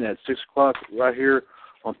evening at 6 o'clock right here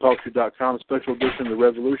on TalkShoe.com, special edition of The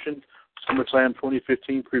Revolution, SummerSlam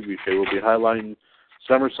 2015 preview show. We'll be highlighting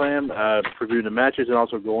SummerSlam, previewing the matches, and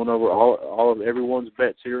also going over all of everyone's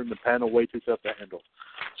bets here in the panel. Way too tough to handle.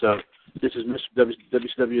 So this is Mr.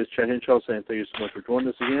 WCW's Chad Henshaw saying thank you so much for joining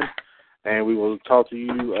us again. And we will talk to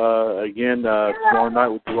you again tomorrow night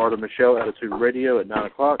with Gerard and Michelle, Attitude Radio at 9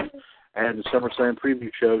 o'clock, and the SummerSlam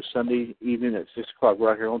preview show Sunday evening at 6 o'clock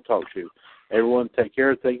right here on TalkShoe. Everyone, take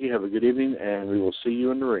care. Thank you. Have a good evening, and we will see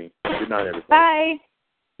you in the ring. Good night, everybody. Bye.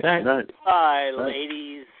 Good night. Bye,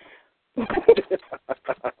 ladies.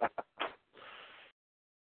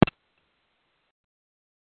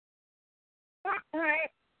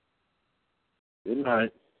 Good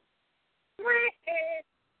night.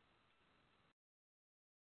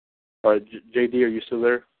 All right, JD, are you still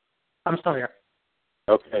there? I'm still here.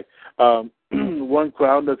 Okay. One, I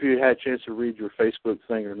don't know if you had a chance to read your Facebook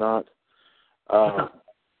thing or not. I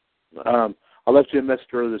left you a message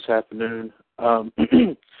earlier this afternoon,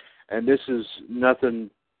 and this is nothing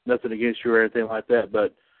against you or anything like that,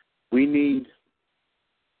 but we need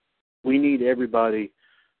everybody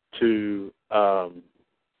to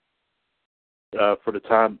for the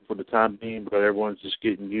time being, but everyone's just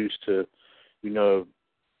getting used to,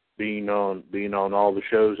 being on all the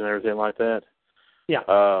shows and everything like that. Yeah.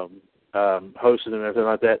 Hosting and everything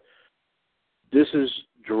like that. This is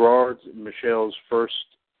Gerard and Michelle's first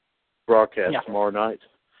broadcast tomorrow night.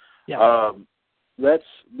 Yeah. Let's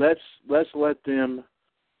let them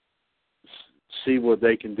see what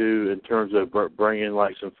they can do in terms of bringing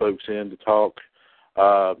like some folks in to talk,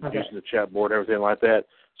 using the chat board and everything like that.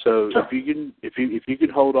 So if you can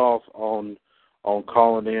hold off on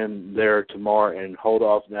calling in there tomorrow and hold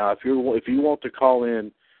off now. If you want to call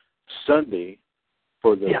in Sunday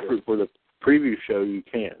for the preview show, you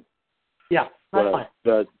can. Yeah, that's fine.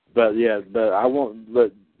 But I won't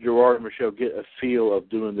let Gerard and Michelle get a feel of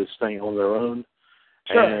doing this thing on their own.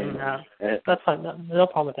 Sure, and that's fine. No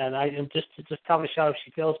problem with that. I just tell Michelle if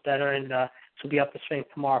she feels better, and she'll be up to strength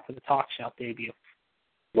tomorrow for the talk show debut.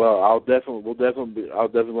 Well, I'll definitely let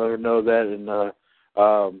her know that,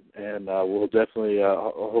 and we'll definitely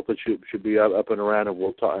hope that she should be up and around, and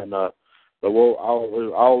we'll talk. And but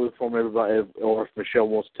I'll inform everybody, or if Michelle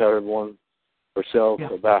wants to tell everyone herself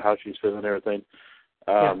about how she's feeling and everything.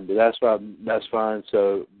 That's fine. That's fine.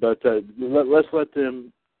 So, but let's let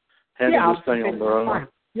them handle this thing on their own. Fine.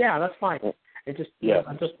 Yeah, that's fine. It just,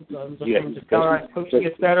 I'm just tell her I hope she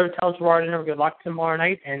gets better. Tell Gerard and her good luck tomorrow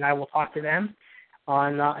night, and I will talk to them.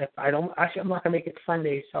 If I don't, actually, I'm not gonna make it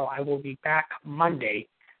Sunday, so I will be back Monday.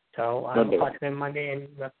 So I will talk to them Monday, and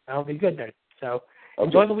that'll be good then. So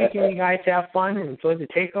enjoy the weekend, you guys. Have fun, and enjoy the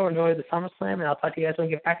takeover, enjoy the SummerSlam, and I'll talk to you guys when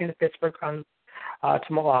I get back into Pittsburgh on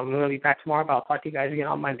tomorrow. I'm gonna be back tomorrow, but I'll talk to you guys again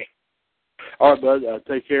on Monday. All right, bud.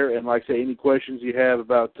 Take care, and like I say, any questions you have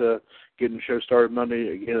about getting the show started Monday,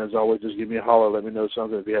 again, as always, just give me a holler. Let me know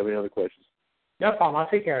something if you have any other questions. No problem. I'll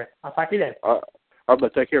take care of it. I'll talk to you then. All right,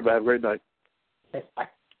 bud. Take care, but have a great night. Okay, bye.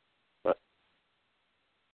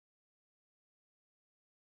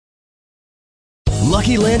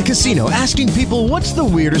 Lucky Land Casino, asking people, what's the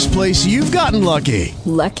weirdest place you've gotten lucky?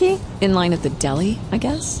 Lucky? In line at the deli, I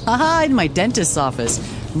guess? Aha, in my dentist's office.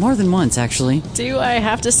 More than once, actually. Do I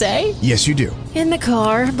have to say? Yes, you do. In the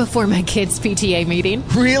car before my kids' PTA meeting.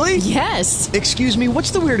 Really? Yes. Excuse me,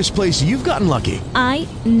 what's the weirdest place you've gotten lucky? I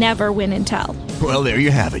never win and tell. Well, there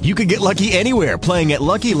you have it. You can get lucky anywhere, playing at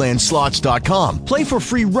LuckyLandSlots.com. Play for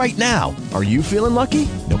free right now. Are you feeling lucky?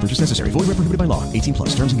 No purchase necessary. Void where prohibited by law.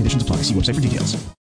 18+. Terms and conditions apply. See website for details.